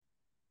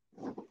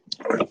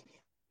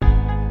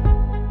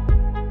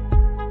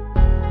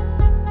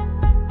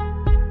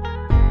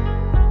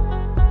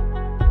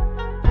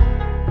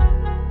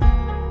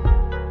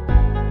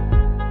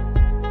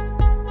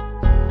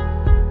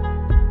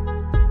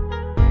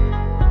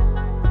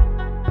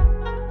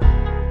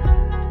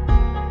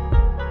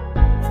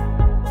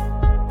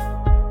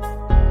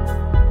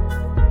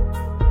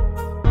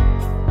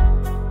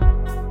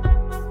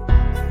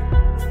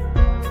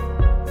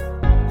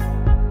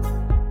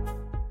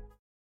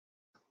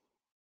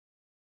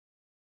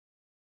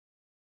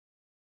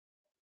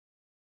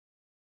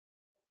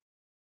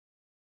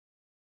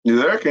You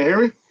there? Can you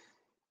hear me?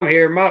 I'm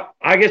here.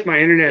 I guess my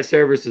internet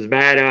service is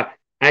bad.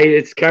 Hey,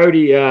 it's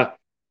Cody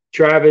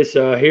Travis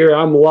here.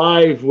 I'm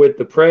live with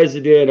the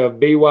president of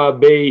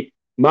BYB,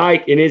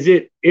 Mike. And is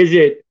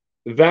it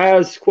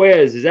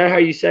Vasquez? Is that how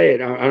you say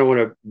it? I don't want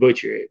to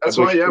butcher it. I That's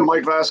right. butchered Yeah, it.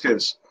 Mike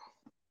Vasquez.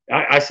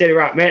 I said it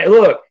right, man.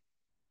 Look,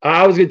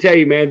 I was gonna tell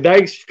you, man.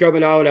 Thanks for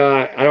coming on.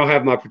 I don't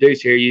have my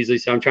producer here usually,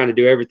 so I'm trying to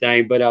do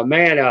everything. But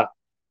man,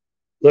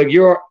 look,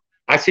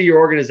 I see your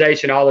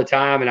organization all the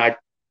time, and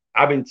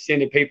I've been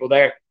sending people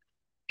there.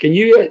 Can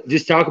you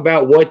just talk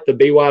about what the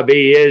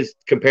BYB is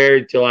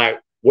compared to like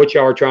what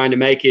y'all are trying to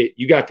make it?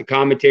 You got the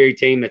commentary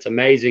team that's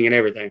amazing and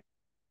everything.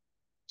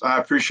 I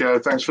appreciate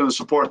it. Thanks for the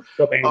support. What's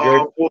up,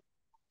 Andrew? Well,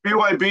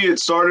 BYB, it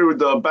started with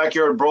the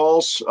Backyard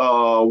Brawls,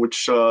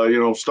 which,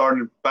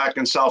 started back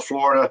in South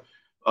Florida,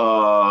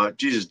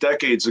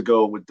 decades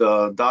ago with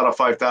the Dada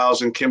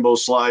 5000, Kimbo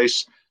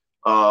Slice.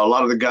 A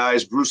lot of the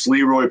guys, Bruce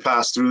Leroy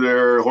passed through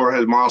there,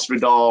 Jorge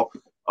Masvidal,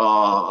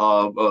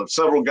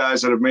 several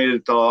guys that have made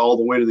it all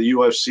the way to the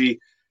UFC.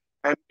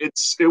 And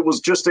it was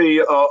just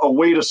a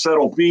way to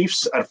settle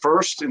beefs at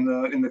first in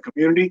the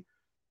community.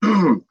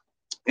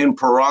 In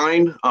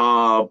Perrine,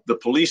 the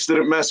police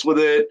didn't mess with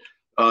it.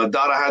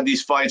 Dada had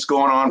these fights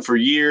going on for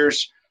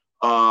years,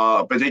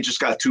 but they just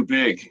got too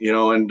big,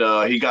 and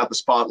he got the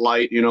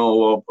spotlight,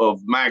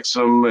 of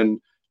Maxim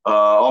and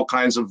all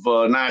kinds of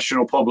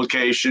national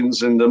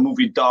publications and the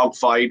movie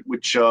Dogfight,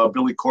 which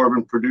Billy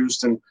Corben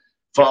produced and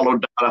Yep.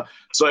 followed Dada.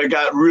 So it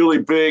got really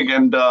big,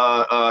 and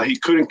he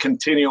couldn't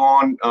continue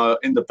on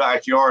in the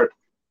backyard.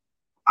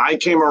 I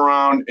came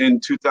around in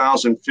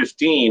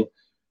 2015,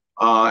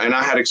 and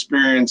I had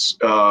experience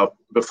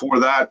before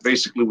that,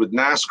 basically with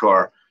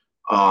NASCAR.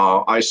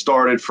 I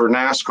started for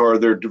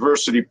NASCAR, their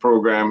diversity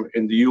program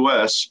in the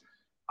U.S.,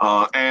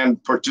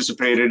 and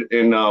participated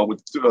in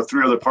with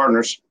three other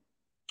partners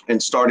in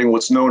starting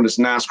what's known as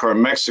NASCAR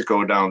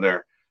Mexico down there.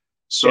 Yep.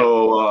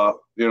 So,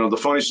 the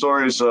funny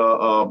story is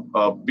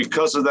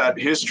because of that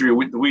history,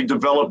 we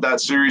developed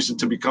that series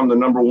to become the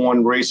number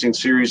one racing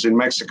series in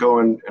Mexico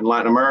and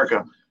Latin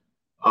America.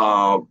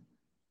 Uh,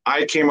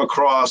 I came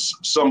across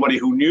somebody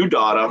who knew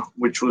Dada,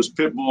 which was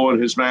Pitbull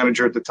and his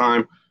manager at the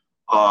time.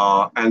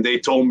 And they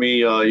told me,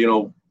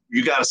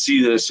 you got to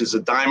see this. It's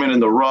a diamond in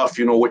the rough.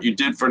 What you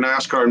did for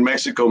NASCAR in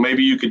Mexico,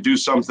 maybe you could do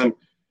something,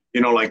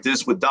 like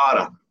this with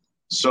Dada.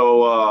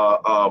 So,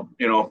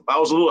 I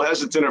was a little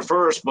hesitant at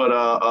first, but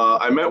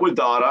I met with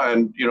Dada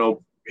and,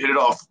 hit it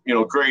off,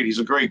 great. He's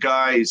a great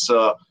guy. He's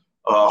a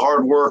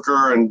hard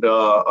worker and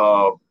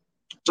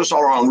just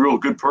all around real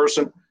good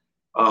person.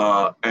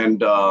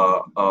 And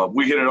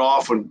we hit it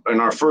off. And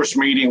in our first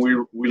meeting,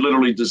 we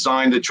literally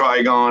designed the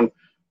Trigon.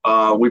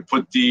 We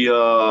put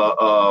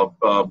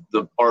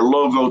our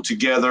logo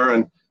together,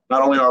 and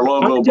not only our How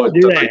logo, did y'all but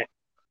do that?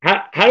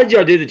 How did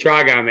y'all do the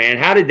Trigon, man?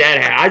 How did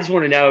that happen? I just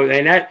want to know.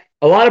 And that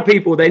a lot of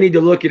people they need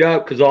to look it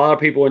up because a lot of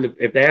people,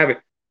 if they haven't,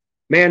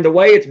 man, the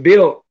way it's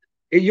built,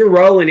 you're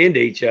rolling into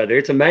each other.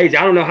 It's amazing.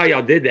 I don't know how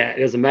y'all did that.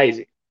 It was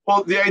amazing.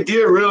 well, the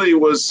idea really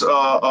was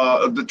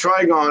the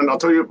Trigon. I'll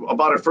tell you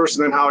about it first,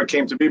 and then how it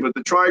came to be. But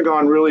the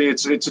Trigon really,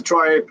 it's a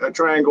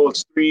triangle.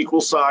 It's three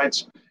equal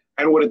sides.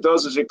 And what it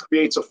does is it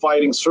creates a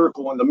fighting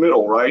circle in the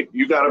middle, right?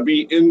 You got to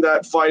be in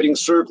that fighting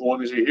circle.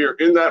 And as you hear,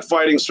 in that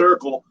fighting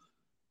circle,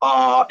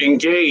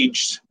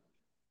 engaged,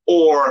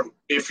 or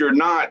if you're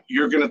not,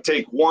 you're going to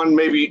take one,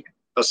 maybe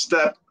a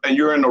step and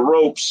you're in the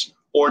ropes,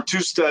 or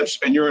two steps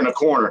and you're in a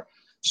corner.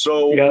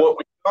 So Yep. what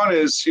we've done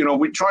is,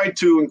 we tried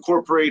to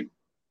incorporate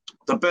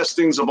the best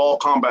things of all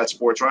combat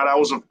sports, right? I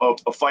was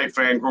a fight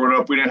fan growing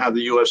up. We didn't have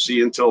the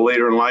UFC until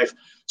later in life.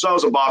 So I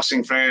was a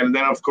boxing fan. And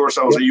then, of course,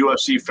 I was Yep. a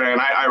UFC fan.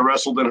 I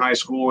wrestled in high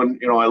school and,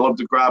 I love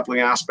the grappling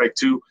aspect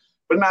too.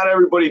 But not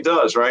everybody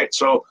does, right?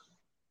 So,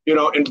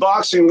 in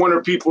boxing, when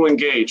are people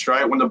engaged,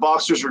 right? When the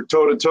boxers are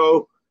toe to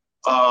toe,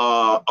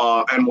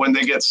 and when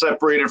they get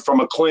separated from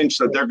a clinch,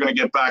 that they're going to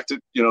get back to,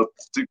 to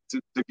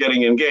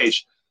getting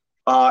engaged.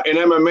 In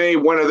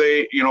MMA, when are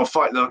they,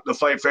 the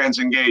fight fans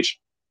engaged?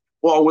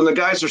 Well, when the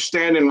guys are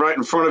standing right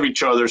in front of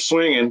each other,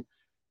 swinging,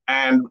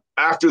 and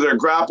after they're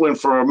grappling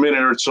for a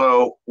minute or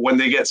so, when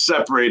they get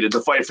separated,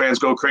 the fight fans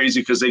go crazy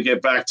because they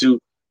get back to,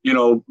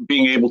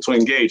 being able to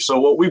engage. So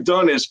what we've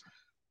done is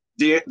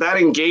that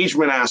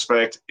engagement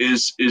aspect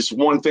is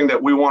one thing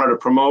that we wanted to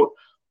promote.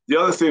 The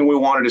other thing we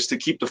wanted is to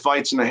keep the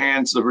fights in the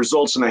hands, the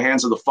results in the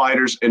hands of the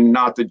fighters and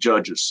not the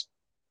judges,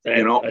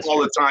 That's all true.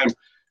 the time,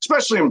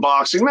 especially in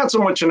boxing, not so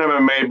much in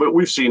MMA, but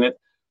we've seen it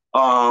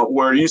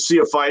where you see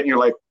a fight and you're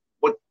like,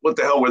 what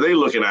the hell were they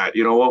looking at?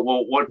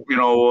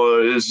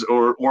 What is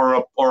or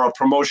a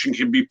promotion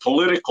can be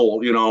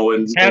political,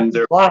 It's and happened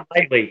a lot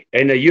lately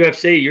in the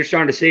UFC. You're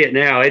starting to see it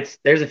now.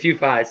 There's a few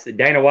fights that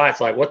Dana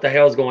White's like, what the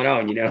hell's going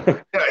on? yeah,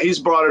 he's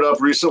brought it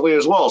up recently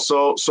as well.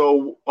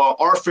 So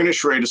our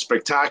finish rate is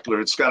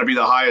spectacular. It's got to be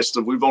the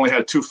highest. We've only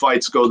had two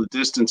fights go the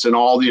distance in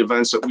all the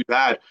events that we've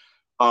had.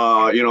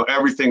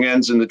 Everything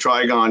ends in the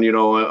Trigon,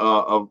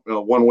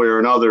 one way or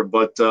another.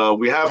 But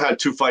we have had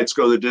two fights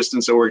go the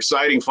distance. They were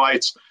exciting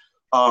fights.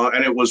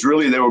 And it was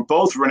really, they were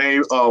both Rene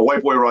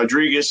White Boy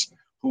Rodriguez,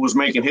 who was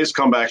making his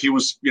comeback. He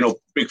was,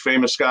 big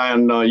famous guy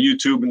on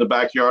YouTube in the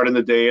backyard in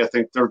the day. I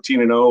think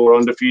 13-0 or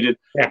undefeated.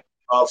 Yeah.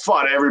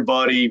 Fought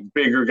everybody,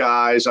 bigger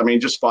guys. I mean,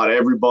 just fought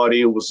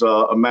everybody. It was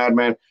a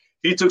madman.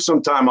 He took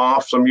some time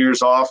off, some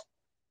years off,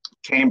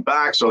 came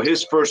back. So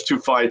his first 2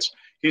 fights,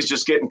 he's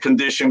just getting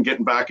conditioned,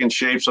 getting back in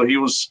shape. So he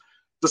was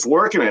just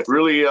working it,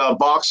 really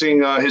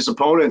boxing his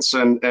opponents,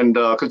 and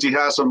because he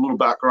has a little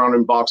background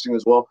in boxing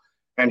as well,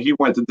 and he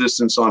went the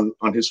distance on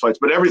his fights.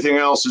 But everything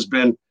else has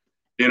been,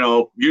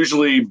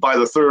 usually by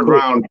the 3rd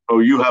round,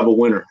 you have a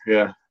winner.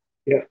 Yeah.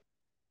 Yeah.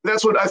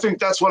 That's what I think.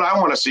 That's what I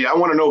want to see. I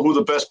want to know who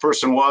the best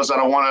person was. I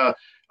don't want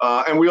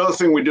to. And the other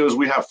thing we do is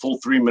we have full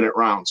 3-minute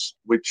rounds,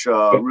 which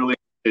really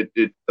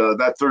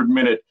that 3rd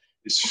minute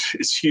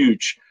is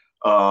huge.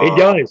 It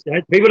does.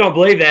 People don't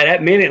believe that.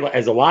 That minute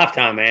is a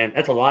lifetime, man.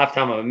 That's a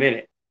lifetime of a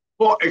minute.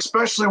 Well,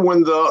 especially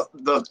when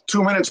the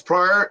 2 minutes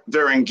prior,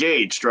 they're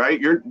engaged, right?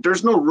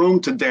 There's no room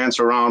to dance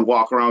around,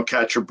 walk around,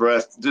 catch your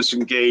breath,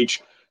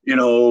 disengage,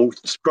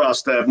 cross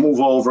step, move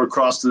over,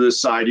 cross to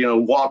this side,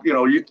 walk,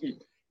 you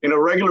in a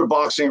regular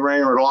boxing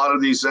ring or a lot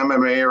of these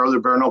MMA or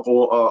other bare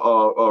knuckle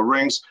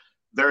rings,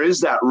 there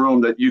is that room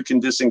that you can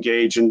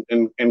disengage and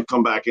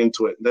come back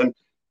into it. And then,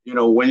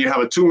 when you have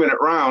a 2-minute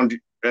round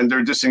and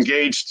they're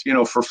disengaged,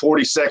 for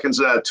 40 seconds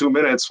of that 2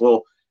 minutes,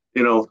 well,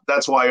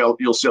 that's why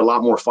you'll see a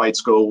lot more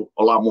fights go,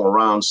 a lot more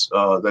rounds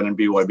than in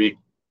BYB.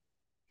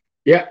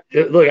 Yeah,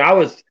 look,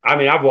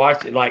 I've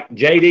watched it. Like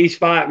JD's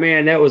fight,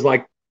 man. That was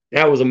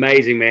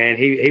amazing, man.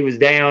 He was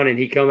down and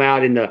he come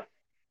out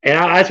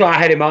that's why I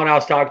had him on. I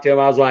was talking to him.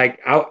 I was like,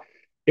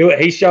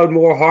 he showed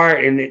more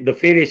heart in the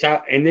finish,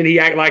 and then he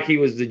acted like he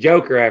was the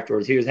Joker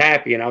afterwards. He was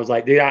happy, and I was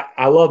like, dude,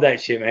 I love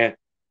that shit, man.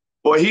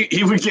 Well,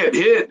 he would get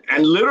hit,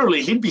 and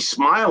literally he'd be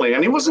smiling,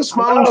 and he wasn't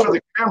smiling for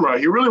the camera.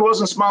 He really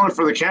wasn't smiling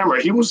for the camera.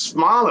 He was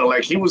smiling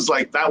like he was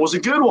like, that was a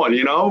good one,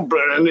 But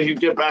and then he'd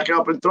get back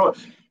up and throw it.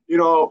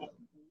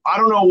 I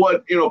don't know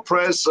what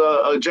Prez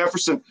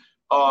Jefferson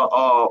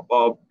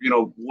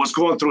was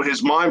going through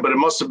his mind, but it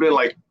must have been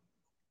like,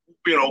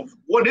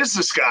 what is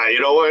this guy?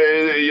 What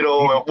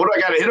do I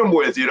got to hit him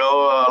with?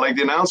 Like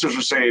the announcers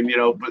were saying,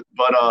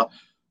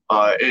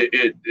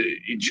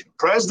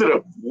 Prez did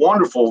a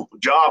wonderful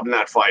job in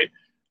that fight.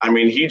 I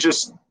mean, he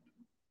just,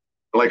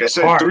 like I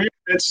said, 3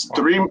 minutes,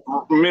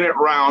 3-minute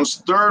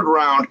rounds. 3rd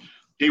round,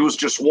 he was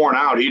just worn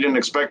out. He didn't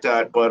expect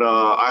that, but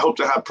I hope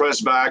to have Prez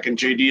back and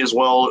JD as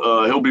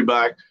well. He'll be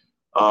back.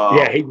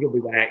 Yeah, he's gonna be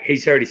back.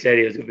 He's already said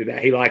he was gonna be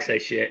back. He likes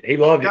that shit. He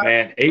loved it,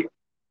 man.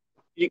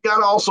 You got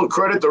to also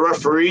credit the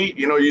referee.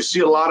 You see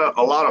a lot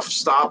of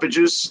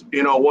stoppages,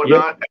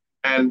 whatnot. Yep.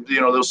 And,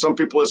 there's some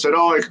people that said,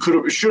 oh,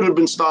 it should have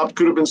been stopped,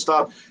 could have been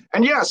stopped.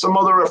 And yeah, some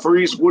other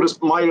referees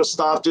might have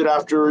stopped it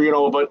after,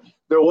 but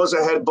there was a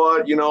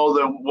headbutt,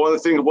 the one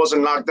thing that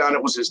wasn't knocked down,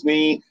 it was his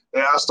knee. They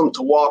asked him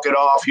to walk it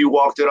off. He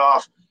walked it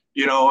off,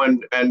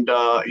 and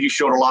he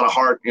showed a lot of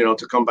heart,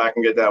 to come back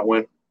and get that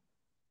win.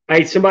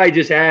 Hey, somebody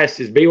just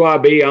asked, is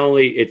BYB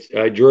only, it's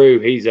Drew,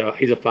 he's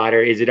a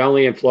fighter. Is it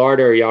only in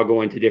Florida, or are y'all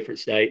going to different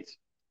states?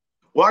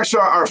 Well,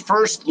 actually, our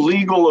first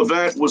legal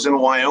event was in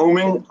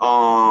Wyoming.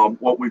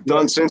 What we've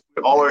done since,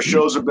 all our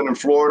shows have been in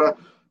Florida.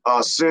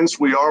 Since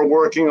we are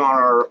working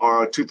on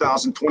our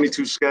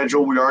 2022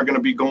 schedule, we are going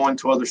to be going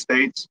to other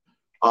states.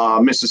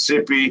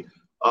 Mississippi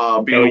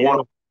being one.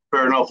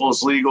 Bare knuckle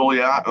is legal,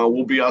 yeah.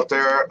 We'll be out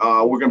there.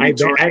 We're going to be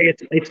touring. Hey,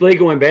 it's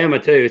legal in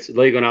Bama, too. It's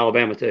legal in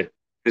Alabama, too.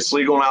 It's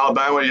legal in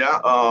Alabama, yeah.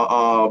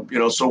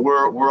 So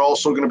we're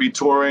also going to be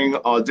touring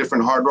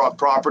different Hard Rock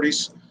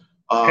properties.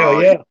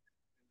 Hell yeah.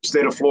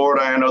 State of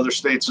Florida and other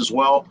states as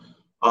well.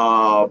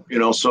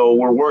 So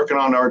we're working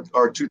on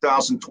our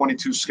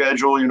 2022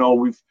 schedule.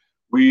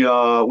 We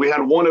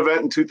had one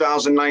event in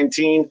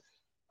 2019.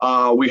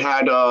 We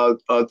had 2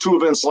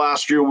 events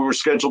last year. We were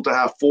scheduled to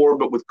have 4,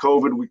 but with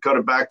COVID, we cut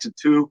it back to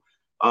 2.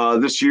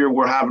 This year,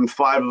 we're having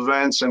 5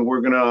 events, and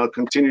we're going to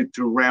continue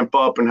to ramp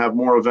up and have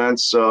more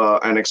events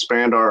and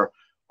expand our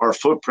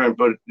footprint.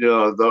 But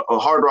the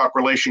Hard Rock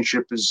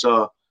relationship is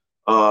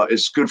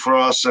good for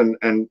us, and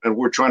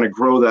we're trying to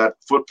grow that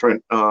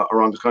footprint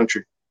around the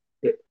country.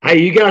 Hey,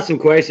 you got some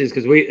questions,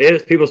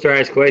 because people start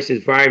asking questions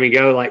before I even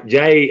go. Like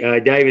Jay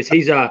Davis,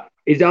 he's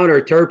the owner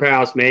of Terp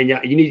House, man.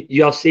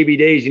 Y'all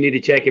CBDs, you need to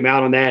check him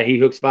out on that. He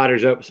hooks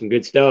fighters up with some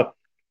good stuff,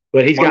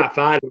 but he's got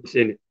fighters,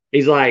 and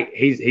he's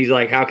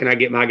like, how can I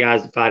get my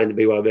guys to fight in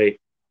the BYB?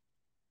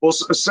 Well,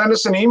 send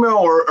us an email,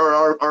 or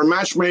our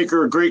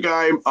matchmaker, a great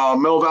guy,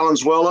 Mel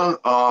Valenzuela.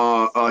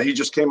 He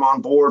just came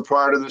on board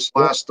prior to this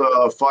last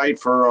fight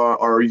for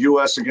our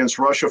U.S. against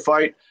Russia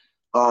fight.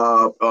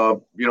 It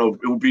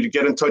would be to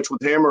get in touch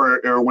with him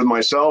or with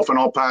myself, and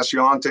I'll pass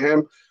you on to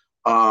him.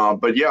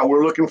 But yeah,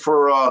 we're looking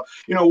for,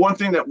 one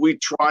thing that we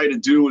try to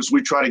do is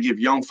we try to give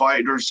young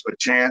fighters a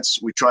chance.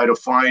 We try to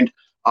find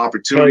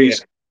opportunities.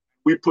 Oh, yeah.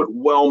 We put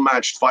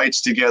well-matched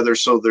fights together,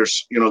 so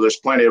there's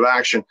plenty of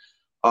action.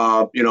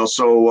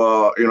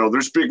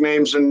 There's big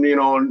names and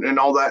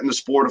all that in the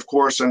sport, of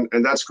course, and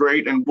that's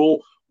great. And we'll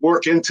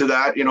work into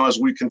that, as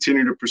we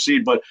continue to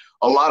proceed. But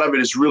a lot of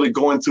it is really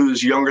going through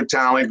this younger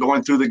talent,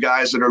 going through the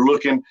guys that are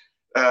looking,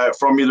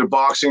 from either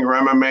boxing or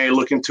MMA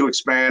looking to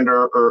expand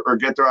or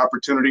get their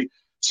opportunity.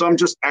 Some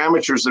just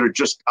amateurs that are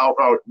just out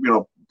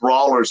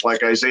brawlers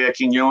like Isaiah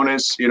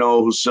Quinones,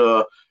 who's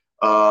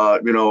I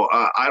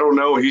don't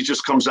know. He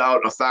just comes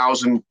out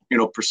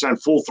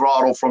 1,000% full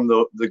throttle from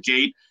the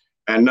gate,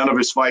 and none of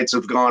his fights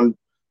have gone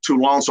too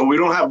long. So we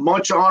don't have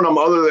much on him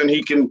other than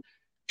he can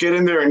get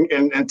in there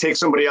and take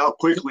somebody out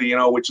quickly,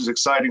 which is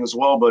exciting as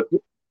well. But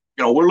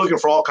we're looking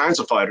for all kinds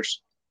of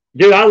fighters.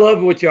 Dude, I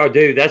love what y'all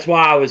do. That's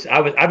why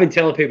I've been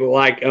telling people,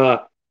 like,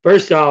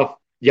 first off,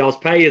 y'all's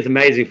pay is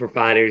amazing for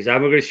fighters.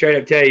 I'm gonna straight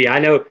up tell you. I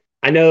know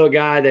a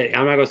guy that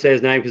I'm not gonna say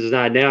his name because it's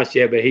not announced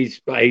yet, but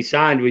he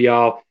signed with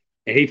y'all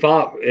and he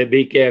fought at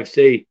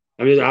BKFC.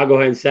 I'll go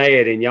ahead and say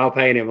it, and y'all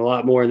paying him a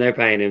lot more than they're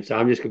paying him. So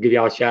I'm just gonna give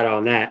y'all a shout out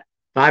on that.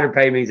 Fighter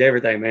pay means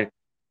everything, man.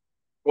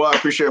 Well, I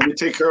appreciate it. We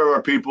take care of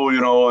our people,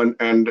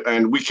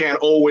 and we can't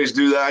always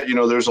do that.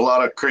 There's a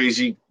lot of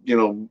crazy,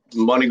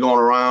 money going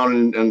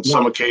around and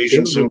some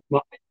occasions. It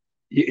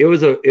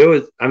was the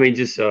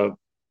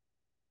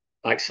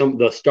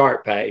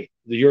start pay.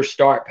 Your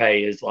start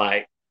pay is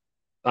like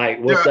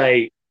we'll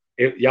say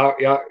y'all,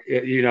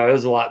 it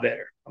was a lot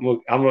better.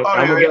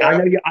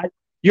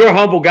 You're a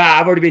humble guy.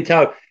 I've already been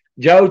told.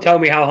 Joe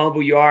told me how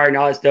humble you are and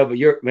all that stuff, but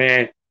you're,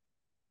 man.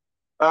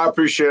 I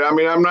appreciate it.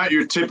 I'm not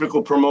your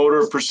typical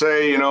promoter per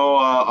se. I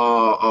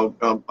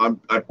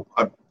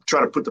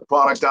try to put the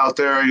product out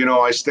there.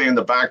 I stay in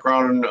the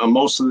background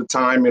most of the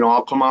time.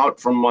 I'll come out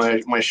from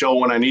my show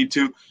when I need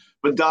to.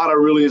 But Dada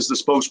really is the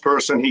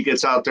spokesperson. He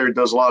gets out there,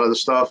 does a lot of the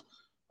stuff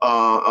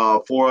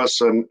for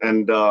us,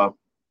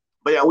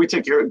 but yeah, we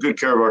take good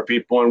care of our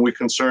people, and we're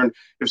concerned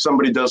if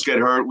somebody does get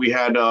hurt. We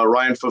had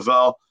Ryan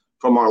Favell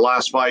from our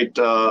last fight.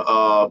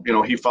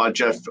 He fought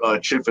Jeff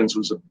Chiffins,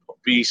 who's a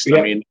beast.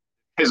 Yeah.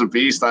 He's a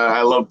beast.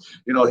 I love,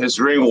 his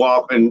ring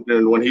walk, and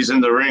when he's in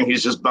the ring,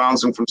 he's just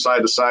bouncing from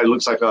side to side.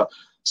 Looks like a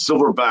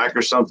silverback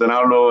or something. I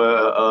don't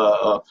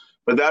know.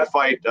 But that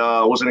fight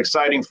was an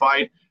exciting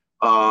fight.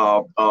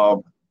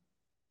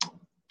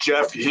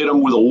 Jeff hit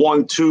him with a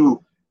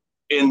 1-2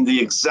 in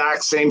the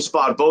exact same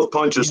spot. Both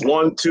punches,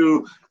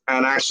 1-2,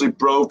 and actually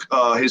broke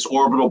his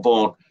orbital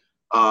bone.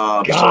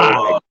 He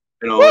got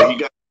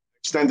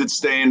extended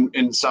stay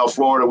in South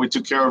Florida. We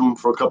took care of him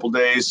for a couple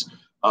days.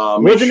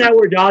 Wasn't that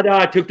where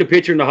Dada took the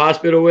picture in the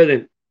hospital with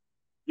him?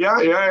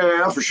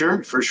 Yeah, for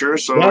sure.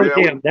 So that was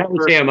him. That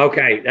was him.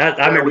 Okay,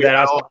 I remember that.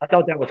 I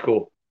thought that was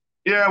cool.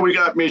 Yeah, we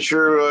made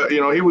sure.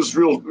 He was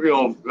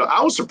real.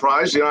 I was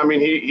surprised.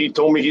 He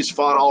told me he's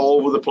fought all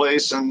over the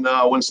place, and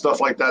when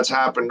stuff like that's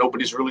happened,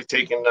 nobody's really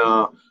taken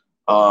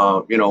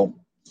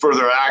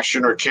further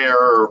action or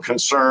care or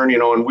concern.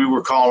 And we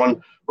were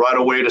calling right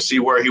away to see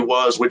where he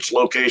was, which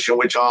location,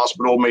 which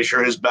hospital, make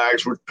sure his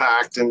bags were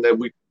packed, and that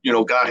we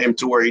got him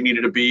to where he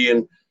needed to be,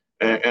 and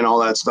all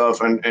that stuff.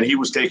 And he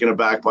was taken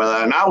aback by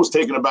that, and I was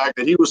taken aback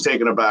that he was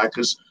taken aback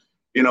because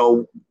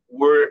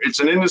it's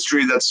an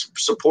industry that's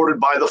supported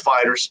by the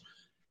fighters.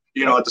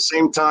 At the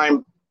same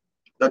time,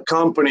 the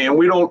company, and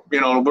we don't,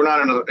 we're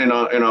not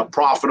in a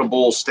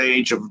profitable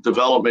stage of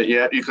development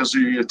yet, because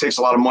it takes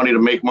a lot of money to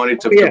make money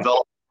to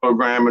develop a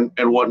program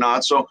and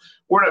whatnot. So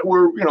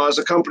we're as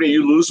a company,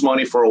 you lose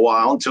money for a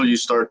while until you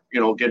start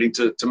getting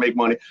to make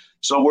money.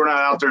 So we're not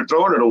out there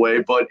throwing it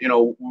away, but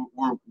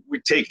we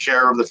take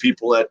care of the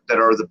people that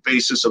are the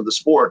basis of the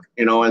sport,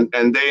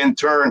 and they in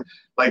turn,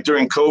 like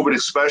during COVID,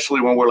 especially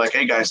when we're like,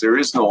 hey guys, there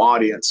is no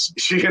audience.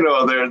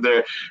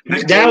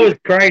 That was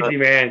crazy,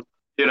 man.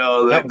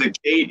 The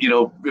gate,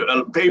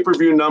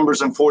 pay-per-view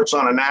numbers,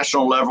 unfortunately, on a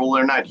national level,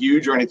 they're not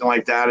huge or anything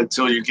like that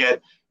until you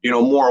get,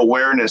 more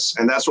awareness.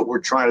 And that's what we're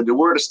trying to do.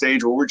 We're at a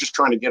stage where we're just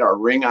trying to get our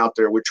ring out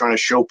there. We're trying to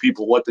show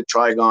people what the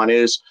Trigon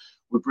is.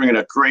 We're bringing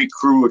a great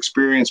crew,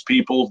 experienced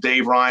people,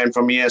 Dave Ryan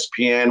from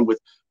ESPN with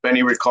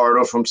Benny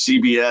Ricardo from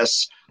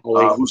CBS,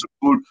 who's a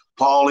good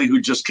Paulie,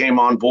 who just came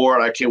on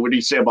board. What do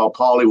you say about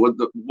Paulie?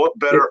 What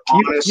better,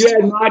 honest? You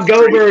had Mike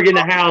Goldberg in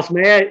the house,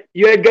 man.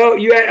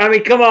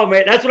 Come on,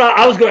 man. That's what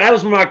I was going. That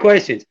was one of my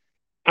questions.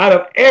 Out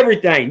of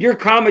everything, your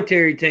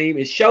commentary team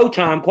is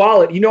Showtime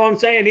quality. You know what I'm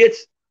saying?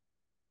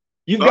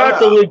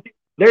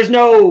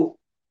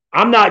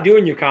 I'm not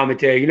doing your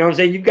commentary. You know what I'm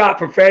saying? You've got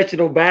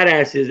professional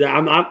badasses.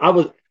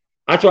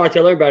 That's why I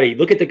tell everybody,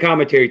 look at the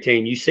commentary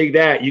team. You see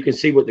that, you can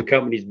see what the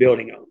company's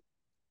building on.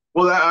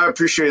 Well, I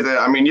appreciate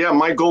that.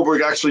 Mike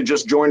Goldberg actually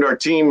just joined our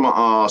team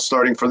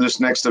starting for this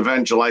next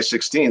event, July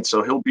 16th.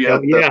 So he'll be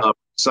at the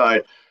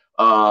side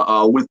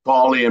with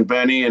Paulie and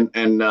Benny and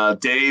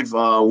Dave.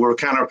 We're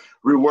kind of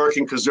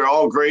reworking because they're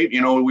all great. We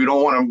don't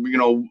want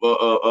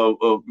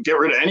to, get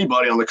rid of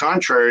anybody. On the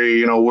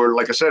contrary, we're,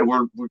 like I said,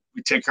 we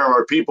take care of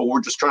our people. We're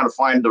just trying to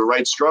find the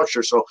right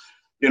structure. So,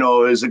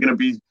 is it going to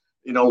be,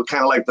 kind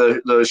of like the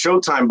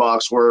Showtime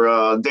box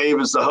where Dave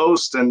is the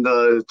host and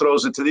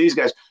throws it to these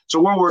guys.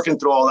 So we're working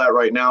through all that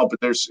right now, but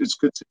it's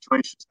good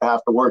situations to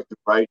have to work through,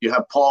 right? You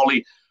have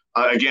Paulie,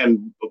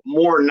 again,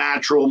 more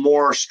natural,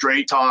 more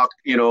straight talk,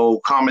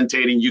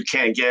 commentating you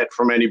can't get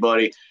from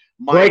anybody.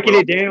 Breaking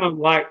it down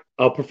like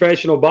a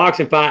professional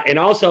boxing fight. And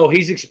also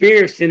he's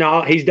experienced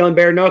he's done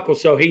bare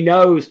knuckles, so he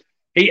knows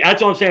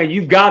That's what I'm saying.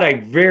 You've got a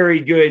very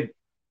good.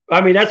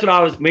 I mean, that's what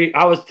I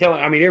was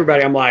telling. I mean,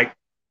 everybody. I'm like,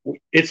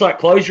 it's like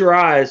close your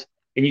eyes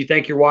and you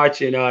think you're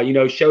watching,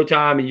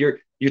 Showtime, and you're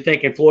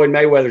thinking Floyd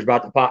Mayweather's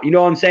about to pop. You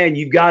know what I'm saying?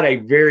 You've got a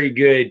very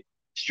good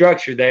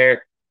structure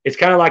there. It's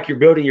kind of like you're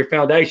building your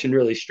foundation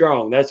really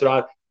strong. That's what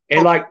I.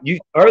 And like you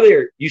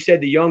earlier, you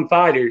said the young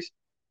fighters,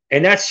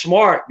 and that's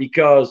smart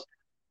because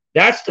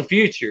that's the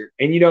future.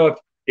 And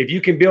if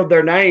you can build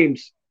their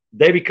names,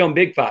 they become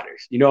big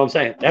fighters. You know what I'm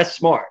saying? That's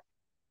smart.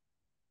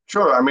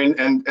 Sure. I mean,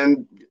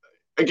 and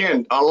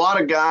again, a lot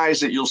of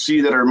guys that you'll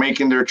see that are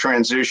making their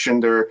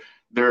transition, they're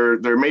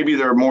maybe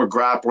they're more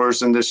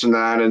grapplers and this and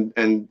that,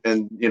 and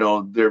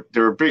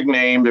they're a big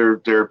name.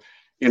 They're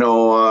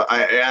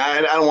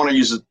I don't want to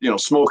use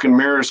smoke and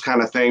mirrors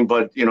kind of thing,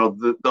 but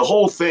the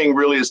whole thing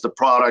really is the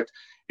product.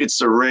 It's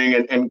the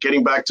ring, and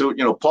getting back to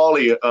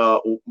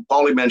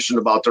Paulie mentioned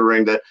about the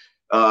ring that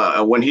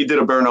when he did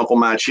a bare knuckle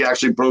match, he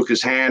actually broke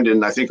his hand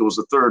in, I think it was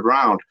the third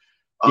round.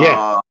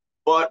 Yeah.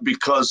 But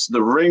because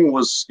the ring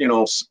was,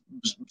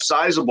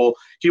 sizable,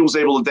 he was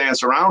able to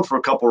dance around for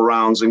a couple of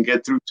rounds and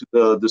get through to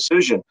the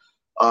decision.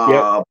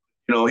 Yep.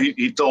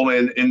 He told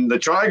me in the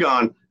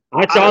Trigon.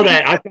 I saw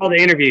that. I saw the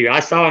interview. I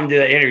saw him do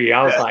the interview.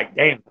 I was like,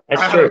 damn,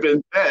 that's true. I've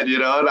been dead,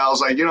 and I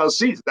was like,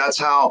 see, that's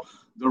how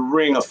the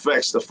ring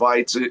affects the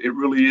fights. It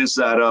really is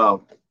that,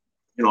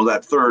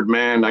 that third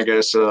man, I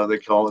guess they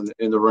call it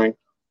in the ring.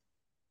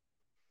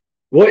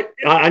 What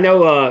I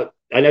know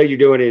you're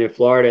doing it in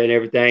Florida and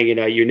everything.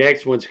 Your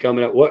next one's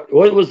coming up. What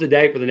was the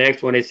date for the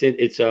next one? It's is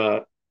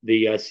it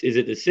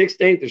the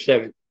 16th or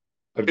 7th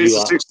of July?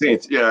 It's the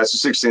 16th. Yeah,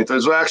 it's the 16th.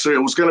 It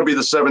was going to be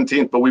the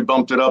 17th, but we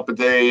bumped it up a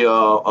day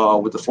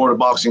with the Florida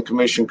Boxing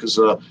Commission because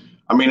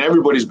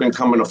everybody's been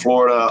coming to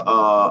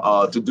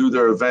Florida to do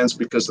their events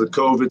because of the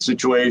COVID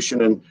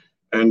situation,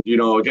 and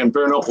again,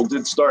 bare knuckle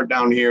did start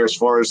down here as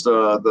far as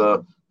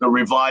the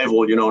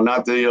revival,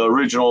 not the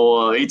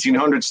original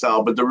 1800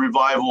 style, but the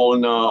revival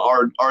in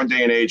our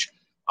day and age.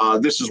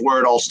 This is where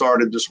it all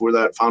started. This is where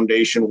that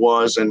foundation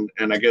was, and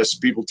I guess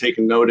people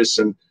taking notice,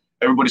 and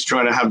everybody's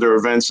trying to have their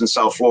events in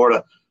South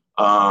Florida.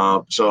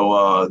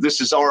 So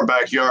this is our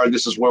backyard.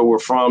 This is where we're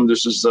from.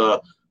 This is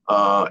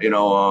our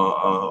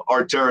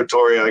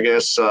territory, I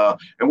guess,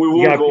 and we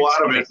will go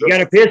out of it. You got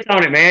to piss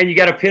on it, man. You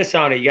got to piss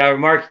on it. You got to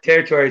mark your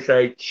territory.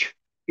 Say,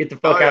 get the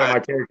fuck out of my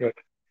territory.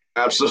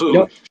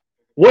 Absolutely.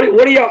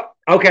 What do y'all?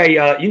 Okay,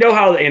 you know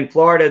how in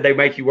Florida they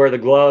make you wear the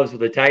gloves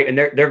with the tape, and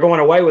they're going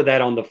away with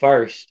that on the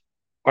 1st.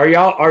 Are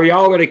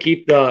y'all going to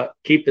keep the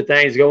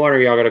things going, or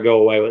are y'all going to go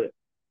away with it?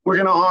 We're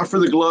going to offer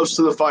the gloves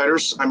to the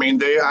fighters. I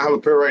mean, I have a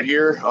pair right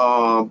here.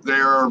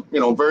 They're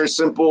very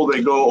simple.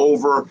 They go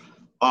over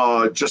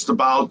just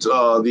about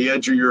the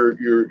edge of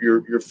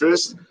your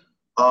fist,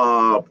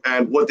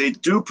 and what they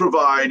do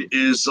provide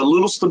is a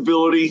little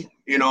stability,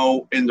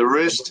 in the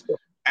wrist,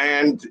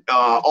 and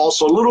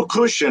also a little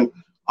cushion.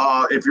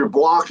 If you're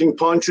blocking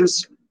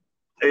punches,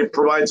 it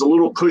provides a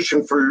little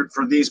cushion for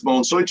these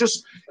bones. So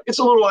it's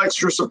a little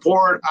extra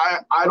support.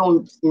 I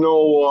don't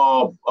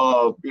know,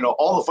 all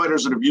the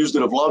fighters that have used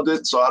it have loved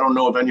it. So I don't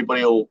know if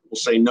anybody will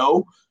say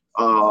no.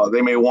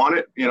 They may want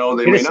it, they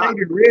may not.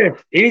 Your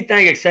wrist.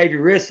 Anything that save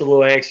your wrist a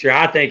little extra,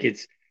 I think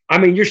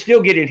you're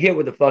still getting hit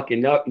with the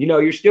fucking,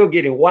 you're still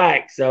getting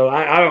whacked. So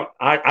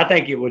I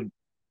think it would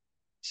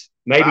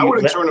maybe. I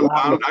wouldn't turn them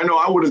down. I know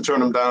I wouldn't turn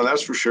them down.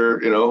 That's for sure,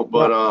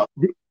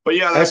 But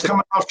yeah, that's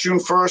coming off June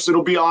 1st.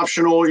 It'll be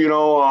optional,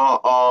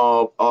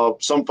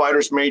 some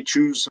fighters may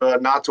choose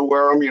not to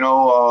wear them,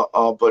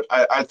 but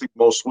I think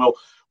most will.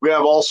 We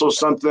have also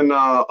something,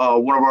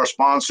 one of our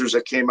sponsors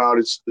that came out.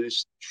 It's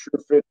these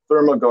SureFit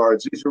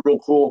ThermaGuards. These are real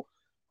cool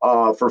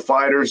for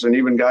fighters and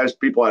even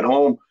people at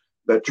home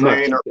that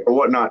train or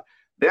whatnot.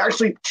 They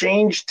actually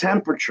change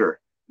temperature.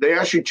 They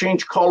actually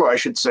change color, I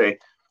should say,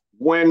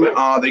 when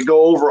they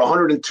go over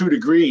 102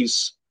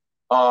 degrees.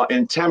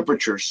 In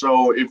temperature.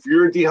 So if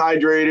you're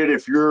dehydrated,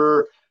 if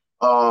you're,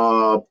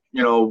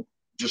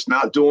 just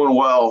not doing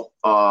well,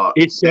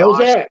 it shows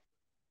that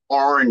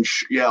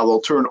orange. Yeah,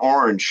 they'll turn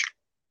orange.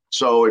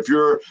 So if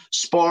you're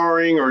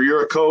sparring or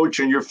you're a coach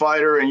and you're a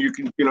fighter, and you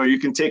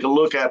can take a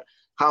look at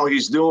how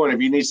he's doing. If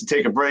he needs to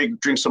take a break,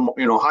 drink some,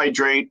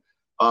 hydrate.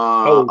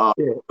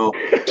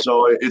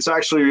 So it's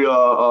actually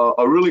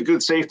a really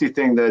good safety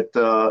thing that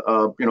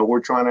we're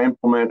trying to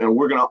implement, and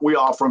we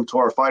offer them to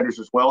our fighters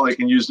as well. They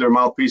can use their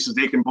mouthpieces.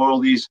 They can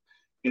boil these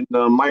in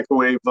the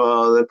microwave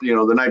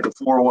the night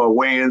before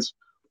weigh-ins,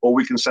 or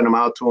we can send them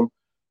out to them.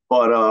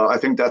 But I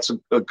think that's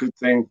a good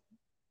thing.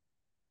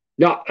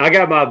 No, I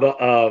got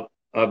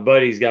my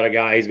buddy's got a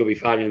guy. He's gonna be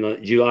fighting in the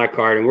July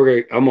card, and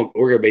we're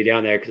gonna be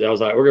down there because I was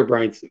like, we're gonna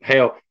bring some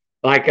hell.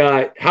 Like,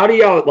 how do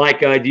y'all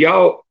do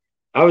y'all?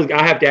 I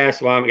have to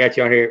ask why I got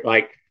you on here.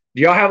 Like,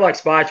 do y'all have like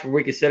spots where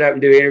we can set up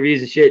and do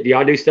interviews and shit? Do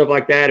y'all do stuff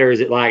like that, or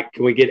is it like,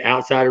 can we get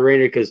outside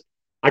arena? Because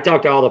I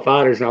talked to all the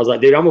fighters and I was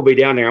like, dude, I'm gonna be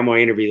down there. I'm gonna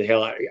interview the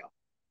hell out of y'all.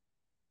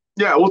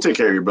 Yeah, we'll take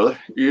care of you, brother.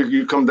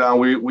 You come down.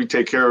 We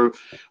take care of.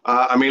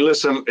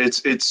 Listen,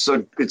 it's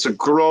a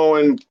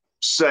growing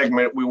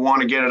segment. We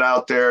want to get it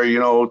out there,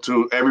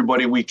 to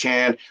everybody we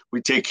can.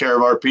 We take care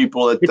of our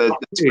people that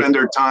spend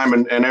their time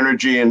and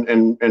energy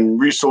and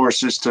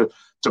resources to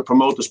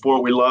promote the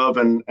sport we love.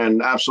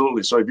 And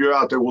absolutely. So if you're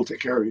out there, we'll take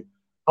care of you.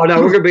 Oh,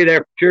 no, we're going to be there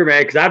for sure,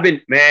 man. Because I've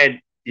been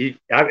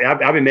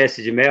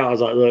messaging Mel. I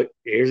was like, look,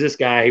 here's this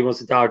guy. He wants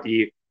to talk to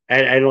you.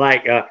 And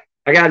like,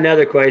 I got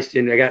another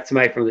question. I got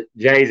somebody from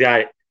Jay's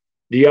got it.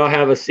 Do y'all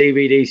have a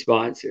CBD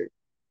sponsor?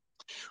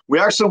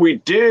 We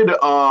did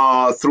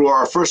through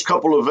our first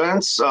couple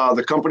events.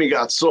 The company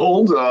got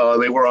sold.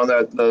 They were on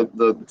that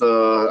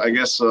I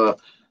guess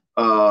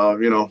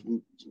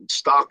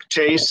stock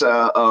chase,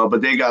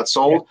 but they got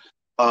sold.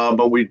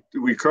 But we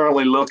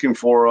currently looking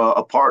for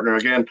a partner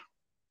again.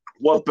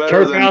 What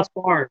better Turf House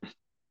Farms?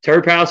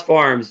 Turf House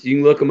Farms. You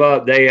can look them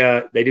up. They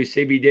do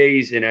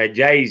CBDs, and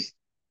Jay's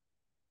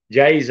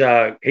he's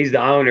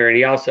the owner, and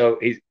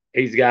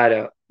he's got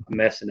a I'm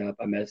messing up.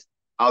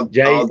 I'll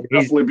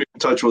definitely be in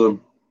touch with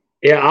him.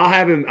 Yeah, I'll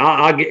have him.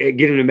 I'll get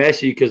him to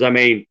message you because I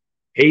mean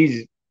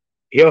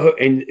he'll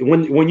and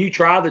when you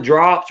try the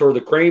drops or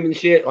the cream and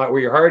shit like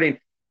where you're hurting,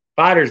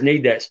 fighters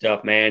need that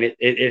stuff, man.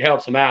 It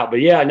helps them out.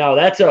 But yeah, no,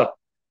 that's a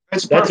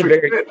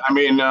very fit. I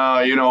mean,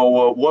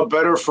 what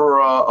better for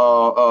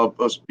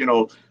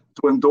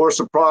to endorse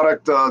a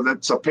product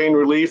that's a pain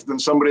relief than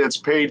somebody that's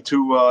paid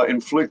to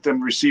inflict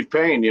and receive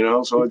pain.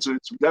 So it's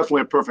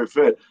definitely a perfect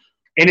fit.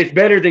 And it's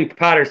better than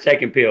fighters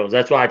taking pills.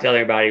 That's why I tell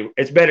everybody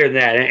it's better than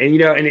that. And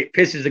and it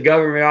pisses the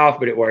government off,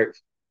 but it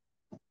works.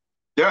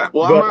 Yeah,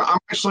 well, I'm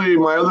actually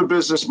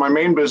my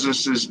main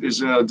business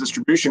is a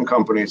distribution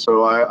company.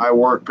 So I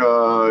work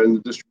in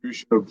the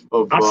distribution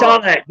of I saw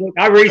that.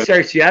 I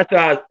researched you. That's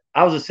why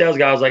I was a sales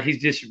guy. I was like,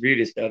 he's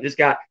distributing stuff. This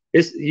guy,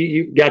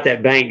 you got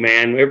that bank,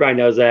 man. Everybody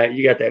knows that.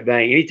 You got that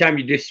bank. Anytime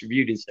you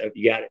distributing stuff,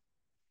 you got it.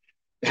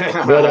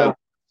 But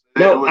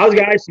no, I was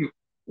gonna ask you,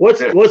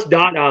 what's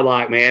Dada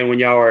like, man? When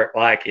y'all are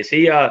like, is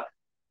he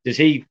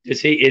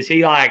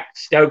like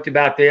stoked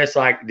about this?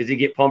 Like, does he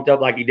get pumped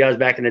up like he does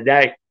back in the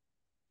day?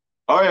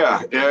 Oh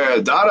yeah.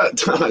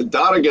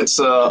 Dada gets.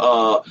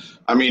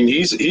 I mean,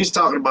 he's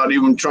talking about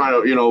even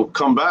trying to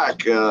come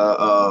back,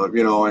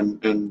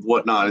 and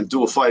whatnot, and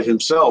do a fight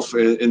himself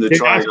in the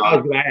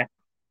Trigon.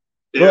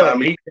 Yeah, I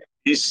mean,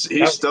 he's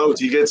stoked.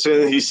 He gets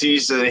in. He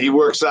sees. He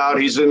works out.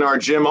 He's in our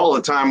gym all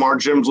the time. Our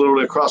gym's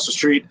literally across the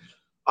street.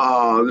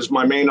 This is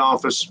my main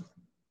office.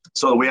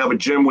 So we have a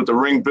gym with the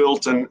ring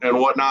built and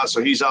whatnot.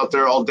 So he's out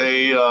there all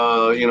day,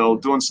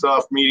 doing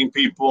stuff, meeting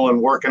people and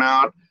working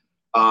out.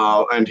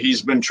 And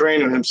he's been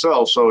training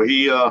himself. So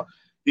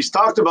he's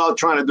talked about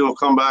trying to do a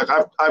comeback.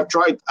 I've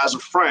tried as a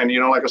friend,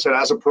 like I said,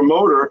 as a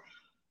promoter,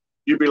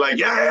 you'd be like,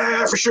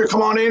 yeah, for sure.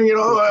 Come on in,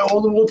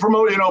 we'll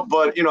promote,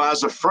 but,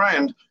 as a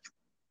friend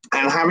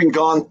and having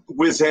gone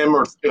with him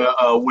or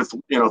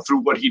through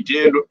what he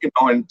did,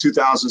 in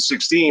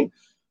 2016,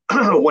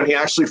 when he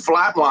actually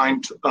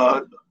flatlined,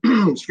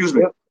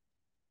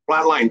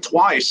 flatlined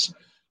twice,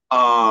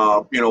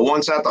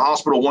 once at the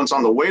hospital, once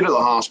on the way to the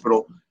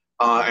hospital,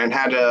 and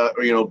had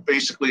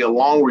basically a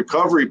long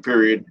recovery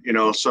period,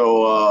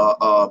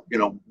 so,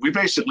 we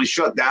basically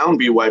shut down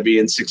BYB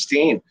in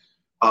 16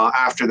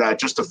 after that,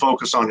 just to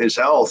focus on his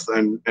health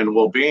and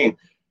well-being.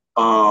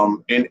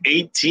 In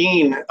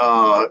 18,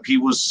 he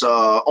was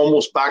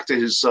almost back to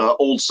his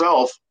old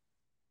self.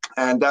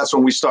 And that's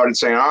when we started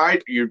saying, all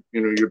right, you're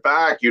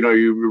back,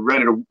 you're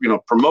ready to,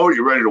 promote,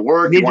 you're ready to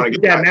work. You want to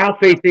get that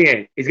mouthpiece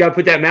in. He's got to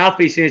put that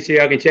mouthpiece in so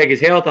I can check his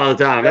health all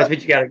the time. That's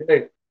what you got to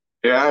do.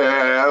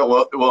 Yeah.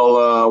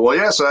 Well,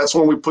 yeah. So that's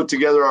when we put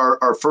together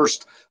our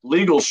first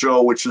legal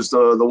show, which is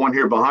the one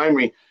here behind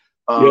me,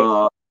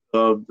 Brawl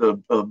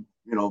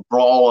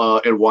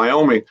in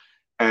Wyoming.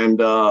 And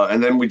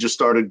then we just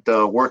started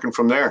working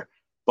from there.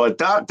 But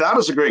that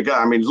is a great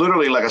guy. I mean,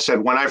 literally, like I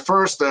said, when I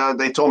first,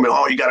 they told me,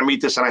 oh, you got to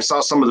meet this. And I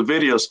saw some of the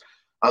videos.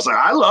 I was like,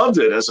 I loved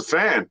it as a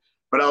fan.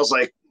 But I was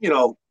like,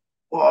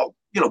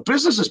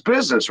 business is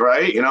business,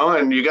 right?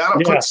 And you got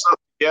to put stuff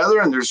together.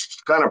 And there's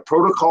kind of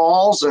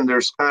protocols. And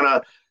there's kind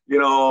of,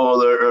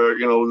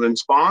 then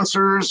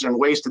sponsors and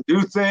ways to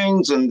do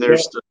things. And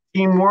there's the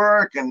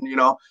teamwork. And,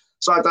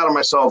 so I thought to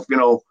myself,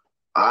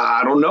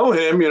 I don't know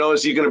him.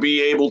 Is he going to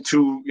be able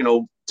to,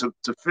 to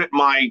fit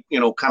my,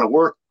 kind of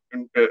work?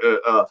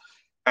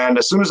 And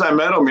as soon as I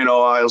met him,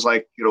 I was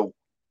like,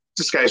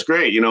 this guy's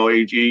great. He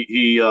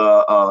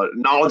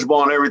knowledgeable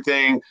on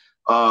everything.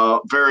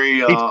 Very.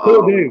 He's a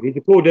cool dude. He's a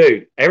cool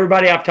dude.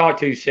 Everybody I've talked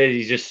to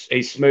says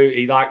he's smooth.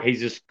 He's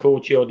just cool,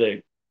 chill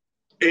dude.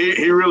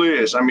 He really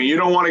is. I mean, you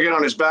don't want to get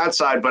on his bad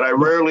side, but I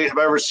rarely have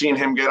ever seen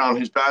him get on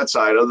his bad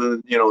side, other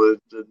than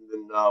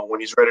when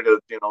he's ready to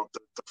to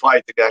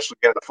fight, to actually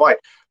get in the fight.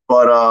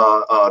 But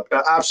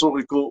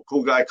absolutely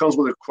cool guy. Comes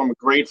from a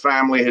great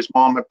family. His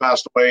mom had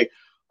passed away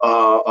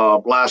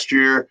last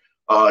year.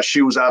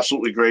 She was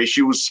absolutely great.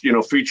 She was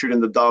featured in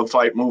the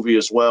Dogfight movie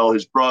as well.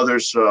 His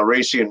brothers,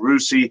 Racy and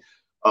Rusi.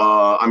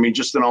 I mean,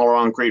 just an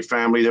all-around great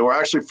family. They were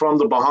actually from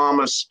the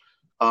Bahamas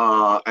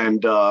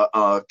and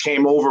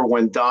came over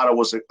when Dada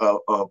was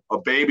a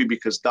baby,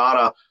 because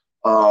Dada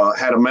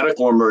had a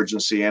medical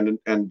emergency, and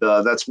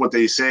that's what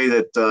they say,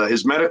 that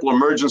his medical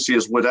emergency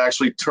is what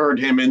actually turned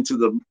him into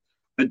the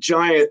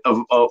giant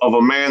of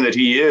a man that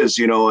he is,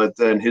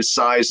 and his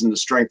size and the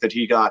strength that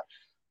he got.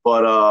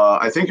 But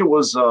I think it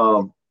was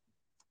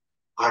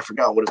I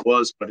forgot what it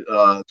was, but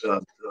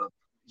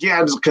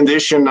yeah, it's a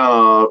condition.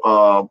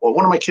 Well,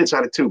 one of my kids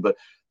had it too, but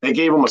they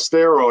gave him a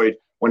steroid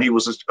when he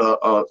was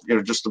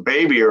just a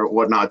baby or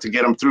whatnot to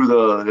get him through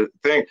the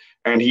thing,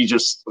 and they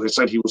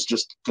said he was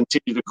just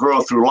continued to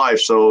grow through life.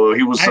 So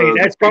he was. Hey,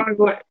 that's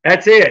probably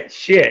that's it.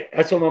 Shit,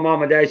 that's what my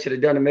mom and dad should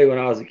have done to me when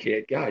I was a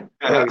kid. God.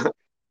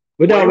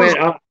 But no,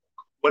 man.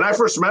 When I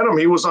first met him,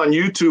 he was on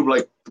YouTube,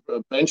 like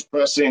bench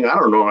pressing. I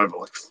don't know,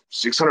 like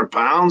 600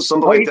 pounds,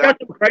 something like that. He's got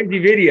some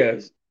crazy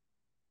videos.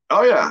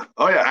 Oh yeah,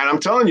 and I'm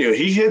telling you,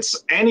 he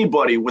hits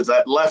anybody with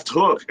that left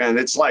hook, and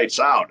it's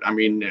lights out. I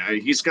mean,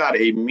 he's got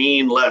a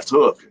mean left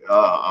hook.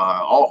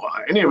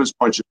 Any of his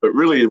punches, but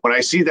really, when I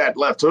see that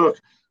left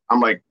hook, I'm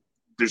like,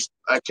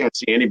 I can't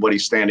see anybody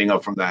standing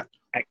up from that.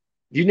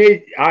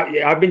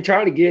 I've been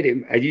trying to get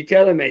him. You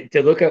tell him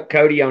to look up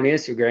Cody on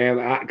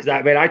Instagram, because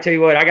I tell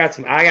you what, I got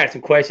some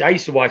questions. I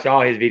used to watch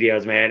all his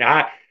videos, man.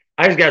 I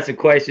just got some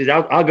questions.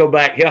 I'll go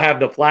back. He'll have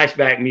the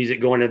flashback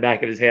music going in the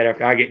back of his head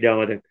after I get done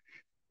with him.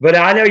 But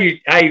I know you.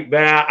 Hey,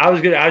 but I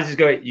was just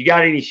going. You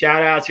got any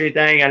shout outs or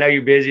anything? I know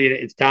you're busy.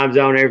 It's time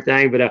zone and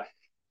everything. But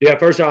yeah,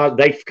 first of all,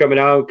 thanks for coming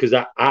on, because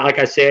I like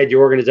I said,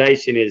 your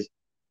organization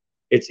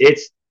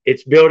it's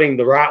building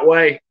the right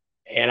way,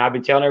 and I've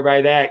been telling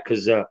everybody that,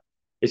 because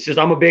it's just,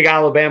 I'm a big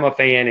Alabama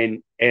fan,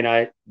 and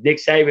Nick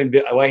Saban,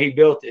 the way he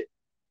built it,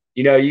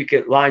 you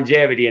could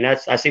longevity, and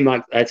I seem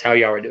like that's how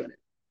y'all are doing it.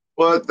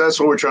 Well, that's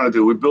what we're trying to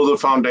do. We build a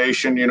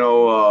foundation,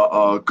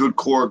 a good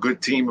core,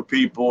 good team of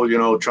people,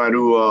 try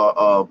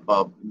to,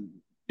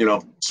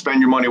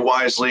 spend your money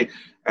wisely.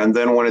 And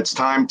then when it's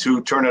time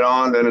to turn it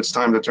on, then it's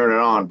time to turn it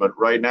on. But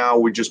right now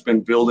we've just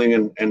been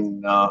building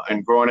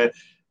and growing it.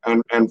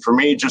 And for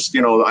me, just,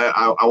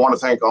 I want to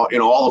thank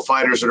all the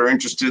fighters that are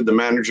interested, the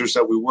managers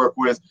that we work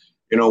with.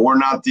 We're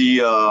not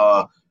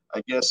the,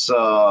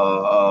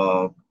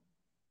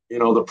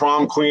 the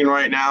prom queen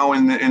right now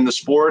in the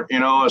sport,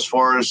 as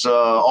far as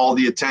all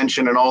the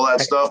attention and all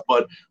that stuff.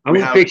 But I'm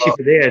going to fix you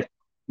for this.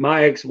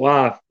 My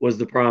ex-wife was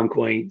the prom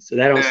queen, so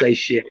that don't say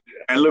shit.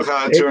 And look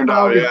how it turned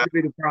out. Yeah, to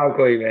be the prom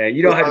queen, man.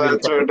 You don't have to be the prom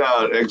queen. Turned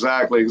out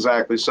exactly.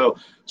 So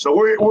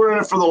we're in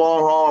it for the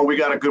long haul, and we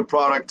got a good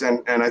product,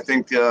 and I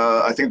think the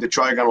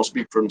Trigon will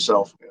speak for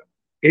himself. Yeah.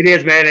 It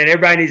is, man, and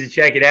everybody needs to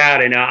check it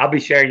out. And I'll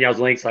be sharing y'all's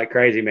links like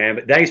crazy, man.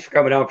 But thanks for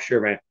coming on, for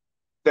sure, man.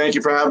 Thank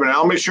you for having me.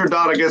 I'll make sure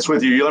Dada gets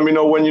with you. You let me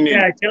know when you need.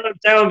 Yeah,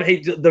 tell him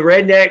he's the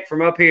redneck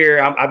from up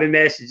here. I've been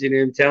messaging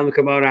him. Tell him to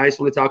come on. I just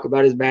want to talk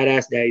about his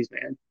badass days,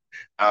 man.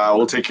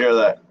 We'll take care of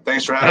that.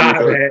 Thanks for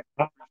having me. Man.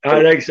 All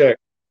right, thanks, sir.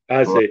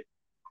 I see.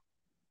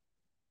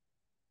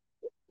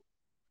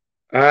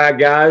 All right,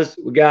 guys,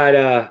 we're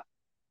gonna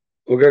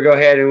go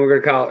ahead and we're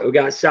gonna call it. We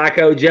got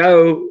Psycho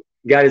Joe.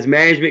 Got his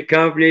management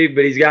company,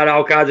 but he's got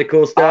all kinds of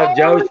cool stuff.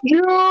 Joe,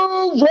 you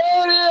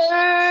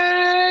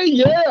ready?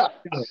 Yeah.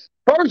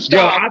 First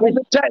off, let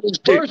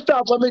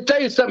me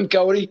tell you something,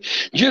 Cody.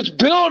 Just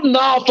building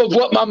off of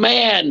what my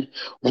man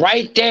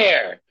right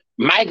there,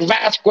 Mike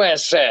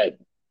Vasquez, said.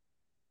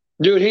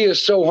 Dude, he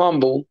is so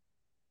humble.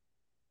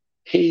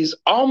 He's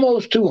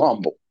almost too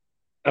humble.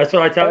 That's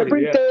what I tell you.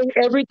 Yeah.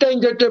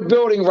 Everything that they're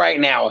building right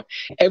now,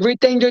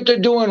 everything that they're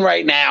doing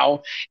right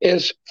now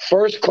is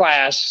first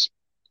class,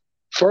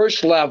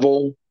 first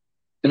level,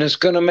 and it's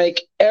going to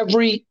make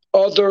every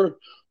other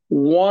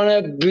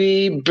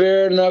wannabe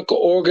bare knuckle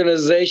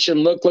organization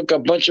look like a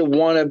bunch of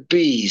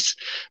wannabes.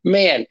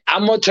 Man,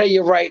 I'm going to tell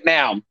you right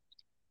now,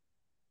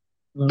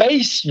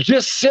 based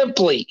just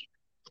simply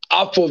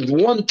off of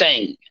one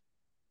thing,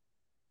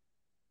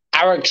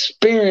 our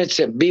experience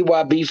at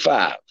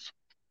BYB5.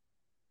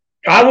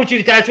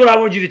 That's what I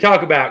want you to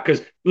talk about.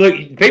 Because look,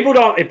 if people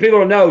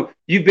don't know,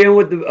 you've been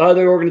with the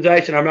other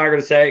organization. I'm not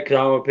going to say it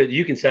because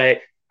you can say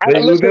it.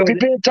 You're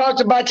being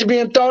talked about, you're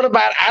being thought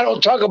about. I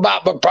don't talk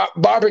about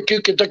barbecue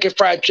Kentucky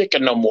Fried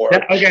Chicken no more.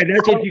 Okay,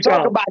 that's what you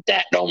talk about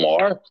that no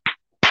more.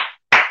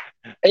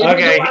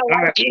 Okay, I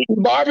like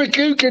eating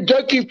barbecue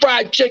Kentucky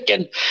Fried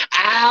Chicken.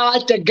 I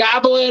like to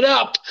gobble it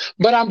up.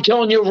 But I'm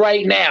telling you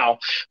right now,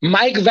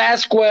 Mike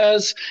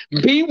Vasquez,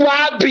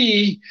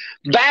 BYB,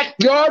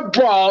 Backyard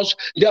Brawls,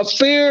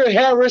 Defeer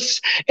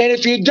Harris. And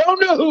if you don't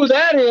know who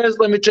that is,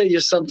 let me tell you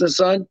something,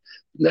 son.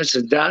 That's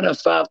a Donna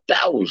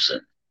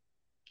 5000.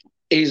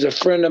 He's a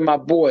friend of my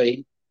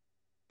boy.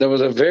 That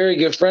was a very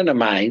good friend of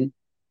mine.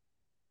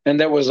 And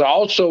that was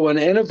also an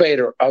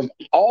innovator of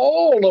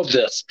all of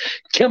this.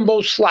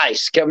 Kimbo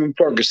Slice, Kevin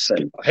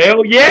Ferguson.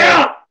 Hell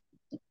yeah!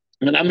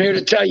 And I'm here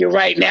to tell you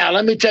right now,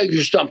 let me tell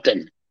you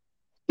something.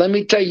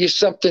 If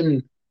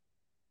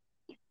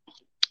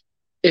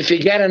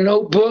you got a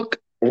notebook,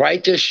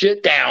 write this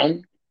shit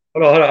down.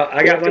 Hold on.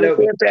 I got my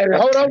notebook.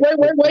 Hold on,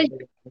 wait.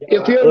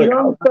 If you're a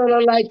young fella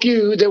like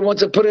you that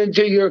wants to put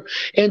into your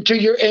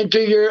Instagram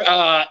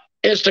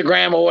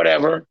or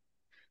whatever,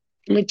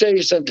 let me tell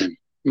you something.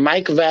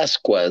 Mike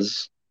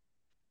Vasquez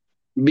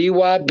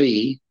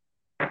BYB,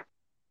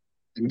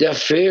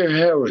 Defair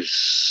Harris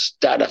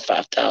started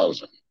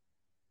 5,000.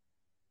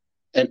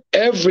 And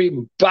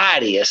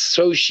everybody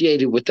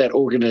associated with that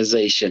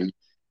organization,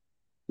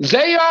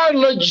 they are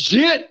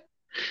legit,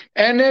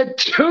 and they're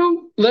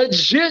too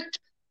legit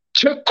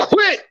to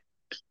quit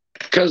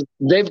because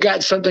they've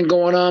got something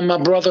going on, my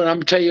brother. And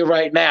I'm telling you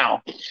right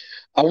now,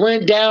 I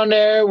went down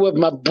there with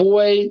my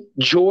boy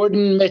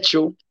Jordan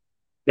Mitchell.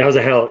 That was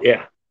a hell,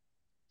 yeah.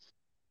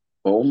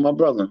 Oh, my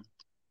brother.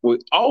 We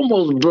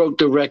almost broke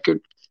the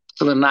record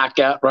for the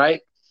knockout,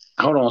 right?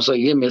 Hold on a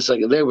second. Give me a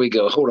second. There we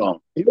go. Hold on.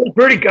 It was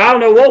pretty. I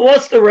don't know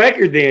what's the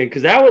record then,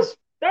 because that was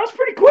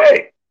pretty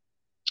quick.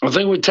 I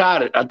think we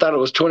tied it. I thought it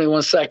was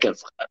 21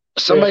 seconds.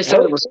 Somebody said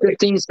it was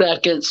 15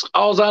 seconds.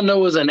 All I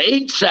know is in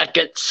 8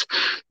 seconds,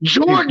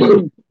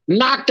 Jordan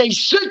knocked a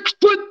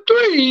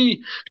 6'3",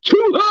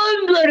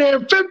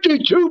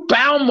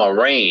 252-pound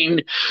Marine,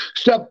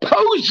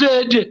 supposed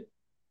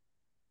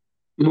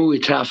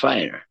Muay Thai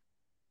fighter.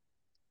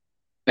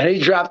 And he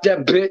dropped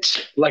that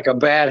bitch like a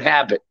bad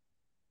habit.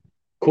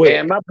 Quick.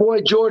 And my boy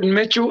Jordan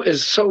Mitchell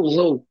is so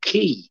low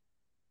key.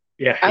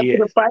 Yeah, after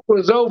the fight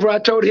was over, I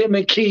told him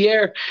and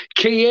Kier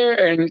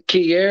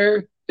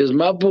is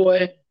my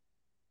boy.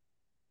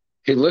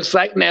 He looks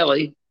like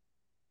Nelly,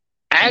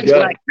 acts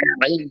like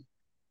Nelly,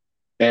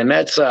 and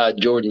that's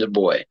Jordan the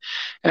boy.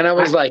 And I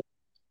was like,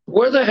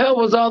 where the hell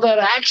was all that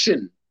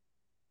action?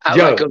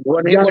 When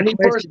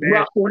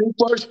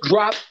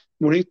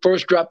he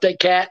first dropped that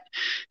cat,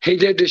 he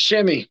did the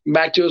shimmy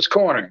back to his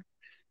corner.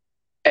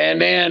 And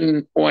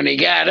then when he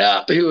got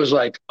up, he was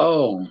like,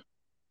 oh,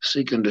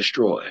 seek and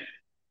destroy.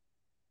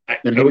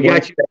 We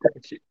got you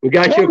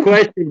a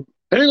question.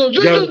 And he goes,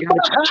 this is my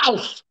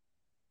house.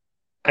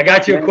 I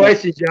got you a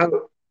question,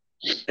 Joe.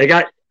 They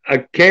got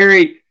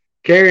Kerry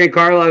and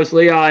Carlos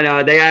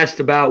Leon. They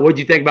asked about what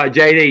you think about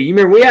JD. You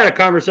remember we had a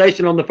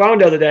conversation on the phone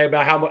the other day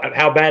about how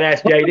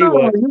badass JD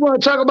was. You want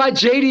to talk about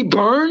JD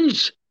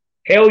Burns?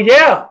 Hell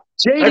yeah,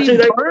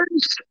 JD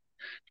Burns.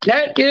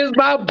 That is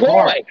my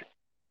boy.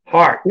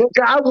 Heart. Look,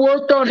 I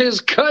worked on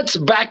his cuts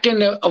back in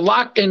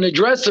the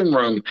dressing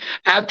room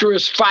after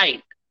his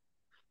fight.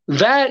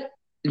 That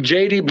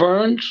JD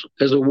Burns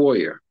is a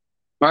warrior.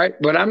 All right,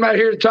 but I'm not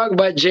here to talk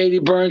about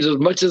JD Burns as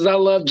much as I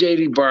love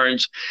JD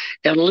Burns.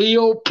 And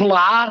Leo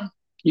Pla,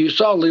 you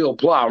saw Leo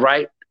Pla,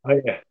 right?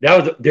 Oh yeah,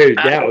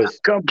 that was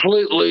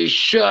completely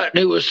shut.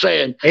 He was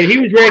saying, and he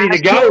was ready to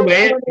go,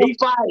 man.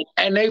 Fight,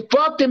 and they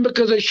fucked him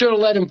because they should have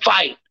let him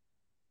fight.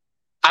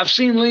 I've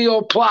seen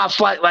Leo Pla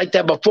fight like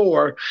that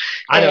before,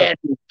 and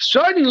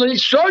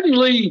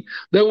suddenly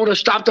they want to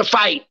stop the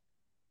fight.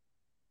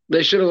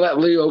 They should have let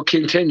Leo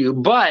continue,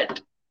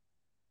 but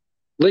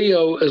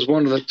Leo is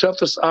one of the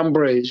toughest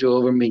hombres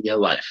you'll ever meet in your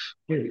life.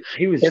 Dude, if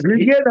you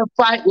get in a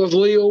fight with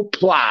Leo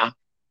Pla,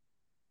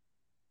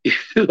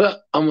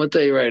 I'm going to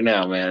tell you right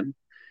now, man.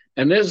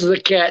 And this is a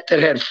cat that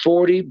had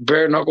 40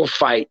 bare-knuckle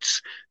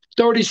fights.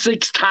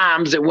 36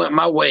 times it went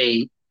my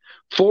way.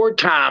 4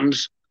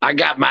 times I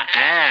got my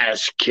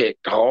ass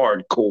kicked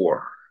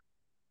hardcore.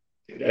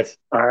 Dude,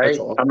 all right.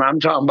 Awesome. I'm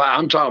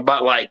talking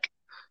about like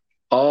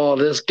all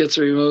this gets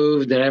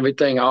removed and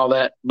everything, all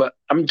that. But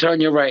I'm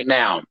telling you right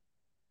now,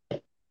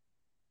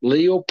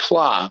 Leo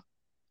Pla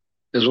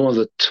is one of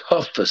the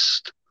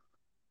toughest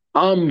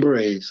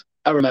hombres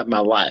I ever met in my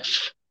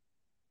life.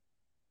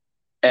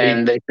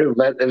 And they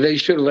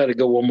should have let it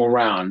go one more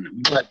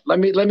round. But let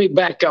me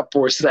back up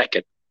for a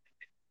second.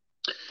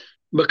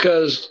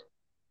 Because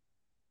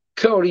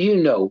Cody,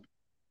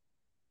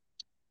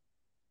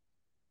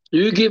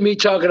 you get me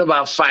talking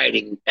about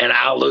fighting, and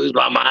I'll lose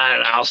my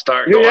mind. I'll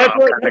start going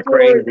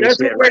crazy.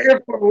 That's what we're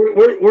here for.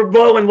 We're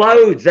blowing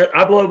loads.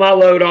 I blow my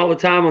load all the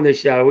time on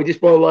this show. We just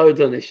blow loads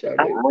on this show.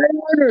 Dude. I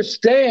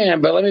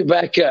understand, but let me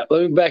back up.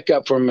 Let me back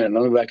up for a minute.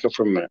 I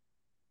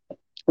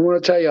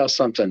want to tell y'all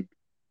something.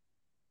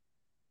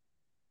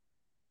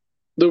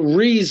 The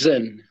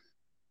reason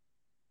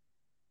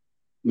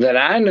that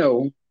I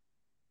know,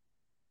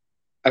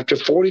 after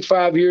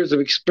 45 years of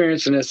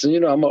experience in this,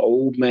 and I'm an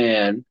old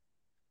man,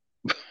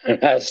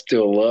 and I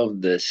still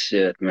love this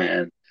shit,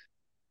 man.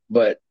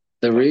 But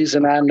the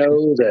reason I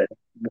know that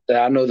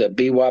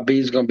BYB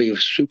is going to be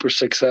super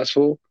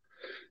successful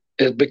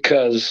is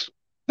because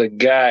the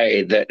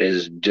guy that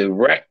is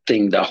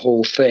directing the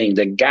whole thing,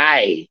 the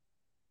guy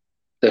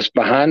that's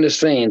behind the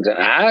scenes, and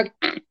I'm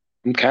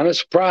kind of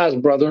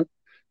surprised, brother,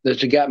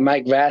 that you got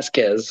Mike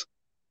Vasquez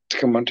to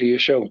come onto your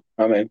show.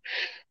 I mean,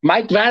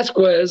 Mike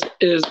Vasquez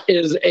is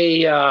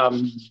a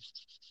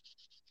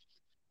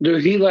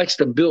dude. He likes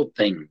to build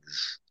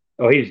things.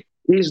 Oh,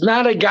 he's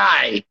not a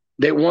guy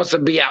that wants to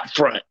be out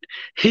front.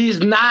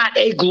 He's not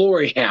a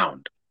glory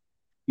hound.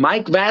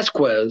 Mike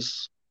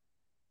Vasquez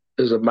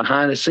is a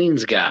behind the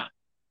scenes guy,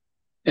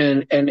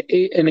 and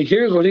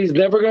here's what he's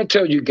never going to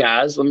tell you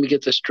guys. Let me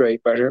get this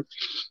straight right here.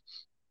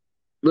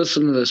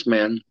 Listen to this,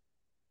 man.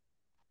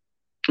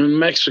 In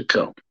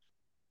Mexico,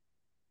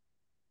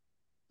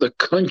 the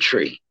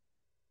country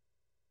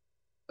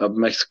of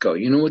Mexico,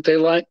 you know what they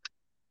like?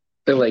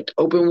 They liked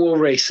open wheel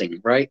racing,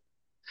 right?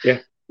 Yeah.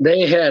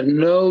 They had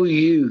no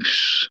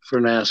use for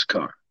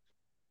NASCAR.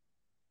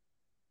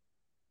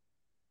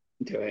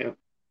 Damn.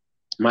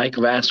 Mike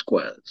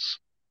Vasquez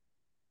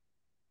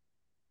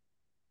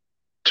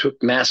took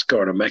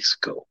NASCAR to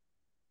Mexico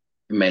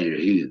and made it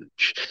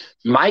huge.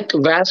 Mike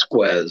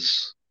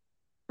Vasquez,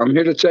 I'm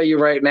here to tell you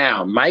right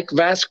now, Mike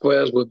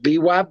Vasquez with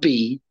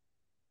BYB,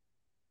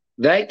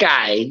 that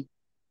guy,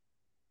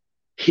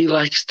 he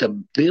likes to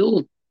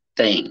build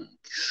things.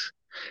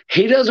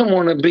 He doesn't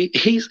want to be,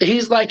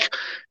 he's like,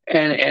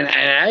 and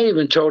I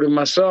even told him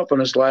myself on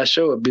his last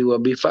show at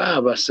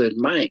BYB5, I said,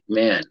 Mike,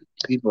 man,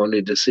 people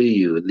need to see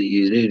you.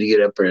 You need to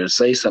get up there and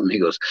say something. He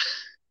goes,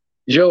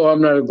 Joe,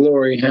 I'm not a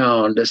glory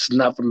hound. This is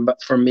not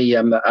for me.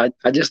 I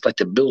just like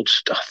to build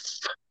stuff.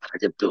 I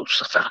like to build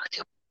stuff. I like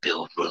to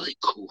build really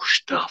cool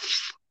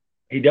stuff.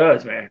 He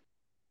does, man.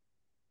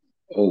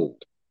 Oh,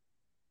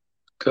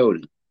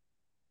 Cody.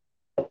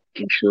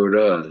 He sure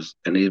does.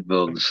 And he's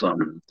building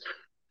something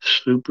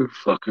super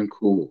fucking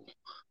cool.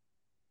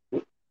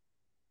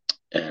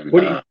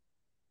 And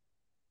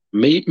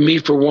me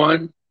for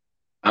one,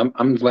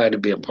 I'm glad to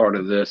be a part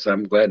of this.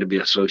 I'm glad to be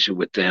associated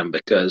with them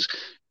because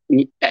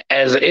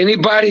as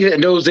anybody that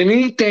knows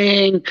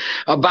anything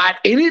about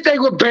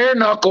anything with bare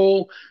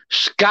knuckle,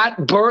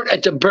 Scott Burt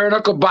at the Bare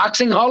Knuckle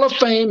Boxing Hall of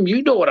Fame,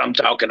 you know what I'm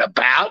talking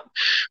about.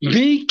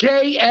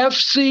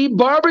 BKFC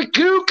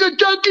Barbecue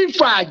Kentucky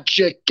Fried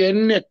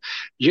Chicken,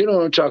 you know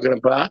what I'm talking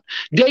about.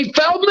 Dave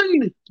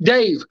Feldman,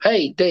 Dave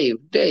Feldman.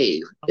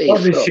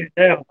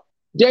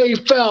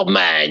 Dave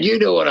Feldman, you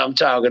know what I'm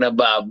talking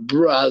about,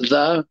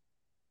 brother.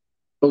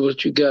 What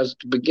was you guys at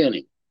the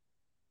beginning?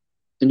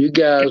 And you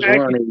guys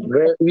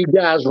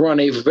run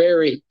a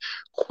very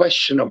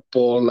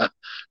questionable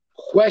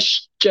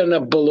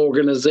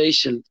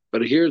organization.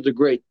 But here's the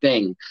great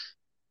thing.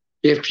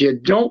 If you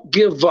don't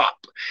give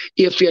up,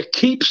 if you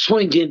keep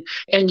swinging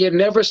and you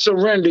never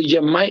surrender,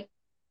 you might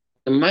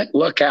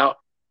luck out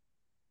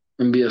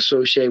and be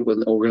associated with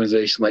an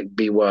organization like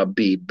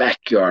BYB,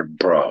 Backyard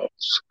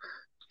Brawls.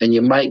 And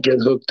you might get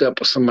hooked up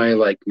with somebody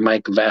like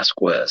Mike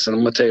Vasquez. And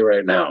I'm going to tell you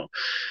right now,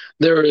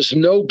 there is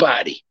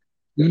nobody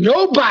in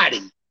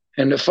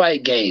the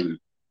fight game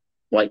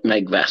like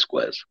Mike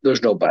Vasquez.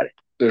 There's nobody.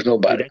 Dude,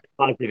 that's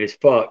positive as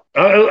fuck.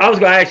 I was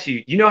going to ask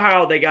you, you know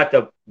how they got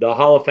the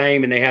Hall of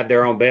Fame and they have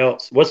their own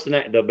belts? What's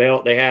the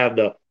belt? They have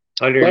the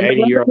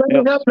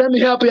 180-year-old belt. Let me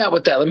help you out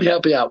with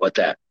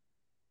that.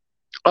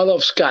 I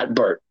love Scott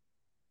Burt.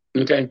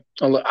 Okay?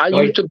 I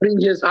used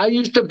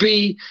to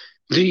be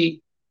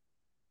the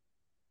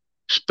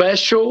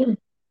special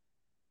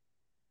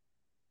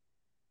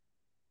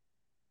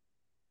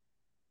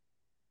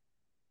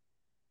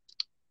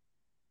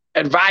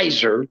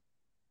advisor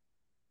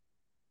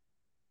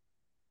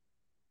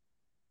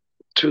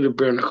to the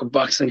Bare Knuckle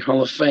Boxing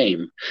Hall of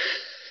Fame.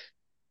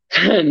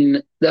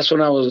 And that's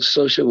when I was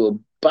associated with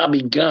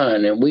Bobby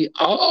Gunn. And we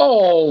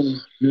all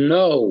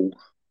know,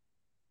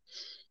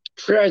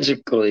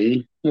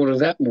 tragically,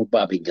 what happened with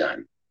Bobby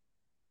Gunn.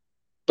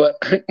 But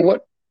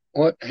what?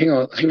 Hang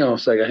on a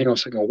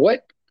second.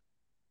 What?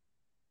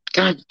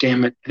 God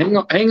damn it. Hang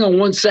on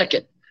 1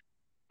 second.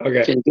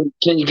 Okay.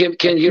 Can you give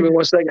me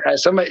 1 second?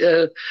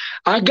 Somebody,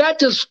 I got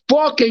this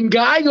fucking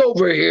guy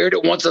over here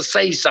that wants to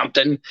say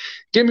something.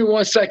 Give me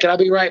 1 second. I'll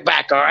be right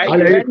back. All right. I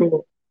know you're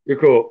cool. You're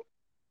cool.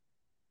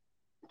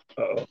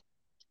 Uh-oh.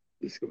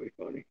 This is gonna be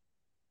funny.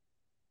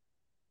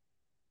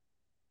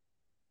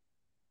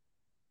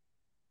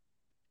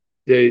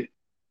 Dude.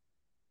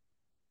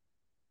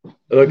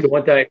 Look,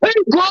 one thing. Hey,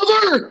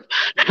 brother,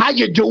 how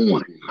you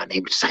doing? My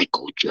name's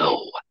Psycho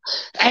Joe,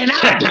 and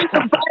I've been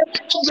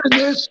involved in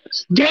this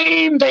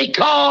game they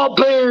call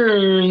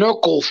bare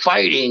knuckle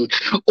fighting.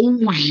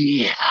 Oh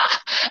yeah,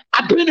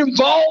 I've been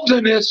involved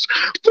in this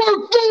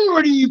for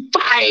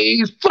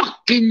 45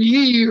 fucking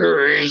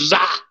years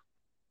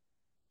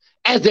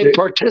as a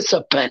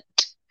participant,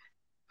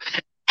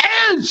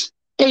 as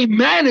a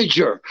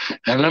manager.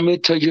 And let me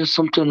tell you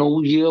something,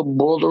 oh yeah,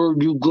 brother,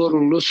 you gotta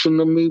listen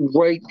to me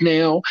right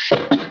now.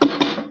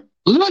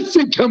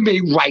 Listen to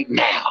me right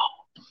now.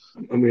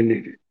 I'm gonna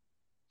need it.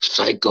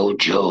 Psycho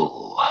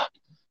Joe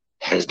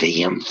has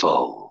the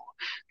info,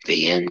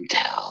 the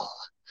intel.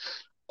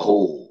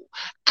 Oh,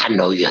 I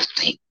know you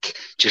think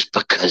just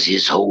because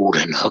he's old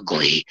and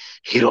ugly,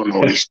 he don't know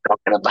what he's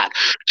talking about.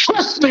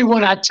 Trust me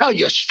when I tell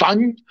you,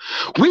 son,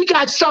 we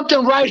got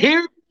something right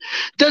here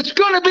that's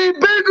going to be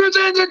bigger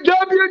than the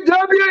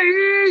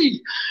WWE.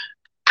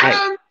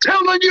 I'm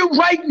telling you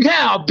right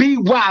now,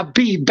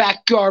 BYB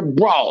Backyard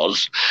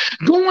Brawls,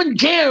 going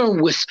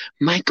down with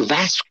Mike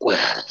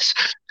Vasquez,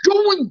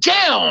 going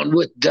down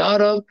with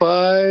Dada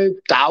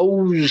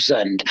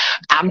 5000.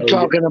 I'm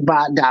talking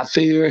about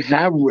Dafir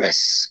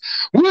Harris.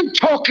 We're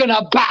talking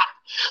about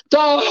the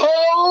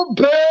whole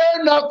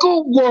bare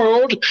knuckle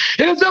world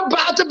is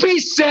about to be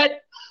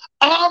set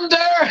on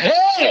their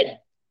head.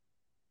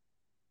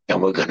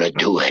 And we're going to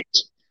do it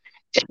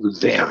in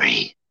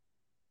very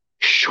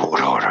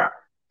short order.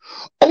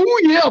 Oh,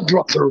 yeah,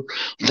 brother.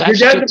 That's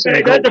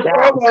the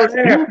promo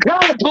there. You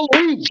got to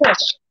believe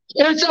this.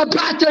 It's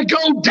about to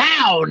go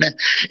down.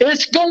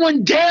 It's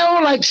going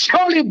down like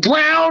Charlie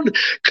Brown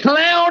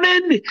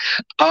clowning.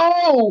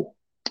 Oh,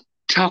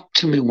 talk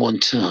to me one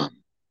time.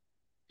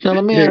 Now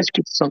let me ask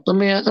you something.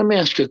 Let me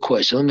ask you a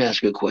question. Let me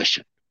ask you a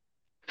question.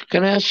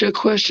 Can I ask you a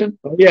question?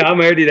 Yeah, I'm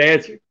ready to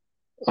answer.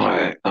 All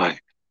right, all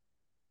right.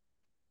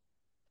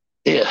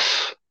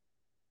 If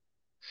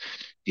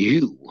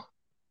you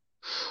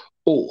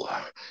or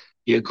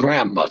your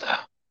grandmother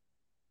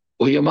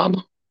or your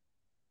mama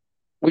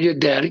or your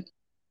daddy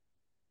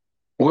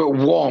were at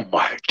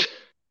Walmart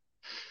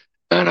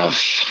and a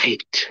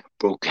fight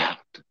broke out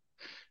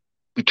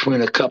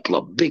between a couple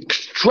of big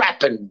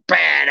strapping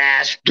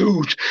badass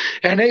dudes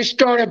and they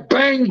started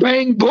bang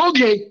bang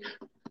boogie,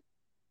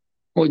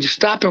 would you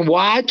stop and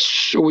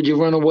watch or would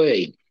you run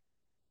away?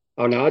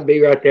 Oh no, I'd be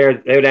right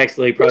there. They would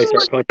actually probably You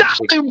start would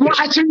punching stop me. and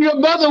watch, and your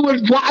mother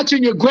would watch,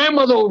 and your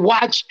grandmother would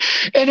watch,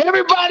 and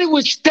everybody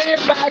would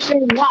stand back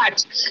and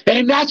watch.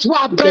 And that's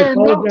why bare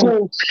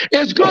knuckle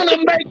is going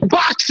to make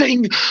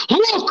boxing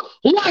look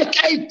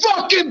like a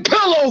fucking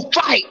pillow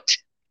fight.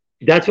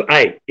 That's what.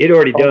 Hey, it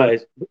already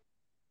does.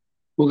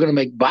 We're going to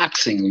make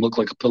boxing look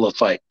like a pillow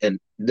fight. And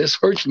this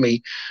hurts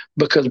me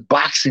because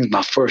boxing is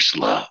my first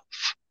love.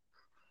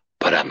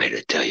 But I'm here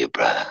to tell you,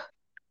 brother,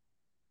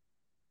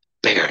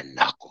 bare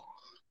knuckle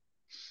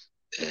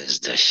is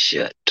the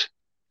shit.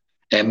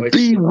 And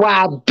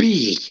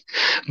BYB,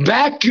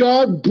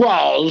 Backyard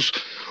Brawls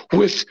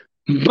with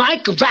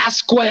Mike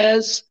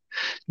Vasquez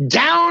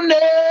down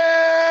there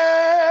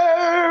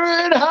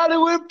in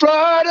Hollywood,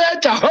 Florida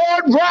at the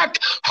Hard Rock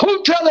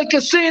Hotel and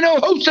Casino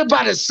hosted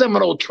by the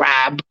Seminole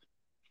Tribe.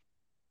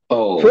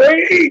 Oh,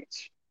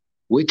 Preach!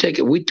 we take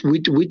it. We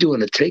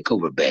doing a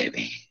takeover,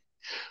 baby.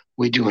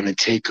 We're doing a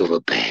takeover,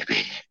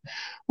 baby.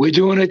 We're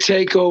doing a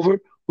takeover.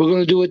 We're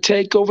going to do a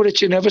takeover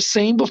that you've never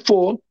seen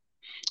before.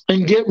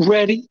 And get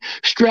ready.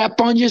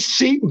 Strap on your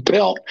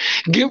seatbelt.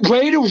 Get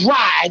ready to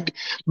ride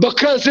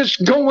because it's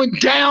going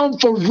down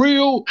for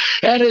real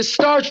and it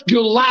starts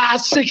July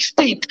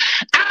 16th.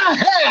 I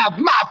have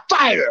my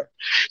fighter,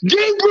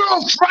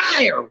 Gabriel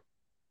Fryer.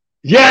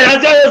 Yeah,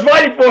 that's what I was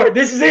waiting for.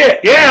 This is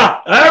it.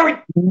 Yeah.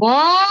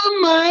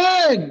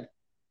 My man.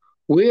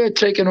 We're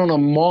taking on a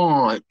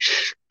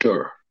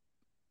monster.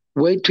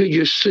 Wait till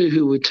you see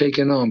who we're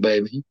taking on,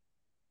 baby.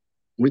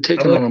 We're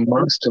taking on a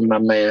monster, my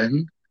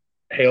man.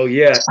 Hell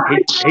yeah.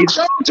 He's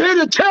here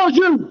to tell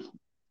you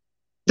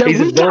that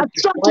we got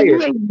something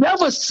you ain't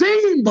never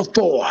seen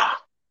before.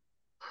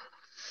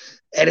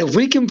 And if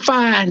we can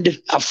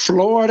find a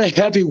Florida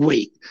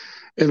heavyweight,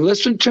 and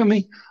listen to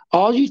me,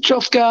 all you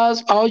tough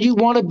guys, all you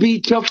want to be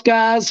tough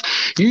guys,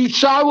 you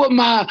saw what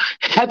my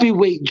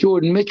heavyweight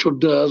Jordan Mitchell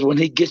does when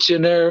he gets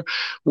in there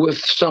with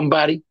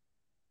somebody.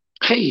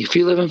 Hey, if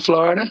you live in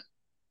Florida,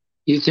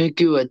 you think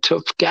you're a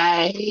tough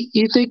guy?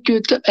 You think you're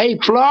hey,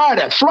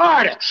 Florida.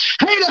 Hey,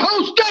 the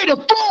whole state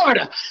of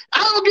Florida.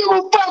 I don't give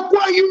a fuck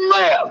where you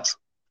live.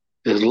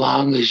 As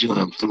long as you're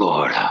in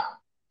Florida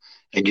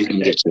and you can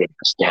get your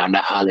ass down to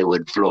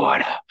Hollywood,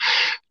 Florida.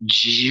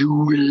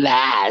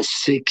 July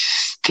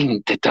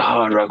 16th at the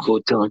Hard Rock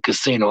Hotel and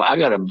Casino. I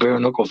got a bare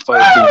knuckle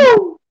fight for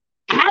you.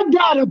 I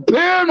got a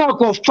bare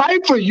knuckle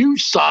fight for you,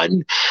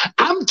 son.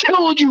 I'm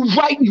telling you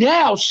right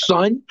now,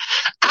 son.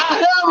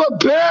 I have a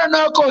bare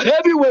knuckle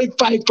heavyweight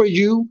fight for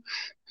you.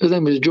 His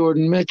name is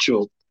Jordan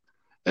Mitchell,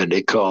 and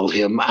they call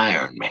him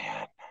Iron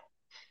Man.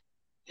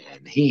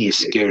 And he ain't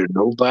scared of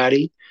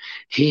nobody.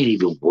 He ain't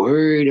even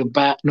worried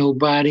about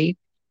nobody.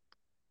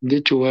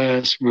 Get your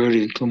ass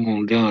ready and come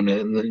on down there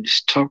and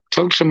just talk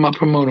to my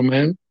promoter,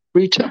 man.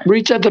 Reach out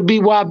to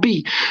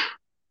BYB.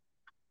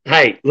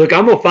 Hey, look,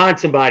 I'm gonna find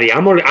somebody.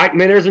 Man,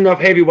 there's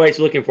enough heavyweights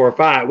looking for a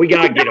fight. We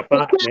gotta get a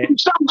fight, man.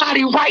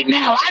 Somebody right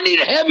now. I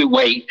need a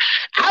heavyweight.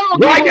 I don't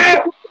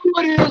know who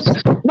it is.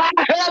 My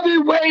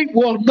heavyweight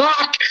will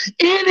knock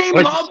any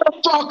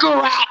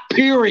motherfucker out.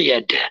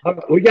 Period.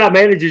 We got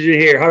managers in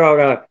here. Hold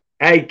on.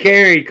 Hey,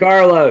 Kerry,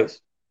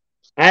 Carlos.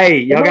 Hey,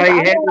 y'all got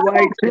any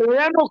heavyweights?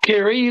 I know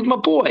Kerry. He's my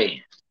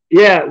boy.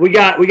 Yeah, we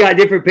got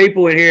different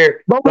people in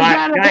here. But we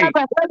gotta have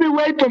a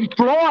heavyweight from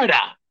Florida.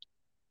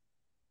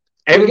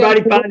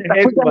 Everybody find a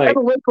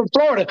heavyweight from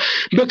Florida.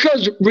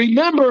 Because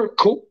remember,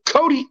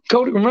 Cody,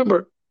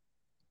 remember,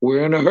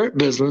 we're in a hurt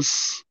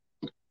business.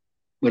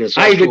 But it's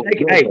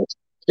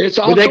it's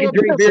also they can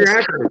drink beer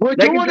after. We're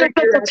doing it at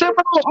the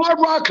Seminole Hard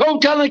Rock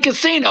Hotel and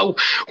Casino.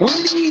 We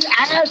need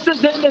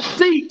asses in the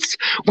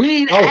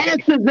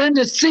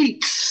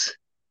seats.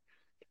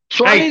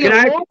 So I need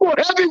a local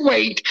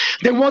heavyweight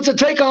that wants to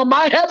take on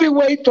my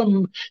heavyweight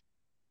from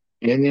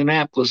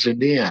Indianapolis,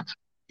 Indiana.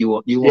 You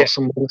want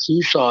some of this?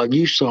 You saw him.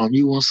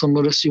 You want some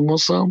of this? You want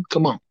some?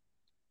 Come on.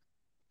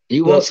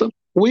 You want some?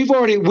 We've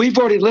already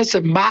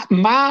listened.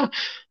 My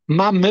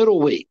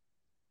middleweight,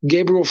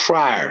 Gabriel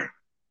Fryer,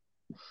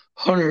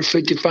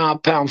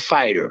 155-pound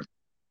fighter.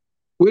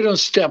 We done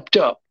stepped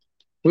up.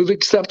 We've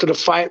accepted a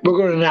fight. We're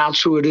going to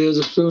announce who it is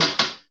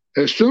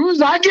as soon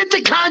as I get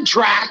the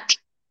contract.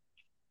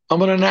 I'm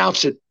going to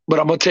announce it. But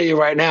I'm going to tell you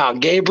right now,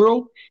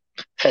 Gabriel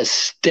has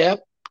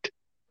stepped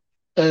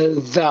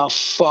the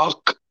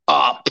fuck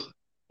up.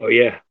 Oh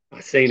yeah,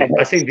 I seen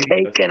videos.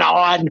 Taking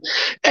on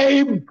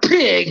a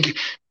big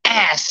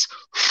ass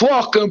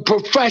fucking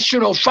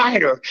professional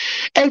fighter.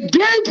 And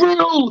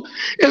Gabriel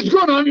is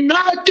going to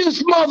knock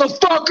this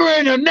motherfucker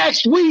in the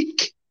next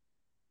week.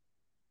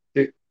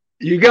 Dude,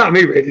 you got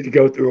me ready to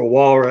go through a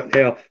wall right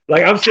now.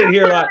 Like I'm sitting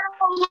here like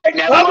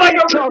I'm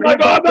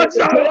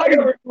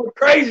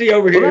crazy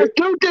over here. Let's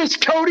do this,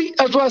 Cody.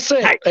 That's what I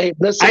said. Hey,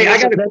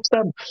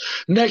 listen,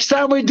 next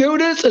time we do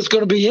this, it's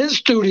going to be in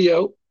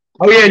studio.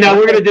 Oh yeah, no,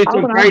 we're gonna do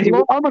some crazy.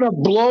 I'm gonna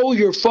blow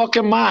your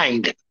fucking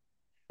mind.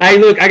 Hey,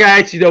 look, I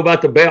gotta ask you though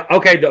about the belt.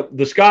 Okay,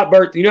 the Scott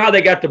Burt. You know how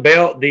they got the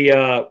belt,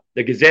 the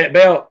Gazette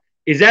belt?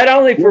 Is that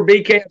only for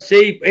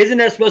BKFC? Isn't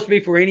that supposed to be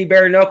for any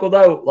bare knuckle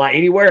though, like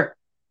anywhere?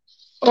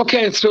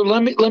 Okay, so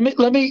let me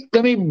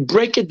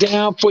break it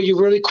down for you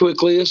really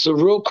quickly. It's a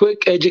real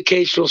quick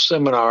educational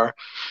seminar.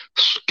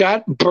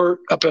 Scott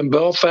Burt up in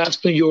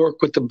Belfast, New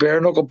York, with the Bare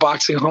Knuckle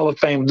Boxing Hall of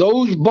Fame.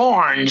 Those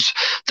barns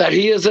that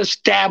he has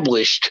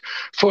established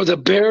for the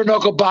Bare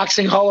Knuckle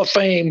Boxing Hall of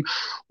Fame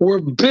were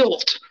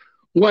built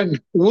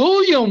when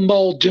William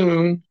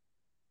Muldoon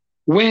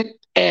went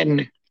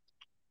and,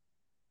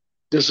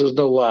 this is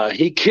no lie,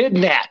 he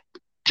kidnapped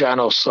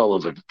John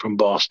O'Sullivan from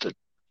Boston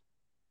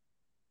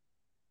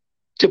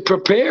to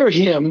prepare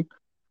him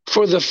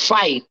for the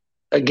fight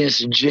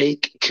against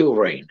Jake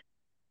Kilrain.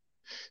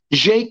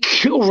 Jake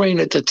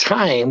Kilrain at the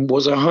time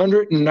was a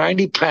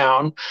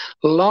 190-pound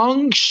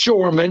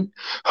longshoreman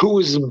who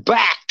was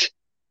backed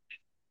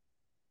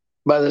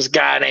by this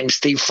guy named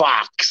Steve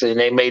Fox, and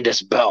they made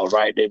this belt,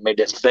 right? They made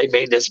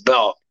this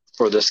belt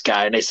for this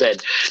guy, and they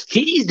said,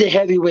 he's the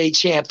heavyweight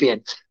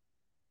champion.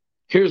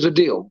 Here's the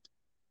deal.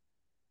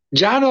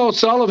 John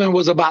O'Sullivan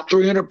was about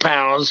 300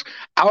 pounds,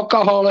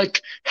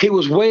 alcoholic. He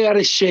was way out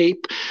of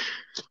shape.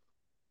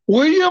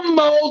 William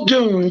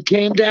Muldoon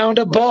came down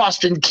to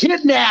Boston,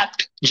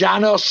 kidnapped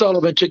John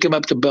O'Sullivan, took him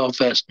up to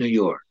Belfast, New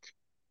York.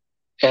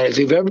 And if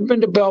you've ever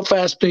been to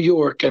Belfast, New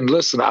York, and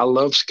listen, I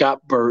love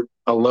Scott Burt.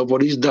 I love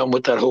what he's done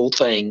with that whole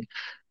thing.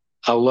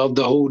 I love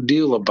the whole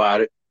deal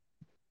about it.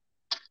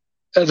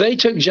 They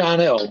took John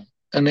L.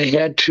 and they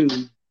had to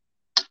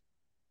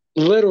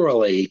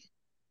literally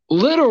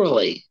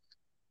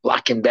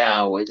lock him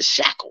down with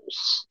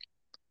shackles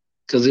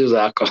because he was an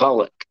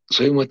alcoholic.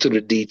 So he went to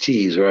the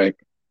DTs, right?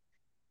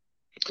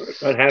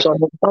 So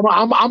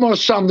I'm going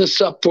to sum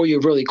this up for you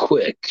really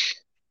quick.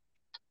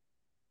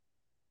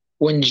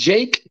 When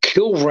Jake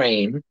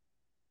Kilrain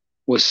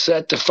was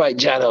set to fight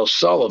John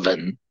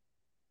O'Sullivan,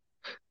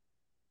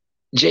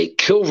 Jake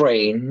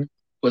Kilrain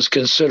was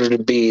considered to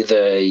be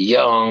the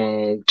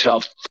young,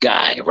 tough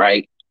guy,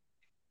 right?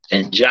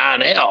 And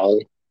John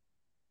L.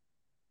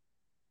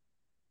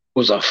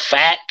 was a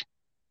fat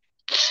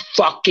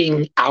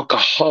fucking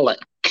alcoholic.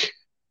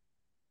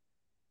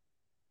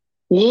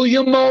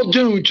 William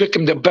Muldoon took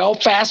him to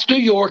Belfast, New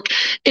York,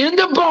 in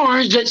the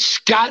barns that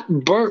Scott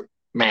Burt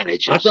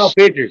manages. I saw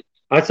pictures.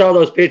 I saw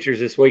those pictures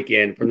this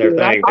weekend from their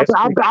thing.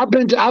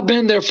 I've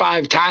been there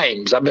 5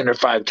 times. I've been there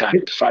 5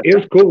 times. It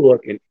was cool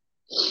looking.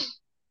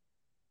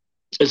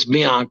 It's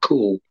beyond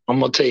cool. I'm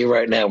gonna tell you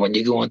right now, when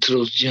you go into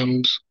those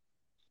gyms,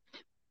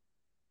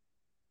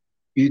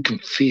 you can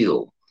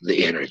feel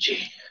the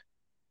energy.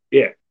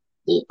 Yeah.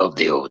 Of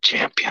the old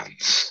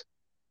champions.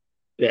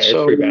 Yeah, it's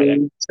pretty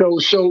bad.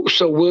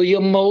 So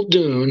William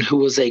Muldoon, who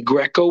was a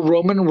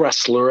Greco-Roman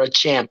wrestler, a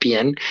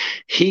champion,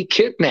 he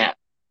kidnapped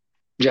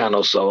John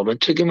O'Sullivan,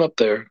 took him up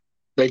there.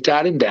 They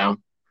tied him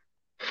down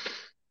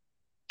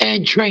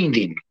and trained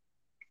him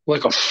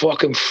like a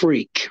fucking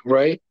freak,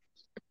 right?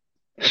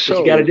 That's what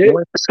you got to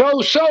do.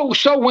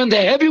 So when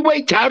the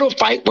heavyweight title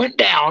fight went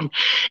down,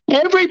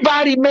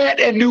 everybody met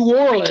in New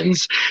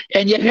Orleans,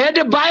 and you had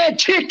to buy a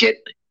ticket.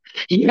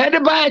 You had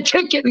to buy a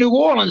ticket in New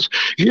Orleans.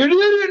 You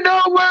didn't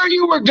know where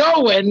you were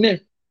going.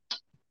 That's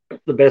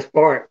the best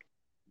part.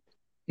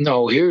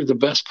 No, here's the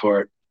best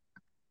part.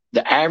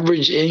 The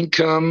average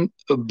income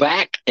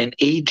back in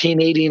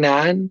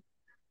 1889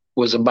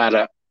 was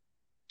about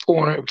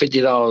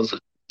 $450,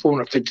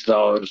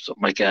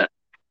 something like that.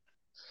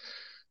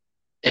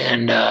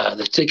 And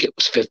the ticket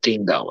was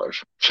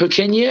 $15. So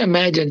can you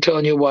imagine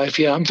telling your wife,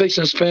 yeah, I'm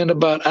fixing to spend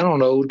about,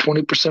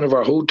 20% of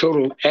our whole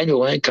total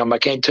annual income. I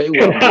can't tell you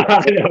where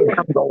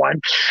I'm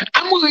going.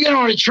 I'm going to get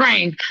on a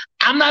train.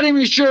 I'm not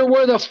even sure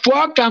where the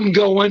fuck I'm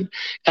going.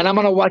 And I'm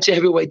going to watch a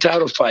heavyweight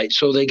title fight.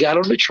 So they got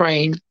on the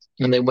train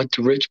and they went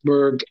to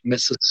Richburg,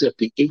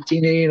 Mississippi,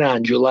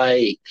 1889, July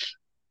 8th.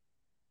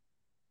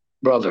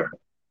 Brother,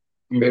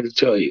 I'm here to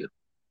tell you,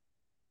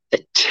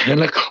 at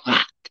 10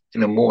 o'clock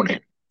in the morning,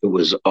 it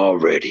was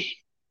already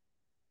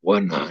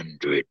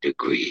 100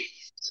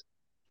 degrees.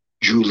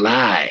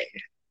 July,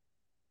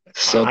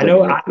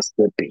 southern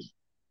Mississippi.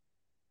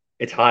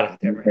 It's hot out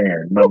there,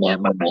 man.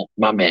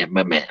 My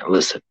man.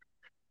 Listen.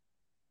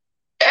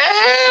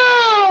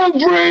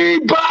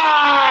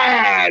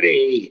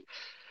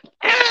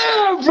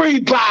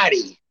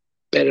 Everybody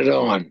betted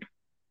on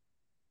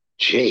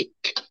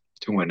Jake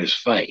to win his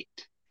fight.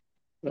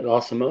 That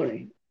awesome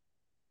money.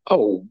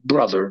 Oh,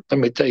 brother, let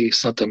me tell you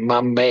something.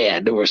 My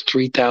man, there was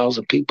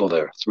 3,000 people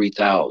there.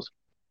 3,000.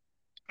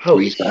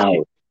 Holy shit.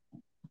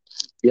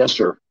 Yes,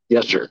 sir.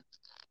 Yes, sir.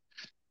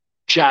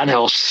 John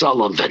L.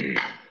 Sullivan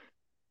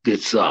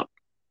gets up.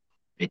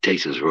 He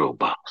takes his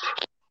robe off.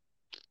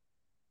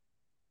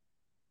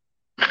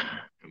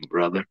 And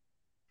brother,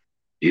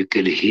 you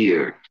could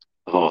hear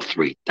all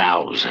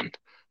 3,000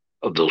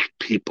 of those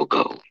people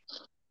go,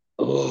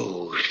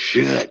 oh,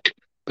 shit.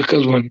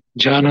 Because when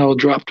John L.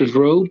 dropped his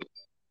robe,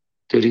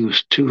 that he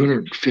was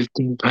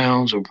 215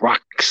 pounds of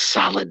rock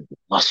solid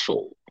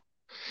muscle.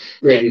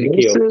 Ready to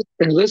kill.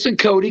 And listen,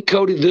 Cody,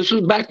 this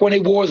was back when they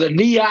wore the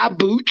knee-high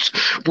boots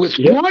with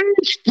one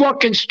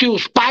fucking steel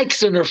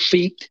spikes in their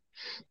feet.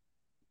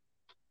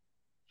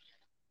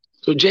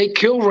 So Jake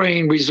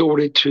Kilrain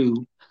resorted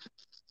to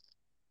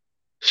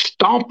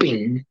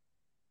stomping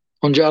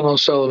on John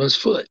O'Sullivan's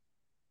foot.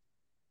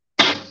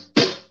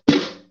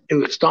 He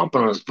was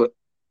stomping on his foot.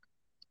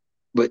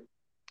 But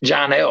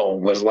John L.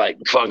 was like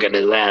fucking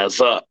his ass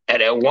up.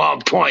 And at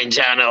one point,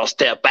 John L.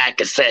 stepped back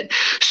and said,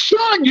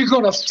 son, you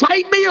going to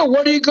fight me or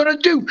what are you going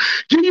to do?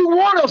 Do you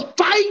want to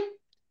fight?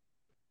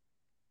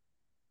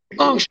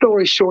 Long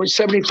story short,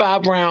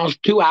 75 rounds,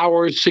 2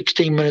 hours,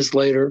 16 minutes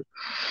later,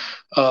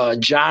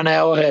 John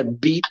L. had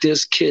beat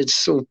this kid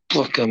so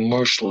fucking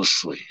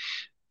mercilessly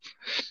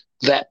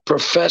that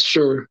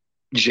Professor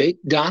Jake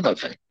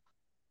Donovan.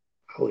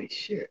 Holy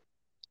shit.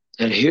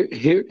 And here's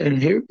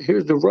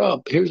the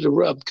rub. Here's the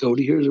rub,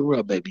 Cody. Here's the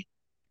rub, baby.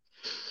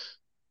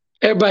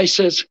 Everybody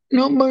says,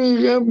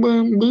 nobody's ever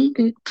been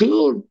beaten,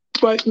 killed,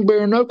 fighting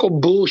bare knuckle.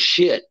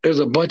 Bullshit. There's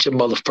a bunch of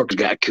motherfuckers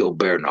got killed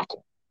bare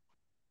knuckle.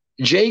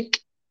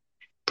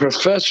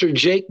 Professor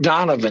Jake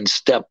Donovan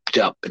stepped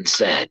up and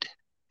said,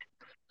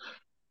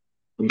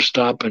 I'm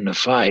stopping the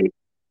fight.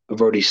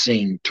 I've already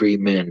seen 3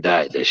 men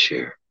die this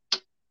year.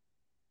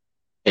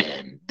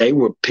 And they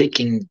were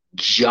picking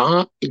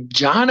John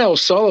L.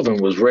 Sullivan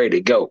was ready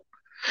to go.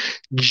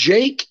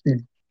 Jake,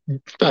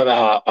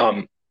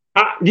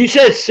 you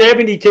said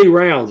 72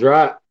 rounds,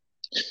 right?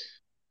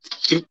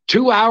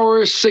 2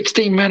 hours,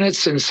 16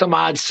 minutes, and some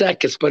odd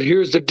seconds. But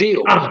here's the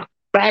deal: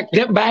 back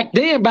then,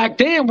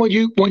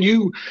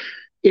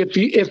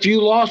 if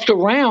you lost a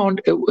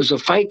round, it was a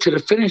fight to the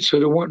finish, so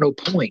there weren't no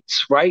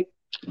points, right?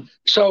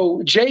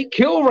 So Jake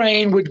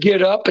Kilrain would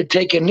get up and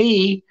take a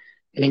knee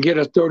and get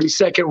a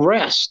 30-second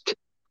rest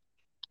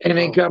and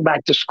then come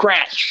back to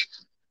scratch.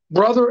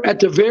 Brother, at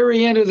the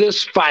very end of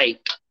this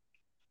fight,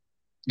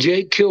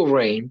 Jake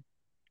Kilrain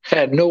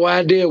had no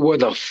idea where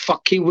the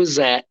fuck he was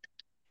at.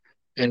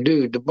 And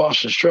dude, the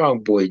Boston Strong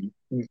boy,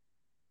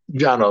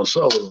 John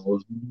O'Sullivan,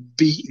 was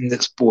beating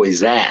this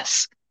boy's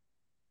ass.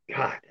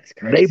 God, that's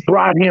crazy. They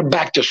brought him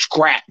back to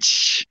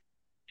scratch.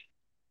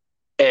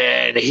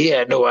 And he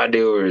had no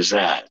idea where he was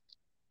at.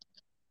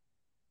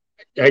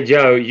 Hey,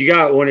 Joe, you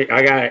got one.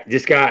 I got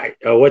this guy.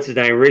 What's his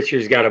name?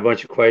 Richard's got a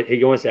bunch of questions.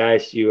 He wants to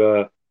ask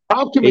you.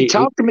 Talk to me.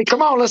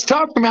 Come on, let's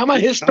talk to me. I'm a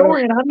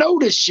historian. I know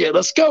this shit.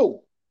 Let's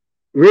go.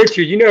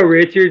 Richard, you know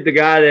Richard, the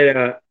guy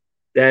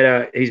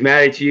that he's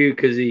mad at you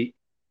because he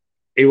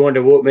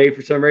wanted to whoop me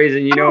for some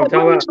reason. You know what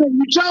I'm talking about?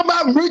 You talking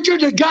about Richard,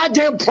 the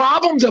goddamn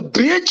problem, the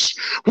bitch?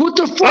 What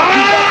the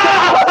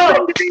fuck?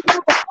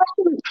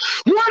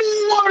 What do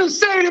you want to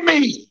say to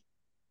me?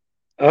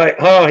 All right,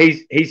 hold on.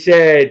 He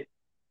said.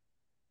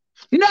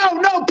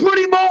 No, put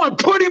him on.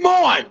 Put him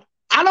on.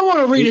 I don't want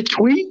to read a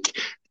tweet.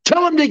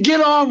 Tell him to get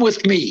on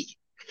with me.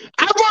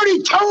 I've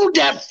already told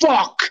that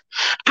fuck.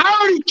 I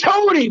already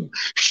told him,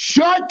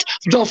 shut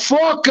the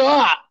fuck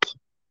up.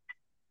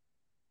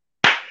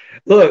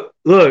 Look.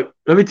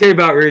 Let me tell you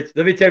about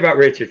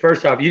Richard.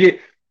 First off,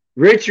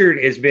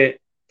 Richard has been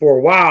for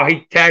a while.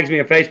 He tags me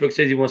on Facebook,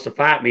 says he wants to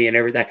fight me and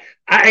everything.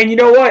 And you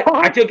know what?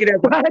 I took it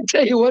as I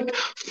tell you what,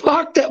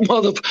 fuck that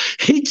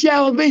motherfucker. He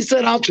challenged me,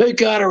 said, I'll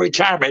take you out of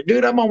retirement.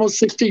 Dude, I'm almost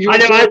 60 years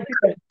old. I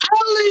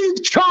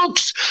leave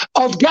chunks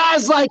of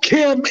guys like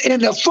him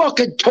in the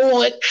fucking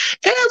toilet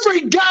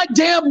every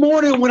goddamn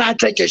morning when I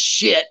take a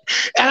shit.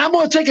 And I'm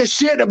going to take a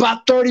shit in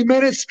about 30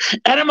 minutes,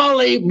 and I'm going to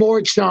leave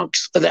more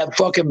chunks of that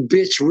fucking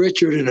bitch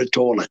Richard in the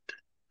toilet.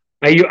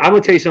 Hey, I'm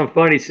going to tell you something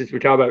funny since we're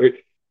talking about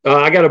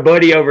I got a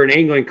buddy over in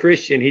England,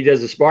 Christian. He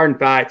does the Spartan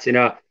fights,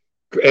 and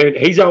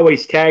he's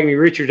always tagging me.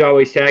 Richard's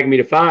always tagging me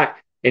to fight.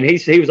 And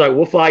he was like,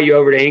 we'll fly you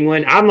over to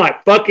England. I'm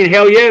like, fucking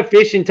hell yeah,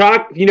 fish and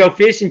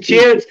fish and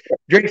chips,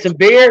 drink some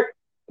beer.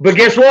 But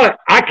guess what?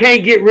 I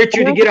can't get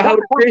Richard to get a hold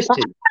of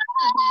Christian.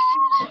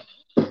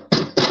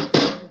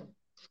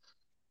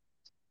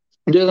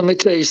 Yeah, let me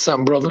tell you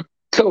something, brother.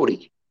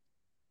 Cody.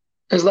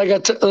 It's like I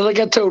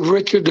told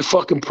Richard the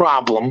fucking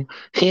problem.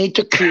 He ain't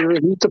the cure.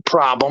 He's the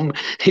problem.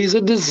 He's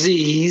a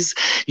disease.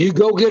 You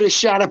go get a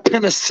shot of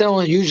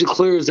penicillin, usually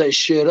clears that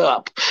shit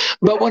up.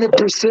 But when it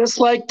persists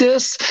like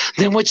this,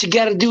 then what you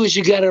got to do is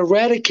you got to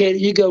eradicate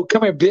it. You go,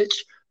 come here, bitch.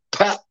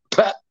 Pop,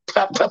 pop,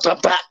 pop, pop,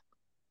 pop, pop.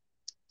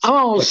 I'm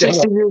almost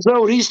 60 years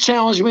old. He's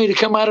challenged me to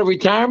come out of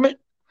retirement.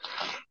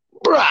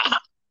 Bruh,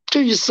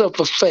 do yourself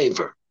a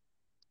favor.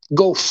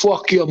 Go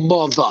fuck your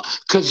mother,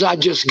 because I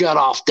just got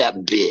off that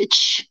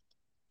bitch.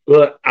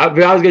 Well, I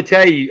was going to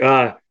tell you,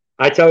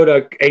 I told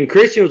and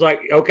Christian was like,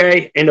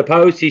 okay, in the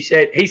post, he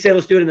said,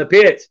 let's do it in the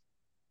pits.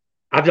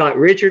 I've like,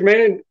 Richard,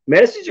 man,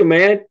 message him,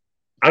 man.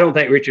 I don't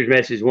think Richard's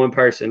messaged one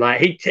person. Like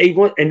he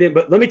went, and then,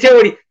 but let me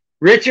tell you,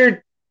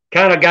 Richard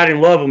kind of got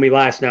in love with me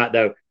last night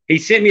though. He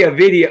sent me a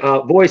video,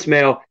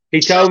 voicemail. He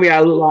told me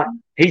I look like,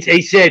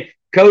 he said,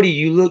 Cody,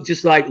 you look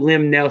just like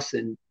Lim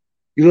Nelson.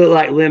 You look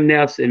like Lim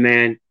Nelson,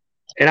 man.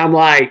 And I'm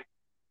like,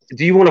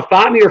 do you want to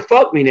fight me or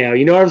fuck me now?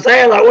 You know what I'm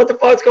saying? Like, what the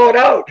fuck's going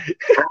on?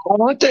 I'm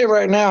gonna tell you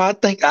right now. I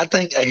think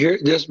here,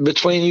 just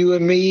between you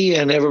and me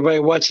and everybody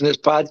watching this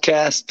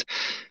podcast,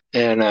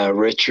 and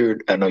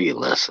Richard, I know you're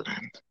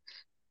listening.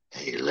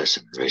 Hey,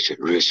 listen, Richard,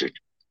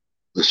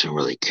 listen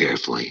really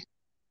carefully.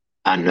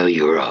 I know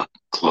you're a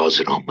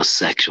closet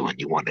homosexual and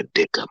you want to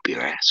dick up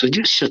your ass. So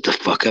just shut the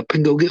fuck up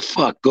and go get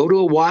fucked. Go to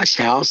a wash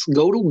house.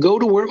 Go to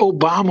where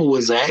Obama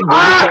was at. Who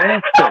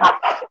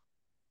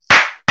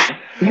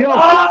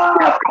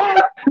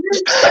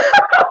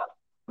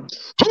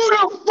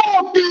the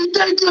fuck do you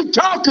think you're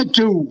talking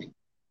to?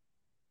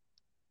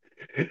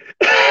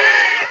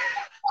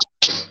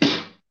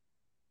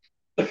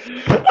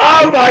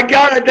 Oh my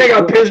God, I think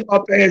I pissed my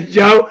pants,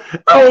 Joe.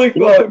 Holy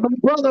fuck. My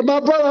brother,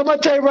 I'm gonna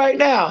tell you right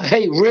now.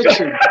 Hey,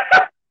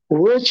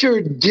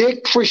 Richard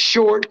Dick for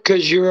short,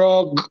 because your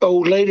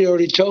old lady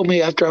already told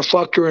me after I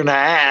fucked her in the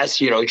ass,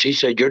 she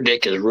said your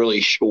dick is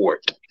really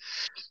short.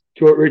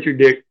 Short Richard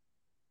Dick.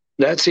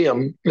 That's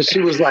him. And she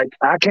was like,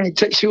 I can't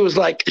take. She was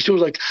like,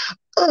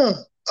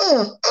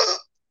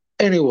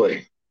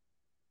 Anyway,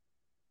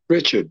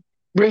 Richard.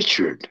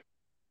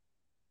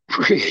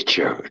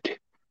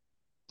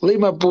 Leave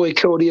my boy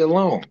Cody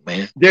alone,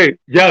 man. Dude,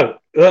 Joe,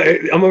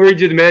 I'm gonna read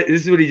you the message.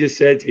 This is what he just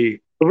said to you.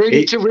 Read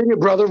it,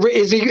 brother.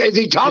 Is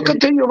he talking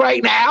to you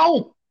right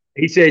now?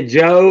 He said,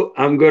 Joe,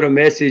 I'm gonna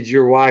message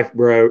your wife,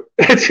 bro.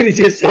 That's what he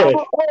just said.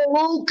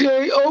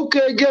 Oh,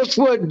 okay. Guess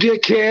what,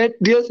 dickhead?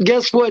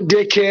 Guess what,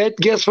 dickhead?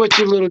 Guess what,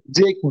 you little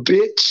dick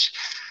bitch?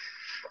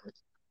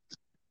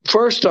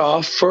 First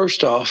off,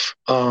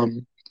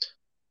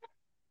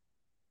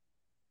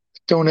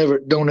 don't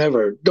ever.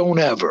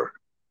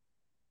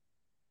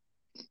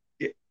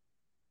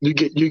 You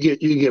get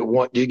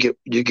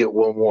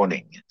one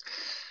warning.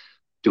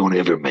 Don't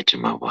ever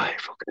mention my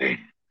wife, okay?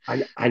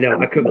 I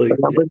know. I couldn't believe it.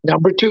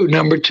 Number two, Richard.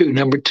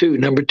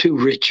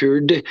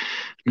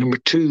 Number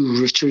two,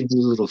 Richard,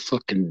 you little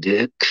fucking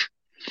dick.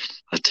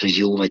 I'll tell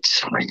you what,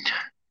 son.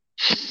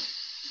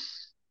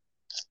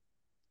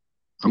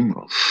 I'm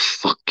gonna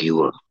fuck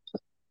you up.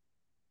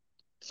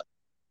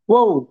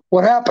 Whoa,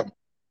 what happened?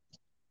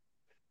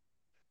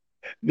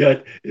 I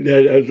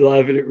was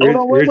laughing at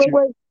Richard.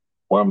 Wait.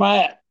 Where am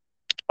I at?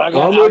 I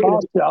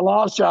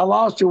lost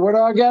you. Where do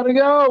I gotta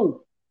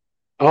go?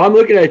 Oh, I'm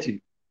looking at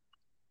you.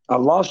 I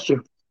lost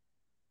you.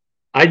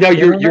 I know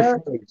you're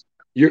There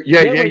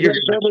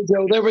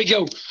we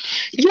go.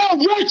 Yo,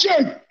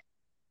 Richard.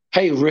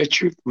 Hey,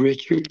 Richard.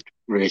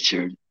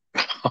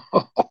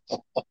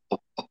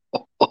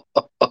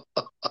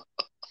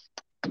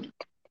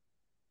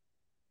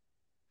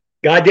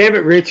 God damn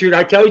it, Richard.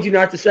 I told you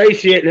not to say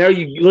shit. Now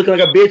you look like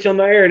a bitch on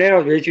the air now,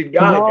 Richard.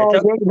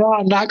 No,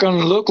 I'm not going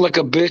to look like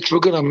a bitch. We're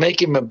going to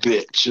make him a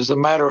bitch. As a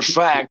matter of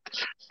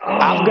fact,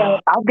 I've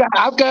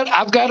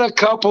got a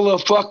couple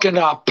of fucking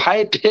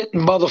pipe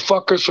hitting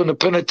motherfuckers from the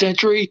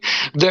penitentiary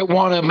that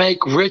want to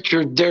make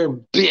Richard their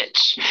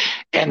bitch,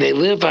 and they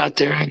live out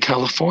there in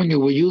California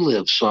where you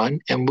live, son.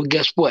 And well,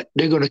 guess what?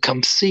 They're going to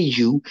come see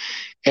you,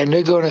 and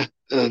they're going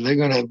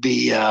to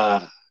be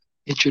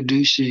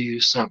introducing you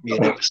to something you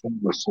never seen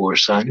before,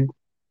 son.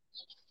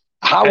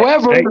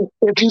 However,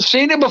 if you've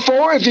seen it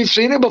before, I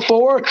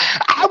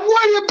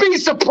wouldn't be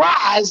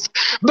surprised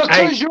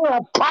because you're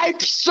a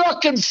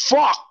pipe-sucking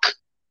fuck,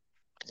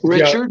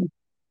 Richard. Joe,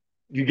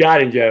 you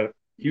got him, Joe.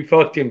 You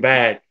fucked him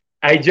bad.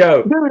 Hey,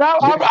 Joe. Dude,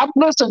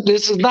 listen,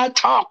 this is not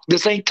talk.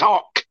 This ain't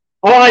talk.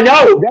 Oh, I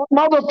know. That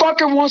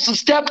motherfucker wants to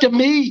step to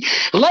me.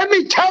 Let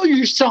me tell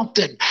you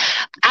something.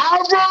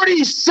 I've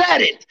already said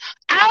it.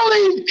 I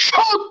leave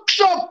chunks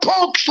of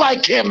punks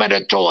like him in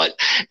the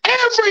toilet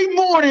every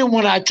morning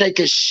when I take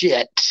a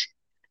shit.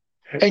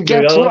 And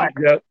guess what?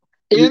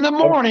 In the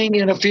morning,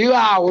 in a few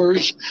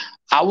hours,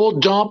 I will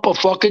dump a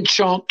fucking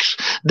chunks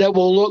that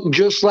will look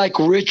just like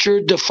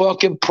Richard the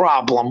fucking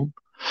problem.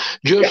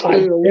 Just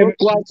look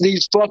like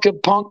these fucking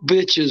punk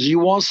bitches. You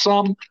want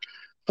some?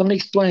 Let me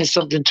explain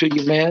something to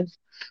you,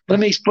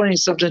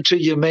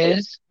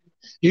 man.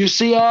 You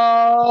see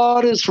all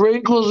the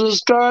wrinkles and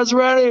stars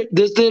right here?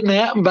 This didn't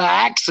happen by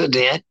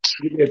accident.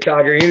 Give me a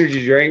Tiger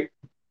Energy drink.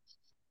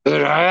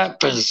 It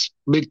happens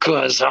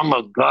because I'm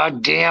a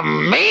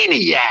goddamn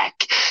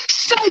maniac.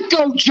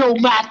 Psycho Joe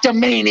Matt the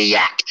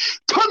maniac.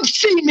 Come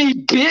see me,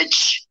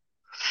 bitch.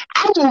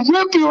 I will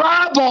rip your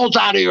eyeballs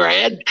out of your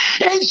head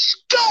and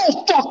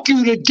skull fuck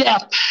you to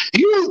death.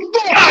 You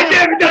God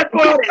damn it, that's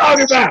what I'm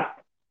talking about.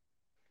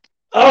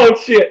 Oh,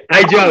 shit.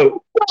 Hey,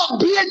 Joe.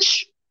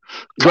 Bitch.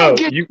 Bro,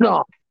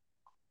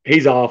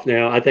 he's off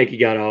now. I think he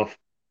got off.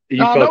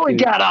 I know he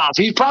got off.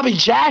 He's probably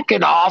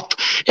jacking off,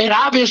 and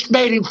I just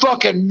made him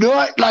fucking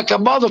nut like a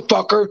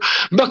motherfucker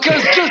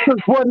because this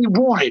is what he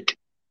wanted.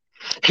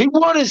 He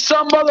wanted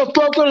some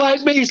motherfucker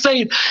like me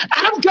saying,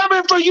 I'm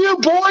coming for you,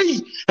 boy.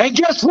 And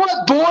guess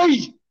what, boy?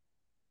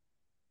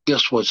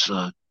 Guess what,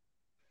 son?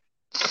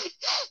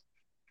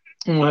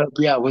 I'm going to help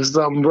you out with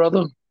something,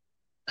 brother.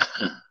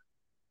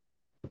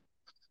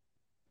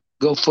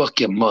 Go fuck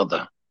your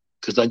mother.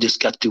 Because I just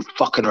got through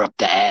fucking her up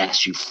the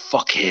ass, you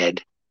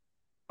fuckhead.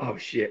 Oh,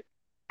 shit.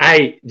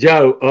 Hey,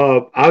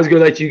 Joe, I was going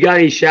to let you got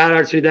any shout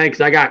outs or anything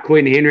because I got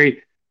Quentin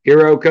Henry,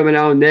 Hero, coming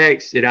on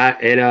next.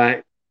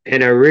 And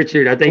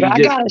Richard, I think I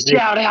got a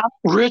shout out.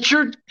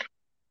 Richard,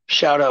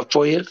 shout out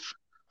for you.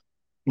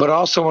 But I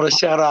also want to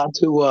shout out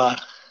to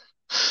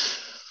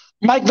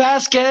Mike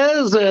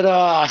Vasquez at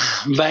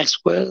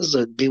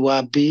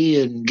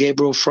BYB and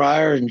Gabriel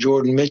Fryer and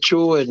Jordan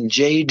Mitchell and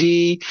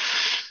JD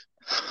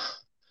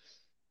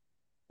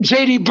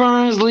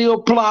Burns, Leo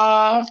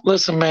Pla.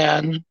 Listen,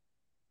 man,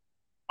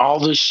 all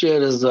this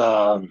shit is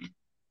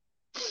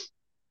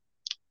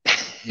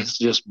it's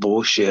just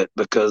bullshit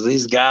because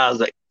these guys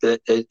they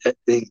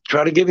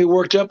try to get me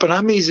worked up, and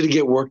I'm easy to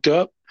get worked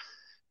up.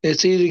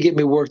 It's easy to get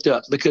me worked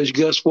up because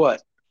guess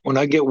what? When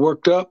I get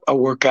worked up, I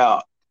work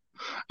out.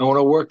 And when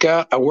I work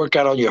out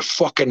on your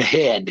fucking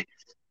head.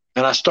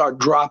 And I start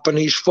dropping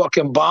these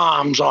fucking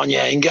bombs on you.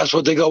 And guess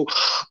what? They go,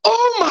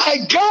 oh, my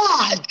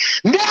God.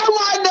 Now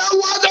I know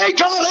why they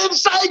call him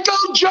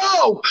Psycho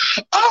Joe.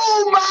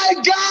 Oh, my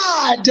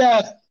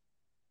God.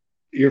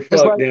 You're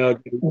fucked now.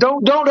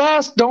 Don't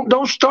ask.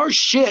 Don't start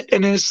shit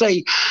and then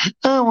say,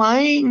 oh, I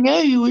ain't know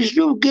you was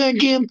so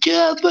goddamn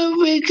tough.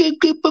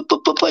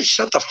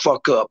 Shut the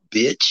fuck up,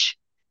 bitch.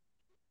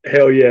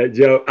 Hell yeah,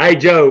 Joe. Hey,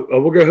 Joe,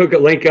 we're going to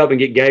link up and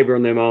get Gabriel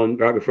and them on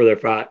right before their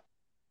fight.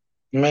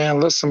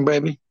 Man, listen,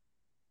 baby.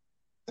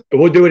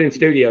 We'll do it in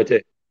studio,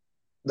 too.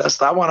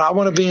 I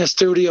want to be in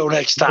studio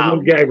next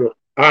time. Gabriel.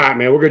 All right,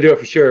 man. We're going to do it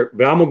for sure.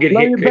 But I'm going to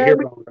get here.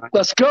 Right?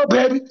 Let's go,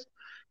 baby.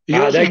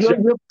 Your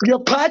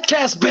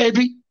podcast,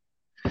 baby.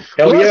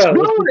 Hell yeah.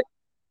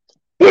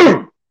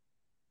 Let's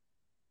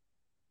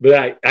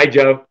But hey,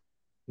 Joe,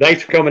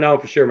 thanks for coming on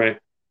for sure, man.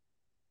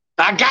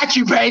 I got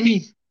you,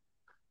 baby.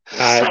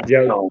 All right,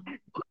 Joe.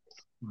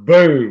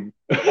 Boom.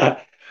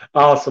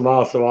 Awesome.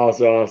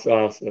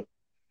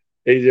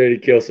 He's ready to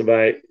kill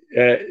somebody.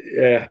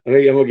 Yeah, I'm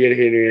going to get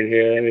Henry in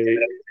here.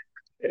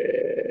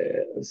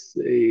 Let's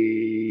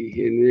see.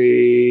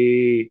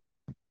 Henry.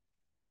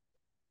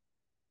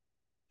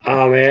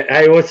 Oh, man.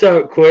 Hey, what's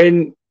up,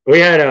 Quinn? We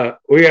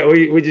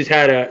just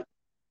had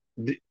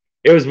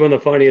it was one of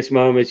the funniest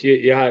moments.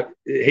 He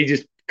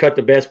just cut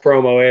the best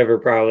promo ever,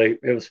 probably.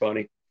 It was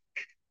funny.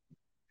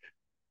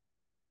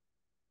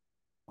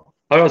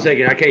 Hold on a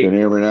second. I can't. Can you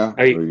hear me now?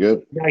 Are you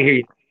good? I hear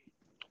you.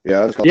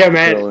 Yeah,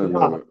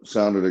 man.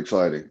 Sounded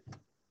exciting.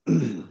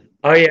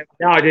 Oh yeah,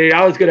 no, dude.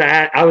 I was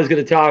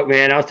gonna talk,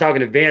 man. I was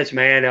talking to Vince,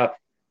 man.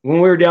 When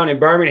we were down in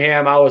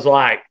Birmingham, I was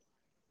like,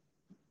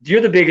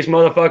 "You're the biggest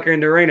motherfucker in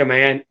the arena,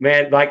 man.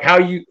 Man, like how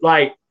you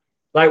like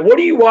what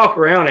do you walk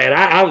around at?"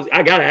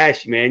 I gotta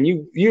ask you, man.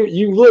 You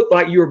look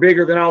like you were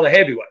bigger than all the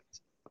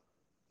heavyweights.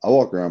 I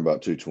walk around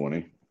about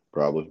 220,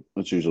 probably.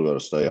 That's usually what I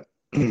stay at.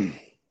 Dude,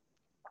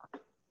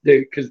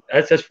 because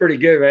that's pretty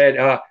good,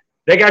 man.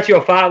 They got you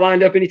a fight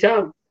lined up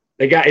anytime.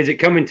 Is it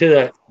coming to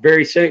the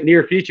very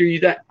near future?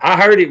 I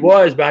heard it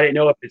was, but I didn't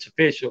know if it's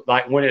official,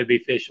 like when it'd be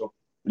official.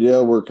 Yeah,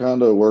 we're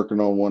kind of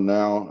working on one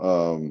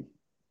now.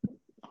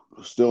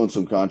 Still in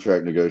some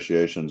contract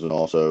negotiations, and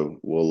also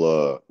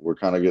we're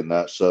kind of getting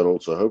that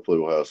settled. So hopefully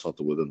we'll have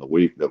something within the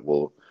week that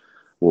we'll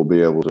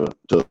be able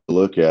to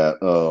look at.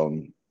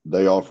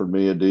 They offered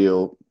me a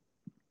deal,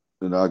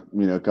 and I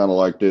kind of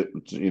liked it.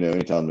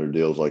 Anytime there are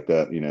deals like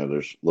that,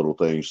 there's little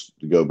things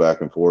to go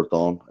back and forth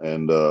on,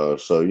 and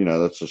so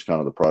that's just kind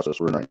of the process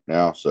we're in right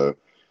now. So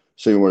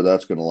seeing where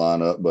that's going to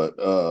line up, but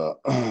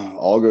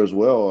all goes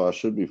well, I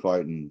should be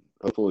fighting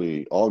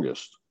hopefully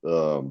August.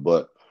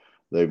 But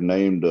they've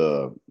named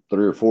 3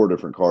 or 4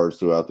 different cards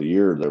throughout the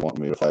year they want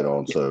me to fight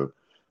on. So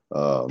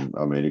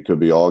it could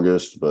be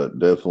August, but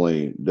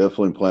definitely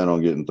plan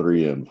on getting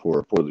 3 in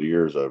before the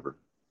year's over.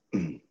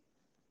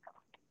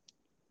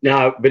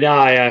 No, but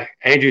now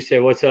Andrew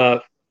said, "What's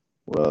up?"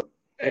 Well,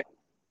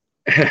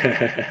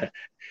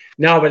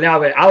 no, but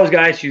I was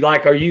gonna ask you,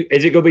 like,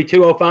 is it gonna be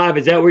 205?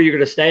 Is that where you're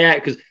gonna stay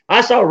at? Because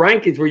I saw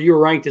rankings where you were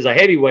ranked as a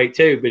heavyweight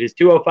too, but is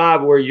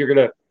 205 where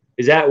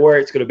is that where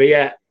it's gonna be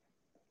at?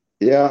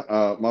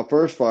 Yeah, my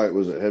first fight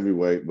was at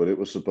heavyweight, but it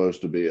was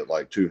supposed to be at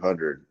like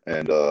 200,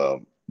 and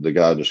the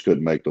guy just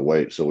couldn't make the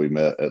weight, so we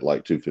met at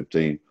like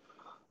 215.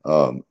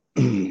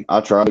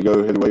 I tried to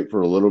go heavyweight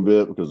for a little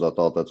bit because I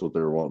thought that's what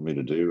they were wanting me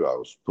to do. I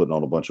was putting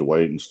on a bunch of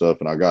weight and stuff,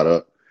 and I got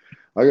up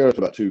to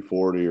about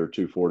 240 or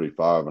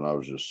 245, and I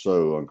was just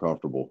so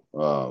uncomfortable.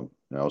 I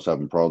was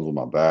having problems with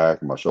my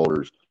back and my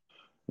shoulders,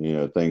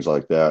 things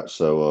like that.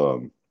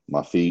 So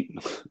my feet,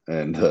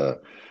 and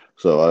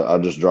so I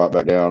just dropped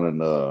back down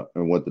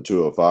and went the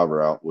 205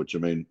 route. Which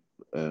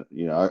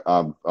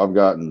I've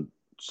gotten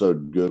so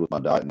good with my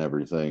diet and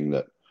everything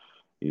that.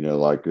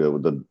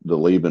 With the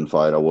Lieben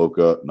fight, I woke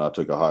up and I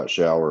took a hot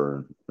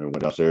shower and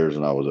went downstairs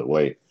and I was at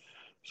weight.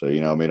 So,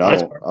 you know, I mean, I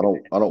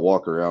don't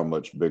walk around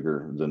much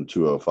bigger than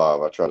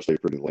 205. I try to stay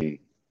pretty lean.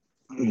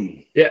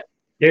 Yeah,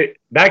 dude,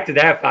 back to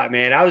that fight,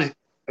 man.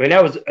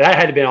 That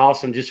had to been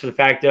awesome just for the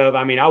fact of,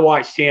 I mean, I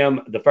watched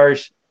him the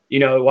first,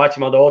 watch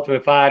him on the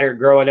Ultimate Fighter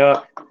growing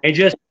up, and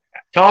just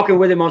talking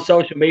with him on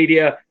social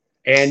media,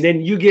 and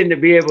then you getting to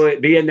be able to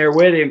be in there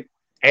with him,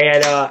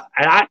 and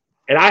I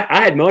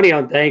had money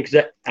on things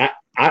that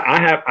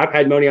I've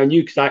had money on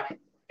you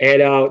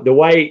the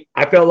way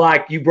I felt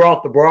like you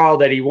brought the brawl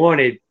that he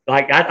wanted.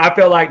 Like I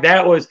felt like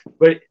that was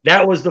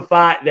the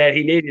fight that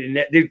he needed, and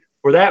that, dude,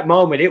 for that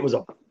moment, it was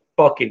a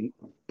fucking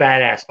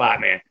badass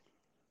fight, man.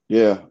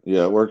 Yeah,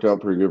 it worked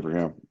out pretty good for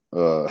him.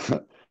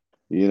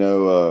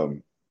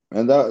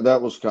 And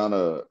that was kind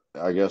of,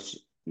 I guess,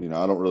 I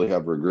don't really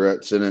have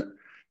regrets in it,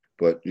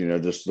 but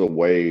just the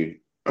way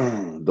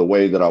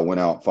that I went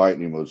out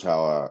fighting him was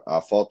how I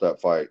fought that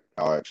fight,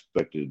 how I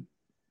expected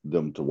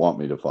them to want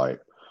me to fight.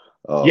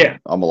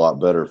 I'm a lot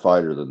better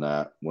fighter than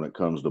that when it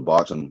comes to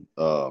boxing.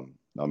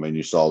 I mean,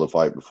 you saw the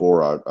fight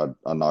before.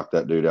 I knocked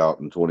that dude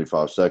out in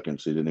 25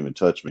 seconds. He didn't even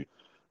touch me.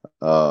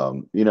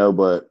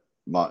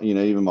 But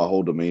even my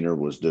whole demeanor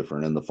was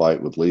different in the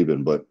fight with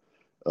Lieben, but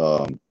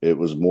it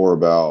was more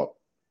about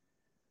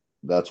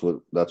that's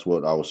what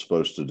I was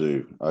supposed to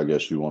do, I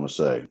guess you want to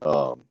say.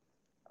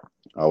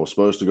 I was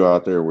supposed to go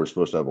out there. We're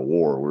supposed to have a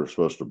war. We're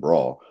supposed to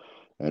brawl.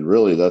 And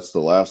really, that's the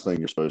last thing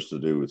you're supposed to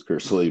do with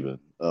Chris Lieben.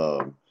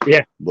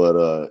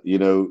 But,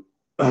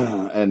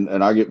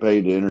 and I get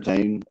paid to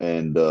entertain,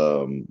 and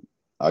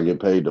I get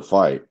paid to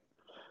fight.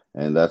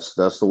 And that's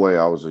the way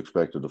I was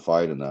expected to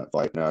fight in that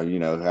fight. Now,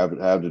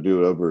 have to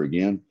do it over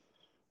again.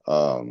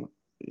 I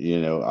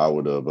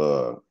would have,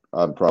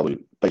 I'd probably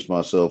pace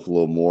myself a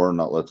little more,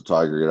 not let the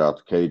tiger get out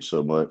the cage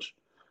so much.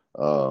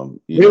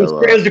 It was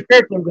the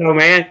crippler though,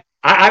 man.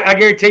 I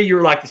guarantee you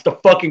were like, it's the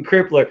fucking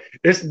crippler.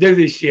 Let's do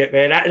this shit,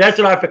 man. That's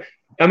what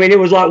I mean, it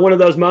was like one of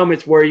those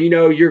moments where,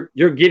 you're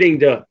getting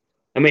to,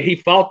 I mean, he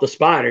fought the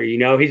Spider, he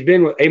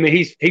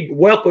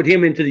welcomed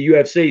him into the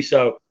UFC.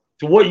 So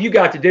what you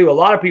got to do, a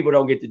lot of people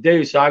don't get to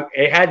do. So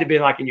it had to be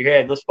like in your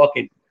head, let's show.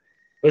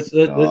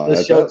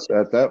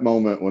 At that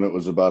moment when it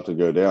was about to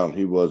go down,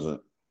 he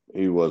wasn't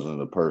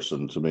a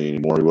person to me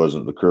anymore. He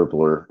wasn't the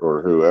crippler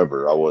or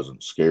whoever. I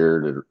wasn't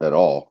scared at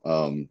all.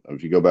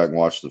 If you go back and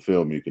watch the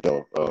film, you could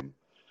tell,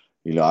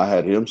 I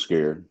had him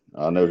scared.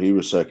 I know he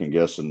was second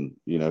guessing,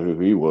 who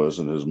he was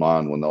in his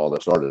mind when all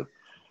that started.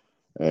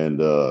 And,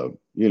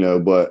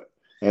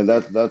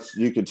 that's,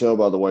 you could tell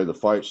by the way the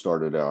fight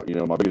started out.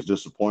 My biggest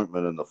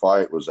disappointment in the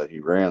fight was that he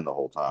ran the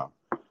whole time.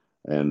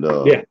 And,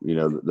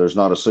 there's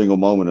not a single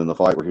moment in the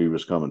fight where he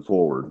was coming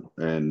forward.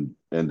 And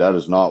that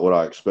is not what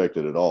I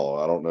expected at all.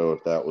 I don't know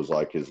if that was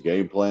like his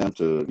game plan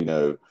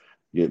to,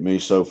 get me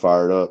so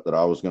fired up that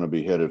I was going to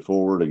be headed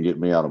forward and get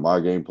me out of my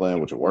game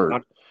plan, which it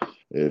worked.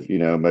 If,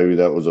 maybe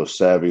that was a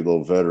savvy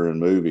little veteran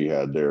move he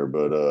had there.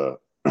 But,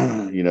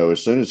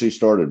 as soon as he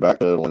started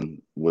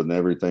backpedaling, when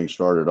everything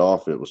started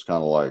off, it was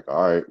kind of like,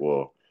 all right,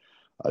 well,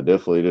 I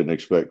definitely didn't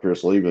expect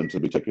Chris Lieben to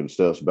be taking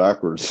steps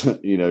backwards,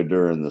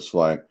 during this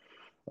fight.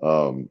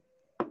 But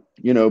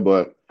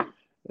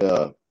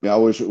I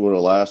wish it would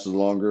have lasted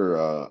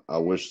longer. I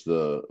wish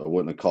I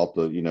wouldn't have caught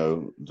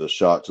the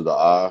shot to the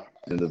eye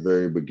in the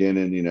very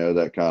beginning.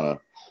 That kind of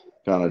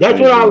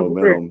changed the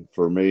momentum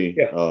for me.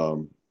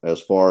 As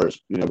far as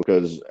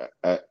because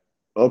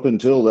up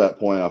until that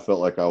point, I felt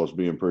like I was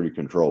being pretty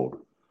controlled.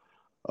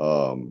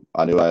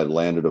 I knew I had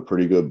landed a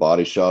pretty good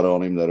body shot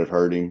on him that had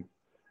hurt him,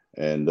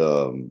 and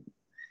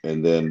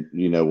then,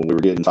 when we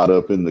were getting tied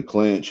up in the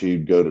clinch,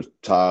 he'd go to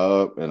tie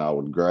up and I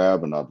would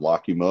grab and I'd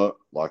lock him up,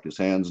 lock his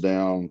hands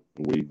down.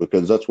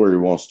 Because that's where he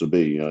wants to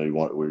be.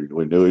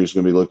 We knew he was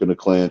going to be looking to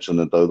clinch and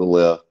then throw the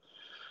left.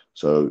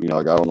 So,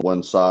 I got on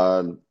one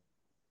side,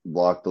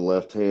 blocked the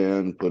left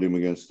hand, put him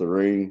against the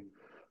ring,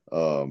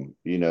 and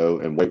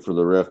wait for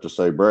the ref to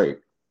say break.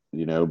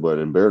 But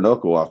in bare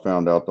knuckle, I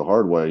found out the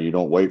hard way. You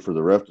don't wait for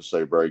the ref to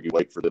say break. You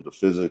wait for them to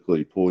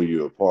physically pull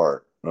you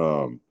apart.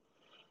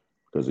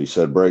 Because he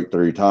said break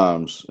 3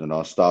 times, and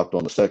I stopped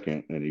on the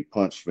second, and he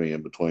punched me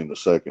in between the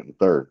second and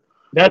third.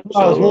 That's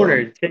what I was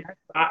wondering.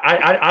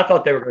 I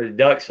thought they were going to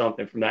deduct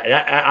something from that.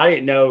 I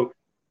didn't know.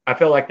 I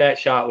felt like that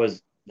shot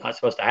was not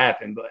supposed to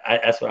happen, but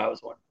that's what I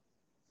was wondering.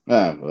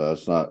 Yeah, well,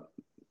 that's not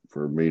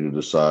for me to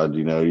decide.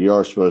 You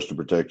are supposed to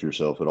protect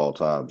yourself at all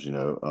times.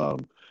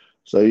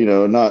 So,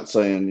 not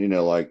saying,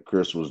 like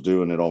Chris was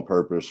doing it on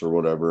purpose or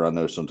whatever. I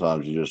know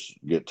sometimes you just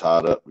get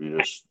tied up. You're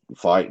just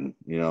fighting.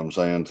 You know what I'm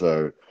saying?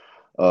 So.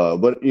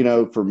 But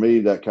for me,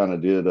 that kind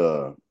of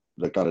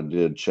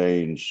did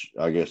change.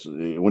 I guess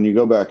when you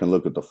go back and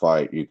look at the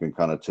fight, you can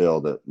kind of tell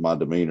that my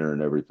demeanor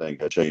and everything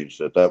had changed.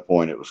 At that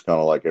point, it was kind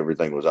of like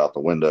everything was out the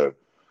window.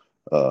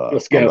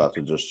 Let's go. I'm about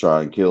to just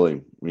try and kill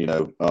him.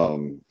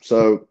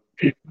 So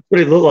what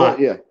did it look like?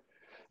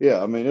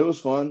 Yeah. I mean, it was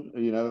fun.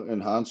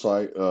 In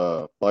hindsight,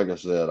 like I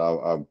said,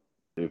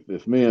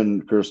 if me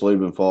and Chris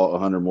Lieben fought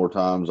 100 more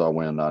times, I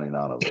win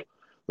 99 of them.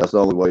 That's the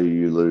only way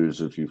you lose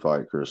if you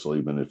fight Chris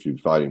Lieben, if you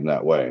fight him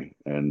that way.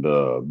 And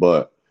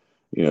but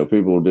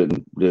people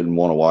didn't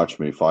want to watch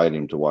me fight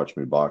him to watch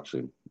me box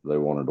him. They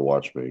wanted to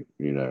watch me,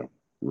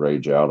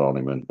 rage out on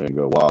him and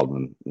go wild,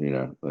 and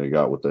they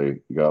got what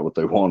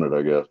they wanted,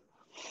 I guess.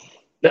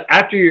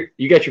 After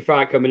you got your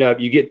fight coming up,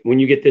 when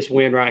you get this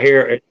win right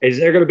here, is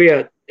there going to be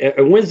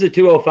when's the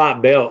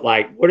 205 belt?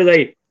 Like, what are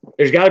they?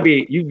 You've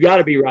got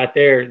to be right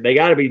there. They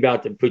got to be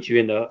about to put you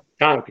in the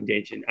title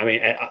contention. I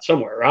mean,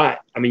 somewhere, right?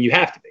 I mean, you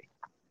have to be.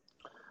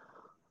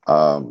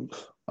 I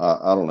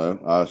don't know.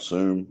 I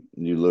assume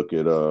you look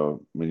at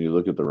when you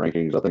look at the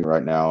rankings. I think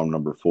right now I'm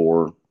number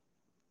 4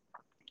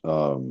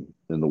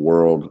 in the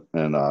world,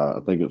 and I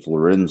think it's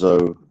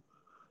Lorenzo.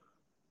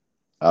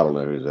 I don't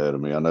know who's ahead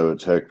of me. I know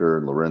it's Hector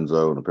and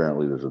Lorenzo, and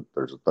apparently there's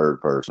a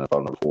third person if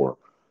I'm number 4.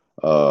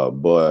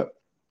 But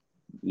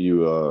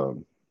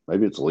you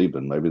maybe it's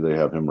Lieben. Maybe they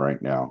have him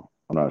ranked now.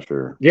 I'm not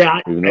sure. Yeah,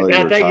 even though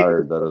he's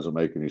retired, that doesn't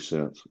make any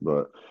sense.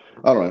 But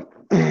I don't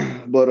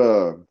know. But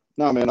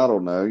no, man, I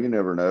don't know. You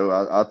never know.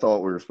 I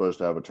thought we were supposed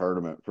to have a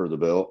tournament for the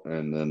belt,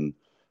 and then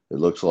it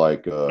looks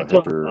like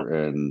Hector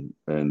and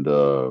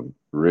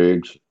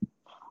Riggs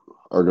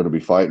are going to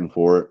be fighting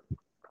for it.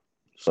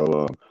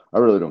 So I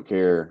really don't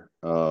care.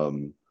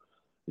 I'm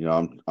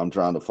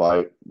trying to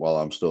fight while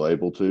I'm still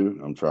able to.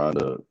 I'm trying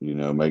to,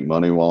 make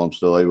money while I'm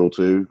still able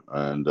to,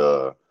 and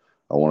I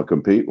want to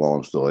compete while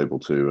I'm still able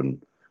to.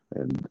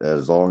 And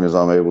as long as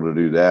I'm able to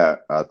do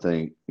that, I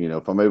think,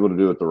 if I'm able to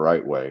do it the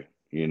right way,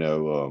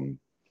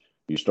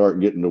 you start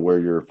getting to where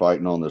you're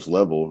fighting on this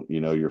level,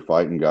 you're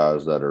fighting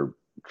guys that are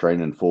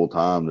training full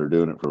time. They're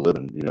doing it for a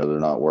living. They're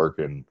not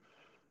working,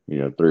 3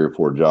 or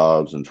 4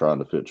 jobs and trying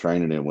to fit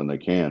training in when they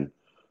can.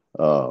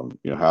 However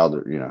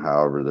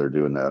they're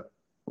doing that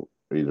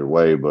either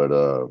way, but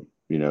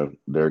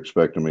they're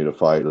expecting me to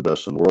fight the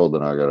best in the world,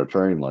 then I got to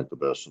train like the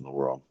best in the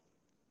world.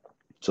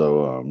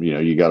 So,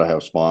 you got to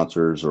have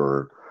sponsors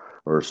or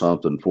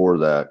something for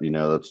that.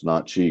 That's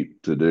not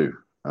cheap to do.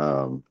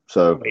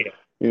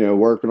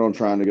 Working on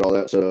trying to get all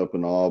that set up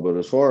and all. But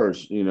as far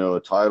as, a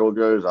title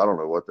goes, I don't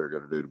know what they're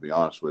going to do, to be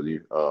honest with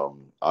you.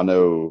 I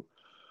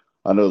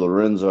know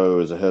Lorenzo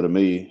is ahead of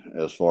me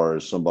as far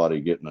as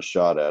somebody getting a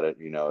shot at it.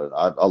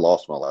 I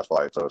lost my last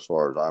fight, so as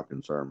far as I'm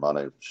concerned, my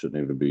name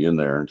shouldn't even be in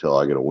there until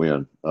I get a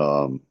win.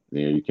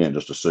 You can't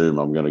just assume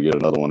I'm going to get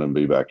another one and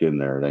be back in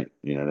there. It ain't,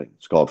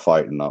 it's called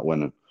fighting, not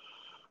winning.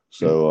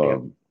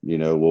 So,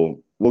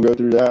 we'll go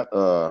through that.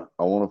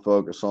 I want to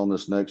focus on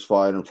this next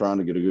fight. I'm trying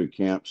to get a good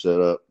camp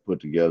set up, put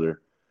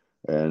together,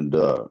 and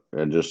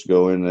just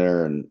go in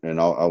there and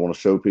I want to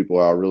show people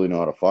how I really know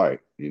how to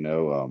fight.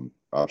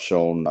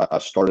 I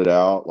started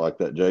out like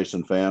that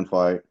Jason Fan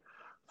fight,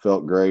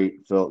 felt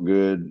great, felt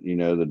good.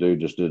 The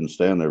dude just didn't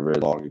stand there very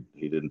long.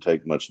 He didn't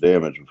take much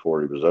damage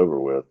before he was over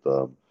with.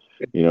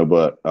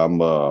 But I'm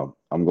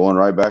going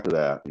right back to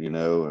that,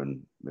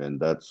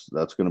 and that's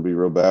going to be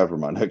real bad for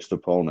my next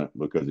opponent,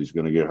 because he's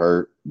going to get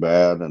hurt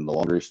bad, and the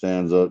longer he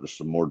stands up, the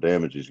some more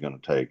damage he's going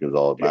to take is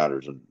all it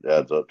matters and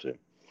adds up to.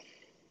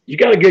 You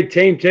got a good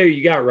team too.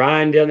 You got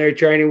Ryan down there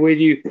training with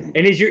you, and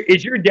is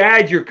your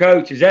dad your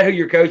coach? Is that who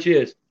your coach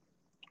is?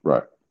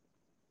 Right.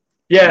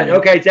 Yeah.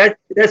 Okay.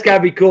 That's got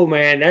to be cool,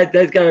 man.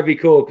 That's got to be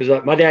cool,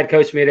 because my dad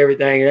coached me at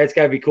everything, and that's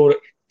got to be cool.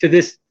 To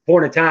this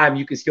point in time,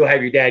 you can still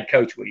have your dad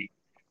coach with you.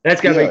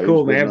 That's got to be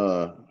cool,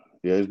 man.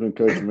 He's been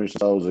coaching me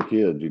since I was a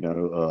kid.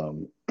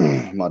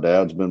 My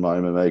dad's been my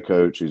MMA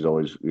coach. He's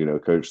always,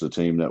 coached the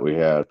team that we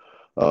had.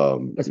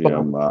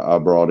 I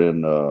brought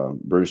in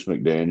Bruce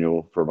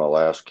McDaniel for my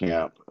last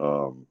camp.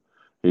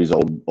 He's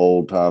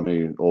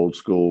old-timey,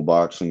 old-school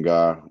boxing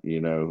guy.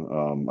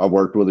 I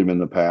worked with him in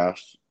the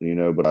past,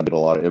 but I did a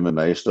lot of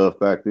MMA stuff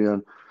back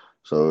then.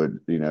 So,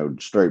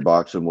 straight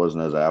boxing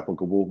wasn't as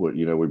applicable. But,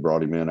 we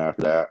brought him in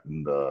after that,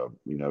 and,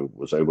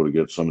 was able to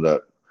get some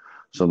of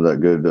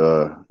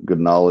that good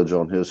knowledge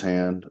on his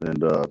hand,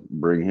 and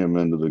bring him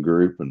into the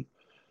group. And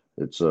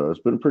it's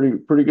been a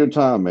pretty good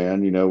time,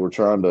 man. We're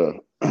trying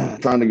to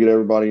get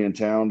everybody in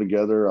town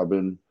together. I've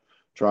been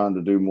trying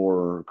to do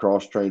more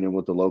cross training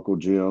with the local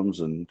gyms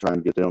and trying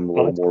to get them a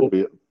little more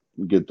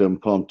get them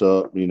pumped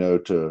up,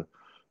 to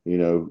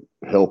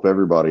help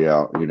everybody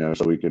out,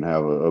 so we can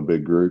have a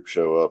big group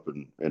show up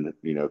and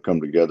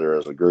come together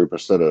as a group,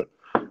 instead of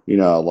a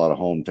lot of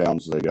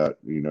hometowns, they got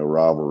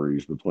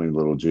rivalries between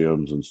little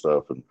gyms and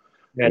stuff, and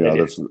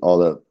that's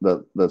all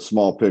that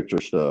small picture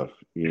stuff.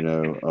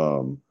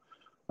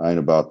 I ain't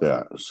about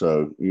that.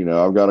 So,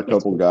 I've got a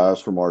couple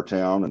guys from our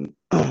town, and,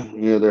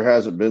 there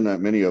hasn't been that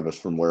many of us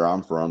from where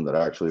I'm from that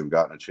actually have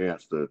gotten a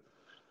chance to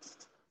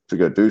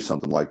go do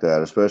something like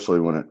that, especially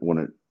when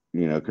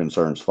it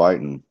concerns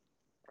fighting.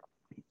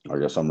 I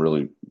guess I'm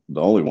really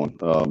the only one.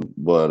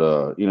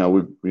 But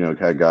we've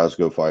had guys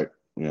go fight,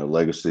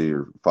 Legacy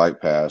or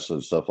Fight Pass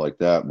and stuff like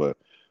that. But,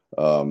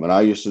 and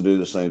I used to do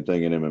the same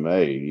thing in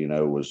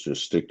MMA, was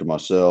just stick to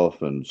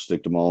myself and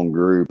stick to my own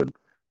group.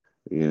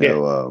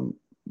 And,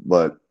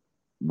 but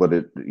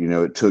it,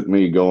 it took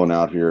me going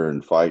out here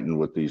and fighting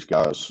with these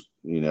guys,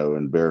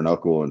 and bare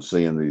knuckle, and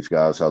seeing these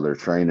guys, how they're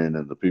training,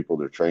 and the people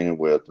they're training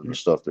with, and the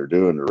stuff they're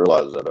doing, to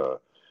realize that,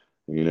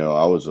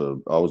 I was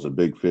a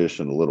big fish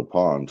in a little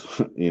pond,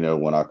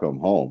 when I come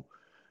home.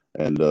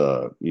 And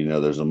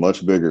there's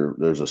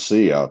a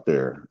sea out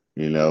there,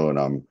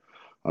 and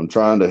I'm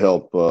trying to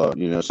help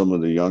some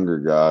of the younger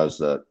guys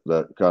that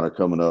kind of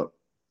coming up,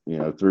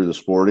 through the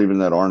sport, even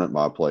that aren't at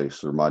my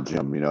place or my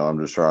gym. I'm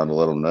just trying to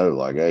let them know,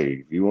 like,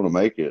 hey, if you want to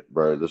make it,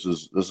 bro, this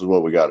is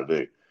what we got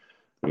to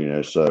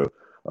do. So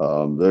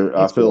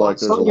I feel like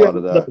there's a lot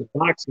of that.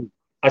 Boxing.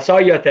 I saw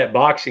you at that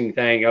boxing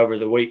thing over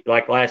the week,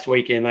 like last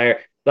weekend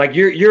there. Like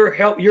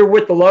you're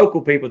with the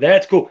local people.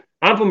 That's cool.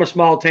 I'm from a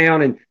small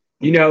town, and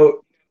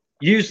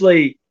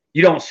usually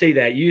you don't see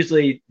that.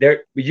 Usually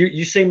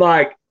you seem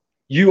like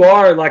you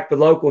are like the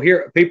local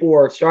here. People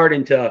are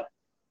starting to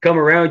come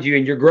around you,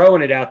 and you're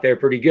growing it out there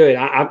pretty good.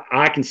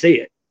 I can see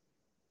it.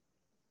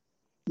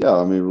 Yeah,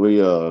 I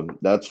mean,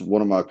 that's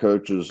one of my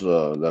coaches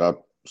that I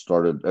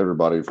started.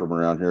 Everybody from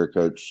around here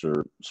coached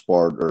or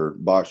sparred or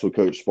boxed with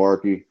Coach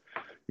Sparky.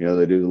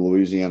 They do the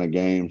Louisiana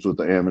games with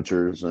the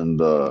amateurs, and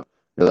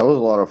yeah, that was a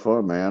lot of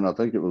fun, man. I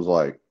think it was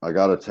like I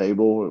got a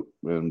table,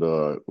 and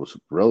it was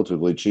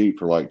relatively cheap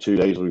for like 2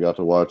 days. We got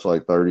to watch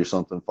like 30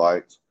 something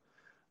fights,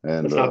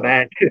 and That's not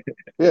bad.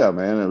 yeah,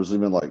 man, it was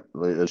even like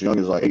as young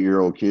as like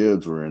 8-year-old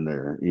kids were in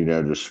there,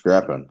 just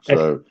scrapping.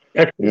 So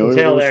That's it was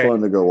fun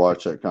to go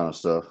watch that kind of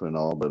stuff and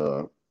all.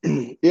 But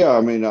yeah,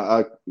 I mean,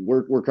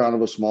 we're kind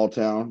of a small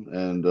town,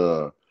 and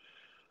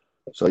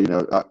so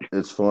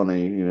it's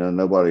funny,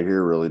 nobody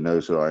here really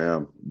knows who I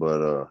am,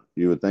 but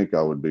you would think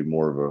I would be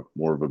more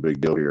of a big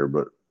deal here,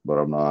 but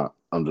I'm not.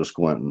 I'm just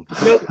Quentin.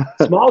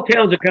 Small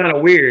towns are kind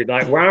of weird.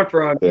 Like where I'm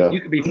from, Yeah.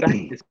 you could be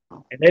famous,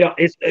 and they don't.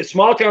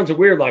 Small towns are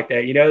weird like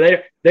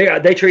that.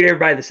 They treat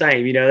everybody the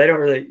same. They don't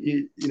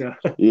really.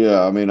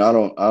 Yeah, I mean, I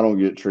don't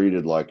get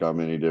treated like I'm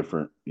any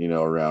different,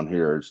 around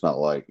here. It's not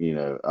like,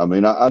 I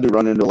mean, I do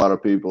run into a lot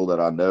of people that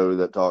I know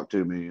that talk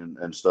to me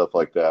and stuff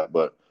like that,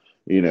 but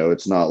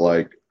it's not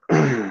like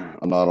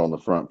I'm not on the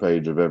front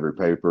page of every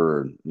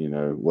paper, and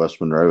West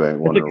Monroe ain't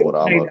wondering what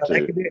I'm up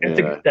to. That's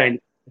a good thing.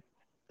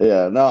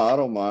 Yeah, no, I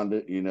don't mind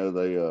it.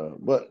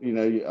 But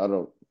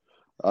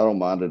I don't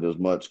mind it as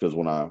much because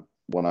when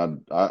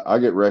I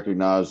get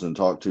recognized and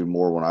talked to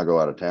more when I go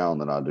out of town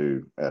than I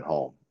do at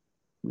home.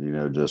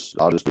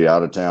 I'll just be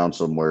out of town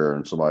somewhere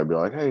and somebody be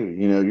like, hey,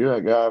 you're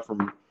that guy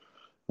from.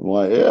 I'm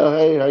like, yeah,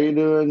 hey, how you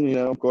doing?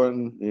 I'm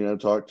going,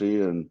 talk to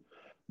you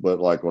but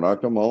like when I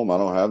come home, I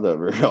don't have that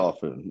very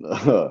often.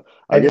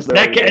 I guess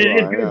that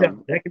can be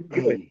good. That can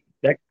be good.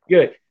 That's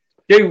good,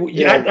 dude.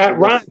 Yeah,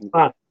 Ryan's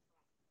fight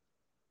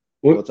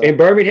in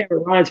Birmingham.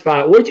 Ryan's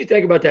fight. What did you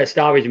think about that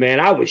stoppage,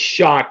 man? I was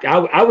shocked.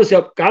 I was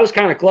up. I was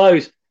kind of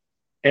close,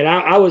 and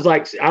I was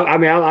like,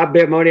 I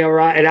bet money on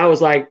Ryan, and I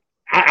was like,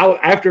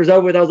 after it was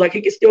over with, I was like,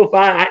 he can still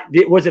fight.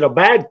 Was it a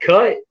bad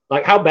cut?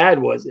 Like, how bad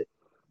was it?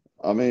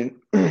 I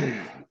mean.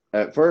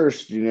 At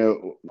first,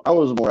 I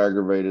was more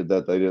aggravated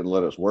that they didn't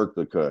let us work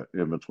the cut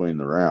in between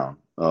the round.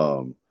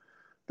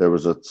 There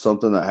was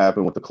something that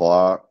happened with the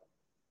clock,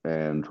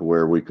 and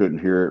where we couldn't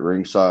hear it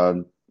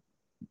ringside,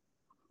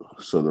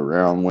 so the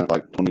round went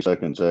like 20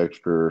 seconds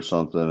extra or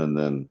something, and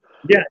then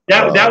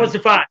that was the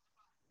fight.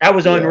 That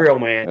was unreal,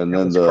 man. And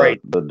then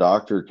the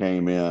doctor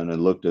came in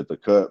and looked at the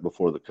cut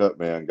before the cut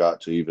man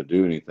got to even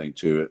do anything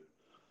to it.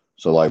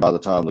 So like by the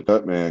time the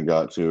cut man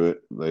got to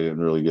it, they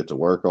didn't really get to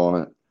work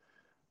on it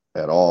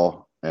at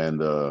all, and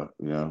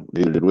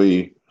neither did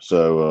we.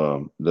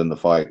 So then the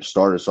fight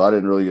started, so I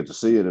didn't really get to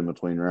see it in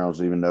between rounds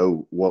to even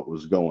know what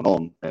was going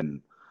on,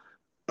 and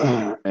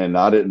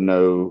I didn't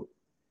know.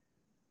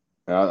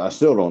 I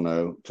still don't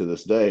know to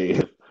this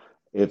day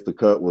if the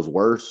cut was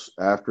worse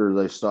after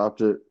they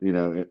stopped it,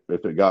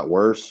 if it got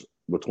worse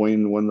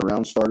between when the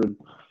round started.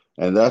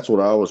 And that's what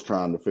I was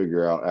trying to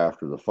figure out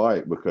after the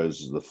fight,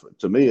 because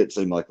to me it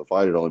seemed like the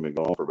fight had only been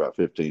going on for about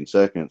 15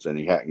 seconds and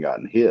he hadn't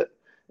gotten hit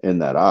in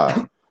that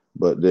eye.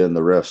 But then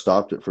the ref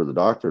stopped it for the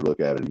doctor to look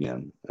at it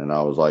again. And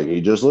I was like,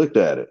 he just looked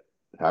at it.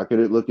 How could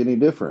it look any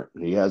different?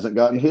 He hasn't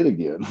gotten hit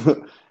again.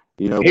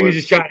 He was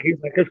just trying. He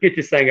was like, let's get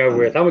this thing over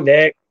with. I'm a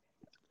neck.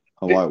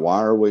 I'm like,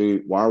 why are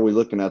we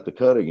looking at the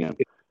cut again?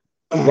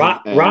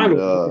 Ryan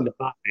was in the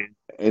fight,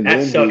 man.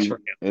 That sucks for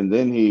him. And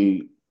then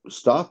he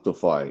stopped the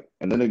fight.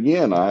 And then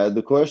again, I had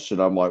the question.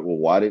 I'm like, well,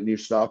 why didn't you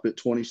stop it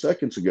 20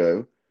 seconds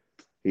ago?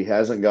 He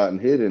hasn't gotten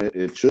hit in it.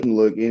 It shouldn't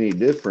look any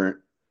different.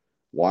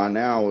 Why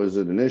now is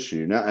it an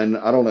issue? Now, and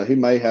I don't know, he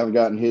may have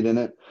gotten hit in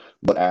it,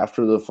 but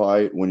after the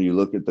fight, when you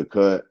look at the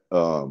cut,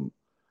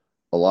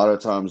 a lot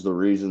of times the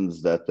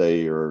reasons that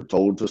they are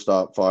told to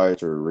stop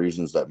fights or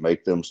reasons that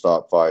make them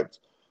stop fights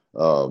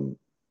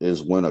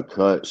is when a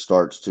cut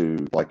starts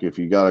to, like if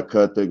you got a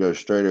cut that goes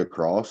straight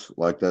across,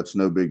 like that's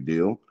no big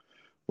deal.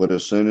 But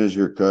as soon as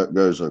your cut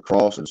goes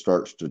across and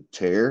starts to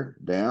tear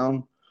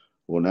down,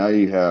 well, now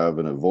you have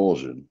an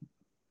avulsion.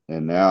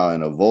 And now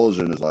an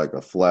avulsion is like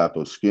a flap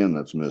of skin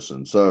that's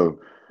missing. So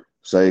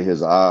say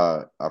his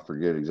eye, I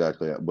forget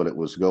exactly, but it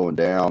was going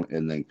down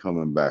and then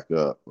coming back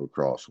up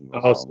across.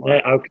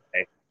 Okay.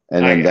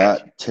 And then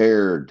that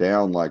tear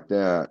down like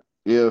that,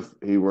 if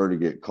he were to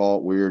get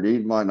caught weird, he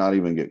might not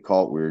even get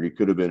caught weird. He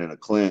could have been in a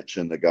clinch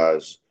and the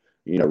guy's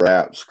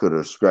rats could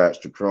have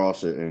scratched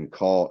across it and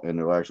caught, and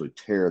it'll actually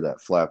tear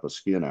that flap of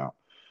skin out.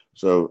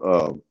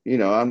 So,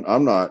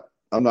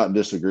 I'm not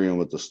disagreeing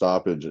with the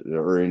stoppage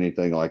or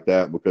anything like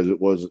that, because it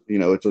was,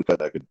 it's a cut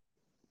that could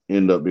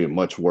end up being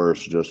much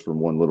worse just from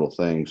one little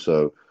thing.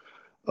 So,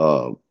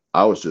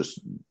 I was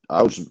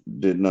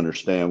didn't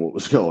understand what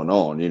was going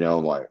on.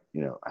 I'm like,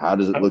 how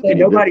does it look any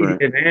nobody different?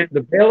 did, man.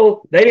 The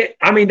bell, they didn't.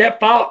 I mean, that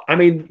fault. I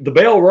mean, the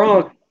bell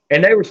rung,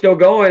 and they were still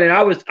going. And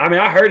I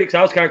heard it because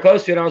I was kind of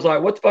close to it. And I was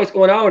like, what the fuck's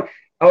going on?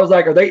 I was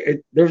like,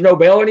 there's no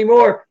bell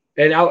anymore?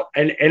 And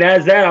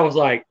as that, I was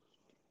like,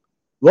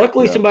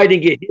 luckily somebody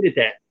didn't get hit at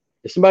that.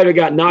 If somebody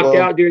got knocked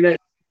out during that,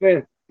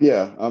 man.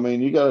 Yeah, I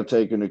mean, you got to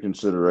take into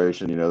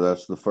consideration,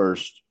 that's the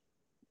first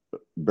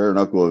bare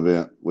knuckle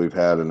event we've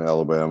had in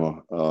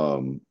Alabama.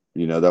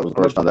 That was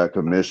the first time that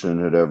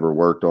commission had ever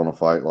worked on a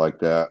fight like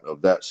that,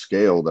 of that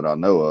scale, that I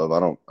know of.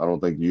 I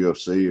don't think the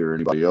UFC or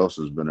anybody else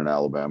has been in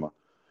Alabama.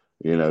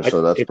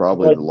 So that's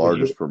probably the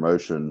largest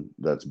promotion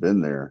that's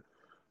been there.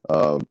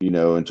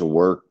 And to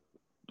work,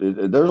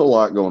 there's a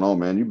lot going on,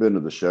 man. You've been to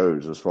the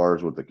shows, as far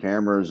as with the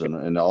cameras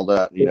and all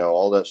that,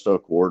 all that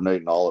stuff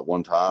coordinating all at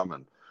one time.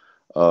 And,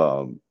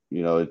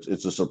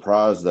 it's a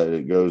surprise that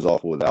it goes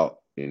off without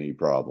any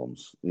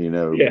problems,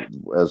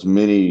 as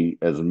many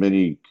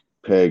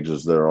pegs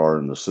as there are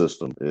in the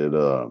system.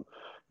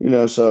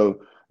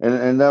 So,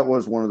 and that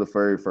was one of the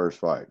very first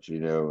fights,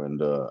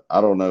 and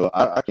I don't know,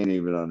 I can't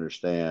even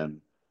understand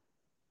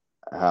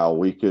how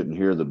we couldn't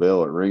hear the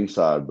bell at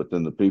ringside, but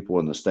then the people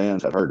in the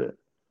stands had heard it.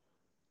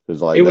 Because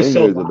they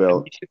knew the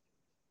bell.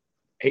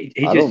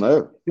 I don't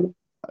know.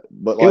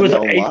 But on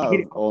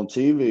live, on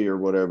TV or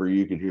whatever,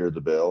 you could hear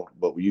the bell,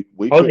 but we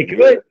couldn't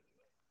hear it.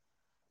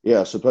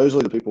 Yeah,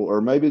 supposedly the people,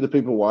 or maybe the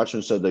people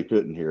watching, said they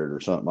couldn't hear it or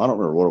something. I don't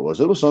remember what it was.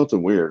 It was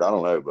something weird. I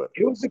don't know, but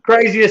it was the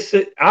craziest.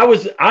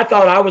 I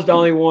thought I was the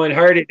only one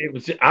heard it. It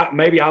was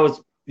maybe I was,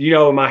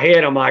 in my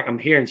head, I'm like, I'm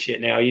hearing shit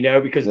now,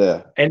 because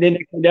and then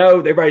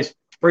everybody's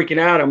freaking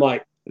out. I'm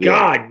like,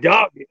 God,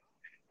 dog.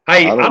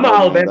 Hey, I'm an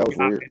Alabama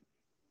guy.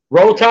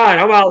 Roll Tide.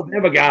 I'm an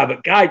Alabama guy,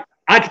 but guy,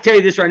 I can tell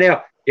you this right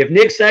now. If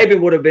Nick Saban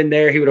would have been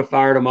there, he would have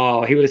fired them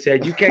all. He would have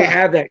said, you can't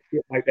have that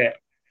shit like that.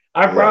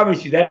 I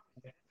promise you that.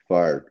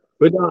 Fired.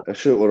 But no, that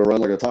shit would have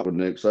run like a top with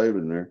Nick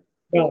Saban there.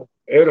 No,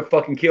 it would have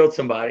fucking killed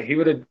somebody. He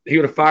would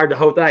have fired the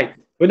whole thing.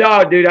 But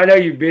no, dude, I know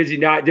you're busy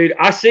now, dude.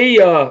 I see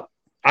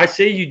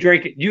you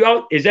drinking.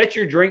 Is that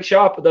your drink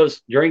shop with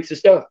those drinks and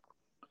stuff?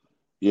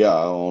 Yeah,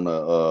 I own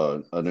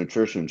a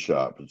nutrition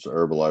shop. It's an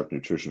Herbalife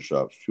nutrition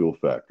shop. It's Fuel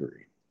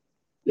Factory.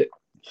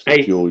 It's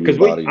the fuel your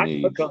body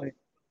needs.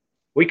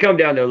 We come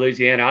down to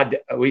Louisiana.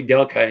 We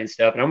dunk hunt and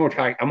stuff, and I'm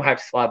gonna have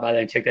to slide by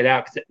there and check that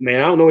out. Cause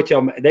man, I don't know what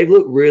y'all. They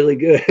look really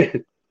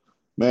good.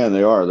 Man,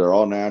 they are. They're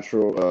all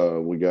natural.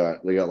 They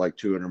got like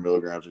 200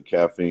 milligrams of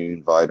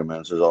caffeine,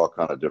 vitamins. There's all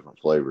kind of different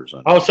flavors.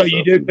 So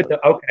you do put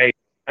okay.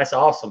 That's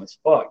awesome as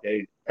fuck,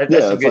 dude. That's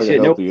it's like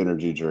a healthy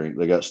energy drink.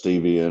 They got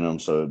stevia in them,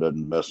 so it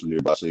doesn't mess with your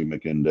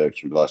glycemic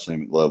index, your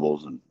glycemic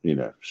levels, and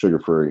sugar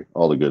free,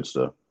 all the good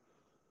stuff.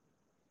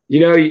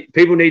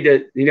 People need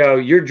to.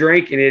 You're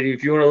drinking it.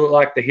 If you want to look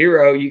like the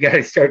hero, you got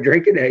to start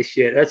drinking that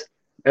shit.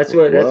 That's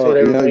what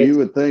you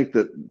would think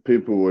that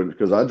people would,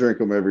 because I drink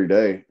them every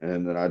day,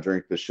 and then I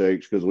drink the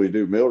shakes because we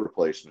do meal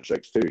replacement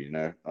shakes too.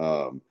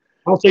 So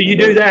you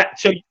do that.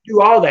 So you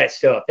do all that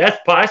stuff.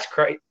 That's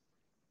great.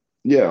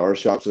 Yeah, our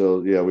shop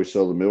we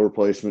sell the meal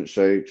replacement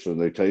shakes, and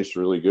they taste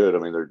really good. I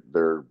mean,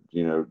 they're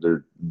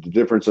the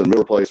difference in meal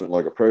replacement,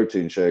 like a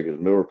protein shake, is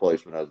meal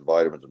replacement has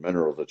vitamins and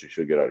minerals that you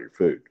should get out of your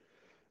food.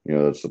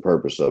 That's the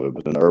purpose of it.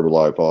 But then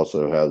Herbalife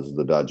also has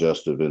the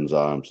digestive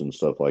enzymes and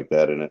stuff like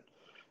that in it.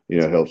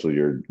 Helps with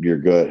your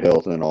gut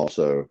health, and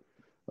also,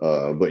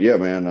 but yeah,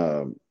 man,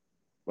 I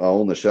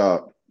own the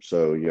shop,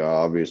 so I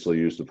obviously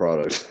use the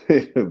products.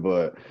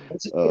 But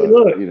that's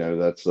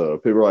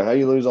people are like, how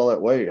you lose all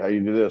that weight? How you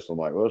do this? I'm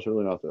like, well, it's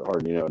really not that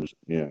hard.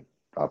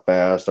 I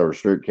fast, I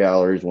restrict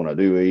calories. When I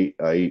do eat,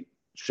 I eat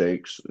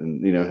shakes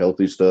and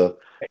healthy stuff.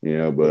 But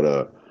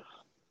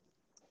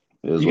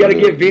you got to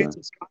get Vince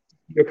and Scott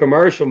your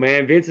commercial,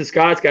 man. Vince and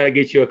Scott's got to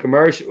get you a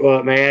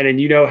commercial, man, and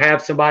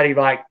have somebody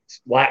like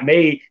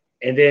me.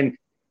 And then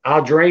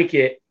I'll drink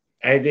it,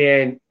 and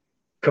then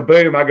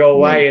kaboom, I go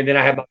away, and then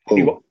I have my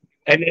Betty White,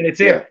 and then it's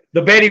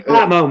the Betty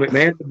White moment,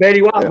 man. The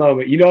Betty White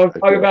moment. You know what I'm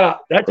talking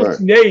about? That's what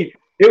you need.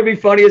 It would be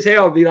funny as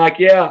hell. Be like,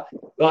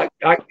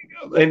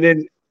 and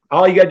then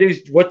all you gotta do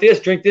is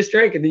drink this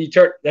drink, and then you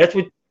turn. That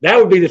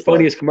would be the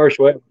funniest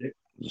commercial ever. Dude. It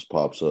just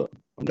pops up.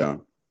 I'm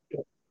down.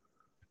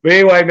 But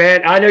anyway,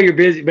 man, I know you're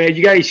busy, man.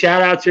 You got any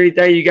shout outs or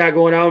anything you got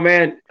going on,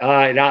 man?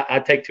 And I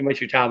take too much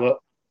of your time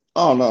up.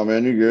 Oh no,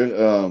 man, you're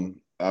good.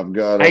 I've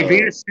got. Hey,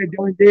 Vince said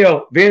done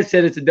deal. Vince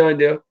said it's a done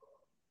deal.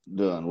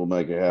 Done. We'll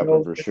make it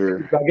happen for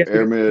sure.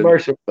 Airmed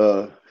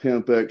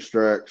hemp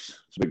extracts.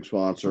 It's a big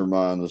sponsor of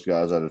mine. This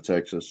guy's out of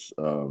Texas.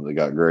 They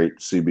got great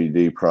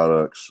CBD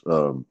products.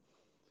 I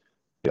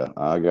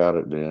got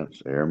it,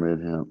 Vince.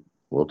 Airmed hemp.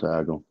 We'll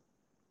tag them.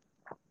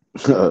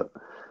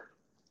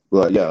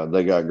 But yeah,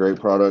 they got great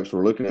products.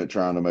 We're looking at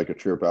trying to make a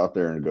trip out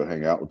there and go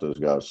hang out with those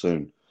guys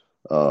soon.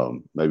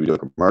 Maybe do a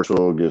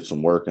commercial, get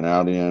some working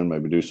out in,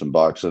 maybe do some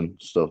boxing,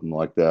 something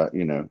like that.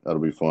 You know,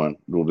 that'll be fun.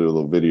 We'll do a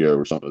little video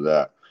or something of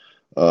that.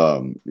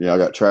 Yeah, I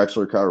got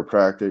Traxler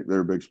Chiropractic. They're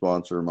a big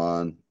sponsor of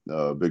mine,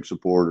 big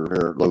supporter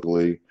here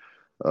locally.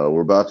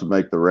 We're about to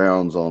make the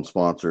rounds on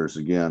sponsors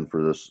again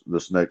for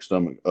this next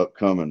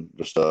upcoming.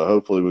 Just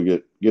hopefully we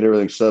get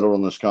everything settled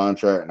on this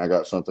contract, and I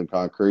got something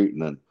concrete,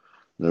 and then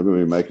they're going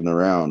to be making the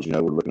rounds. You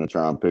know, we're looking to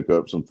try and pick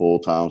up some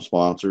full-time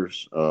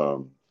sponsors.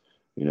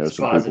 You know,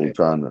 some people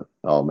trying to.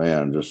 Oh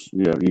man, just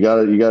you got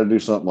to do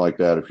something like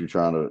that if you're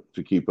trying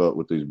to keep up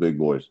with these big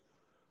boys.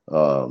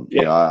 You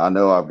know, I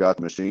know I've got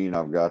the machine,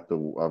 I've got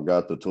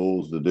the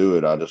tools to do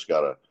it. I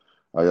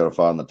gotta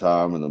find the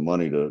time and the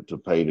money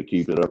to pay to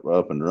keep it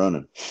up and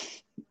running.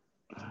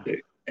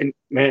 And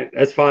man,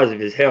 that's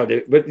positive as hell,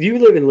 dude. But you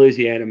live in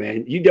Louisiana,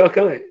 man. You duck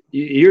hunt.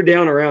 You're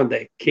down around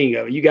the king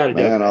of it. You got to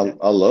duck hunt.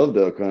 I love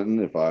duck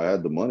hunting. If I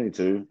had the money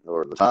to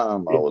or the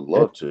time, I would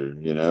love to.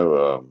 You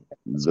know,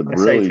 the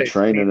really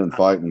training and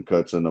fighting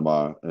cuts into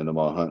my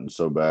hunting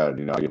so bad.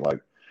 You know,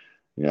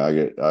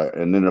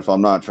 and then if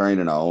I'm not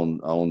training, I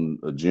own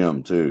a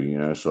gym too. You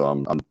know, so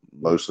I'm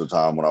most of the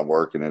time when I'm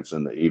working, it's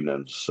in the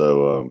evenings.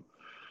 So,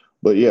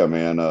 but yeah,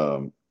 man,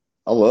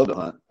 I love to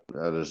hunt.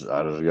 I just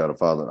got to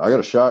find it. I got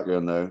a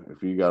shotgun though.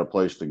 If you got a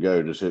place to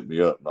go, just hit me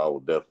up and I will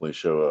definitely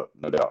show up,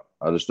 no doubt.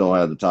 I just don't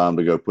have the time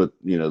to go put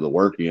the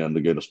work in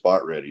to get a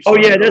spot ready. So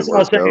that's what I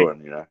was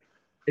saying. You know,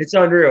 it's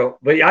unreal.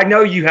 But I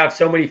know you have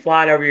so many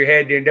flying over your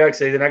head during duck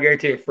season. I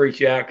guarantee it freaks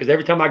you out because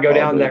every time I go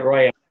down that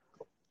way.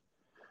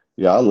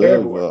 Yeah, I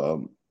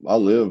live.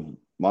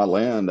 My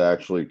land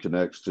actually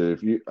connects to.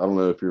 I don't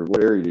know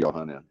what area do y'all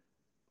hunt in?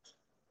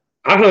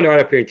 I hunt right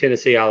up here in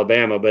Tennessee,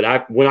 Alabama.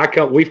 But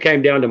we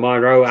came down to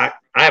Monroe.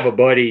 I have a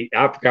buddy.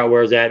 I forgot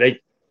where it's at.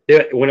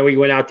 When we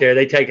went out there,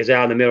 they take us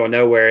out in the middle of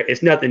nowhere.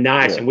 It's nothing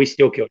nice, and we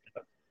still kill it.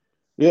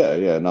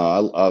 Yeah.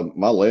 No,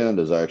 my land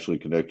is actually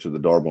connected to the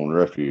Darbone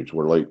Refuge,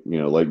 where Lake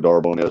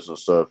Darbone is and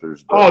stuff.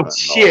 There's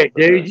shit,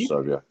 dude!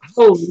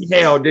 Holy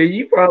hell, dude!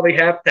 You probably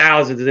have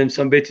thousands of them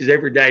some bitches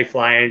every day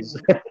flying.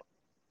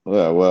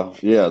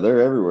 Yeah,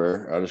 they're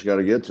everywhere. I just got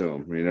to get to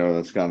them. You know,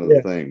 that's kind of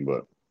the thing.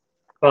 But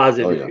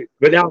positive,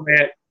 but no,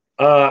 man.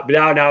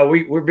 No,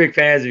 we're big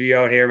fans of you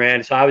out here,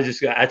 man. So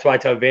that's why I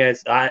told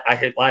Vince. I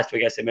hit last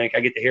week. I said, man, can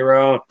I get the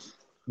hero on?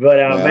 But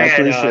man, I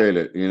appreciate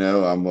it. You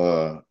know, I'm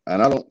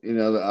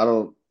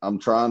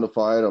trying to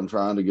fight. I'm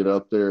trying to get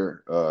up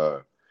there.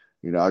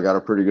 You know, I got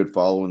a pretty good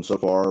following so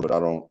far, but I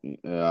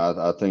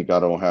think I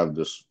don't have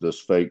this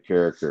fake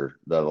character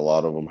that a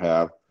lot of them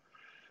have.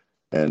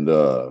 And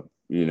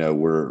you know,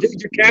 we're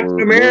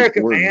Captain America,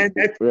 man.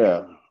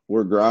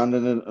 We're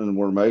grinding it and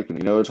we're making it.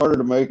 You know, it's harder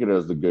to make it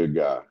as the good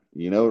guy.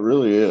 You know, it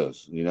really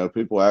is. You know,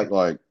 people act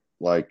like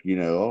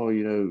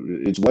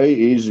it's way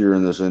easier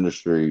in this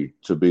industry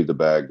to be the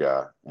bad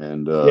guy.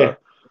 And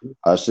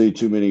I see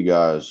too many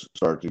guys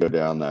start to go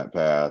down that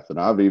path. And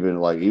I've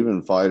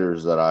even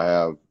fighters that I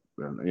have,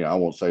 and I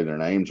won't say their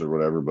names or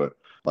whatever, but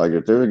like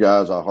if they're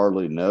guys I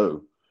hardly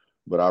know,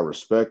 but I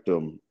respect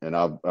them, and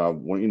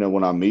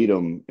when I meet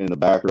them in the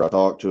back or I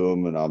talk to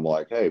them, and I'm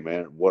like, hey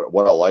man,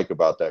 what I like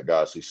about that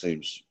guy is he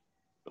seems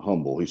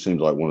humble. He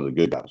seems like one of the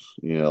good guys.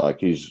 You know, like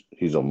he's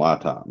on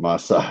my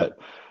side,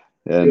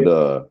 and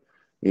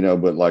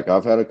but like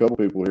I've had a couple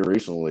people here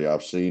recently.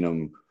 I've seen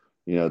them.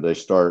 You know, they're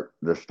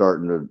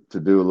starting to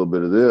do a little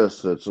bit of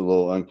this that's a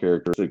little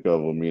uncharacteristic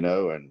of them. You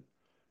know,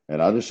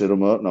 and I just hit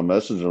them up and I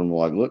message them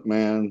like, look,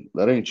 man,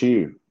 that ain't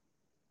you.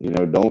 You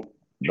know, don't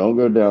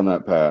go down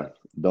that path.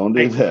 Don't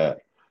do that.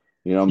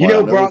 You know, I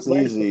know it's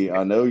easy.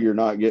 I know you're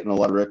not getting a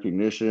lot of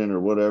recognition or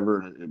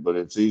whatever, but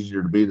it's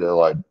easier to be there.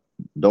 Like,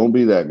 don't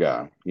be that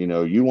guy. You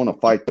know, you want to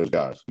fight those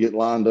guys. Get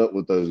lined up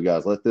with those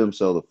guys. Let them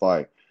sell the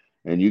fight,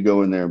 and you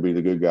go in there and be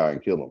the good guy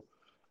and kill them.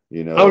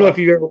 You know, I don't know if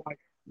you've ever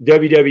watched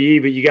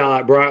WWE, but you got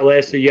like Brock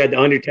Lesnar, you had the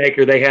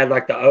Undertaker. They had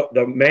like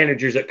the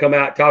managers that come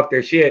out and talk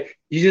their shit.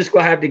 You just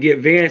gonna have to get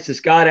Vince and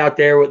Scott out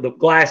there with the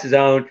glasses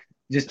on,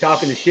 just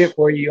talking the shit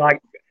for you, like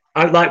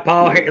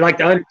Paul, like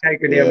the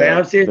Undertaker did, man.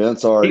 I'm serious.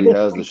 Vince already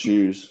has the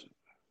shoes.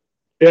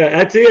 Yeah,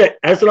 that's it.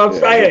 That's what I'm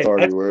saying. Vince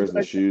already wears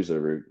the shoes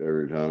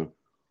every time.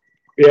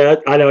 Yeah,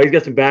 I know. He's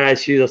got some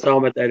badass shoes. I saw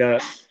him at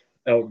that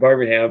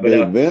Birmingham.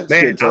 But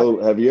Vince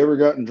have you ever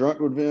gotten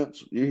drunk with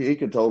Vince? He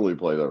could totally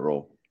play that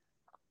role.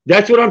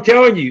 That's what I'm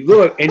telling you.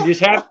 Look, and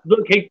just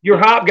your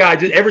hop guy.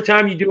 Just every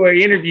time you do an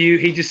interview,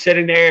 he's just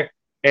sitting there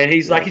and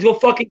he's like, he's gonna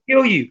fucking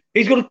kill you.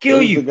 He's gonna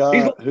kill you.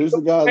 Who's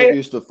the guy that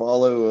used to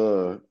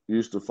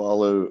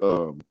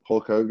follow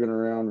Hulk Hogan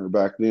around or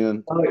back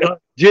then?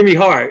 Jimmy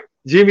Hart.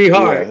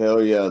 Yeah,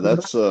 hell yeah.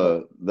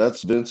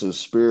 That's Vince's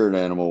spirit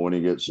animal when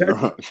he gets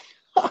drunk.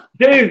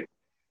 Dude,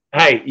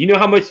 hey, you know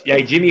how much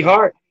Jimmy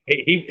Hart,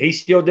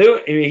 he's still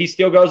doing. I mean, he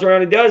still goes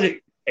around and does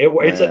it. It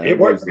works.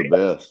 The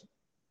best.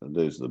 That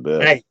dude's the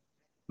best. Hey,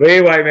 but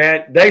anyway,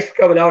 man, thanks for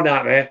coming on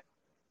tonight, man.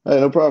 Hey,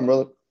 no problem,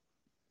 brother.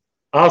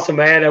 Awesome,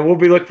 man. And we'll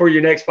be looking for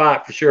your next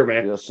fight for sure,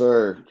 man. Yes,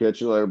 sir.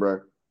 Catch you later, bro.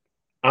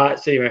 All right,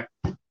 see you, man.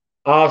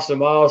 Awesome.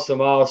 The mouth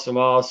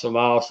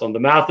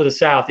of the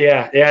South.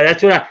 Yeah,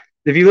 that's what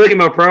if you look at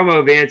my promo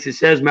events, it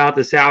says Mouth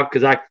of South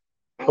because I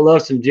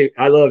love some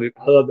I love it.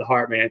 I love the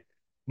heart, man.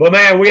 But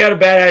man, we had a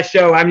badass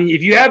show. I mean,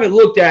 if you haven't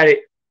looked at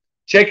it,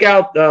 check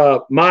out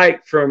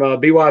Mike from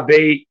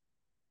BYB.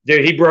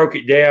 Dude, he broke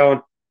it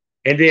down.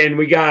 And then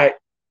we got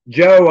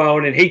Joe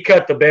on, and he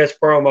cut the best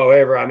promo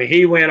ever. I mean,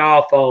 he went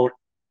off on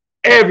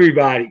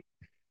everybody.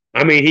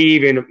 I mean, he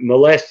even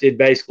molested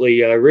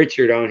basically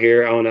Richard on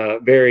here on a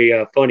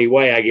very funny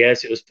way, I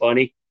guess. It was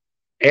funny.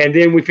 And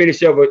then we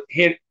finished up with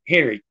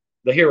Henry,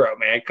 the hero,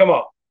 man. Come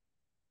on.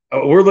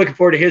 We're looking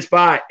forward to his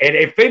fight. And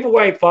if people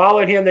ain't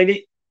following him,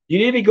 you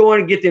need to be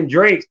going and get them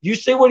drinks. You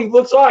see what he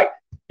looks like?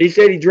 He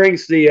said he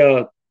drinks he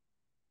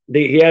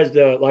has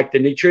the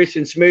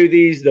nutrition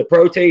smoothies, the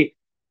protein.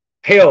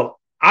 Hell,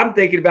 I'm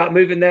thinking about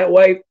moving that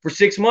way for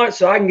 6 months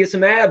so I can get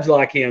some abs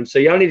like him. So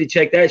y'all need to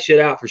check that shit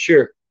out for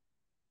sure.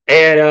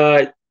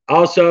 And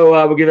also,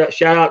 we'll give a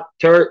shout out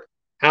Turk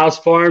House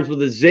Farms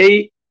with a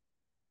Z.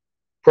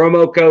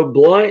 Promo code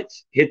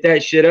BLUNTS. Hit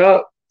that shit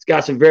up. It's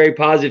got some very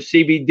positive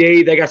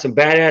CBD. They got some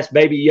badass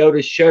Baby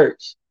Yoda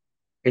shirts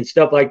and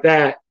stuff like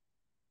that.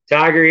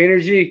 Tiger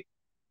Energy.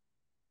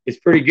 It's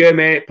pretty good,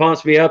 man. It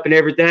pumps me up and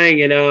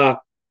everything. And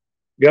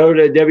go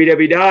to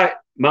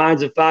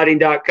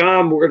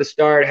www.mindsoffighting.com. We're going to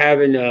start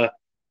having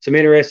some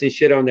interesting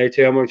shit on there,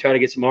 too. I'm going to try to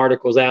get some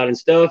articles out and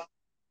stuff.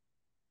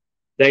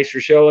 Thanks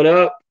for showing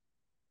up.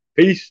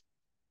 Peace.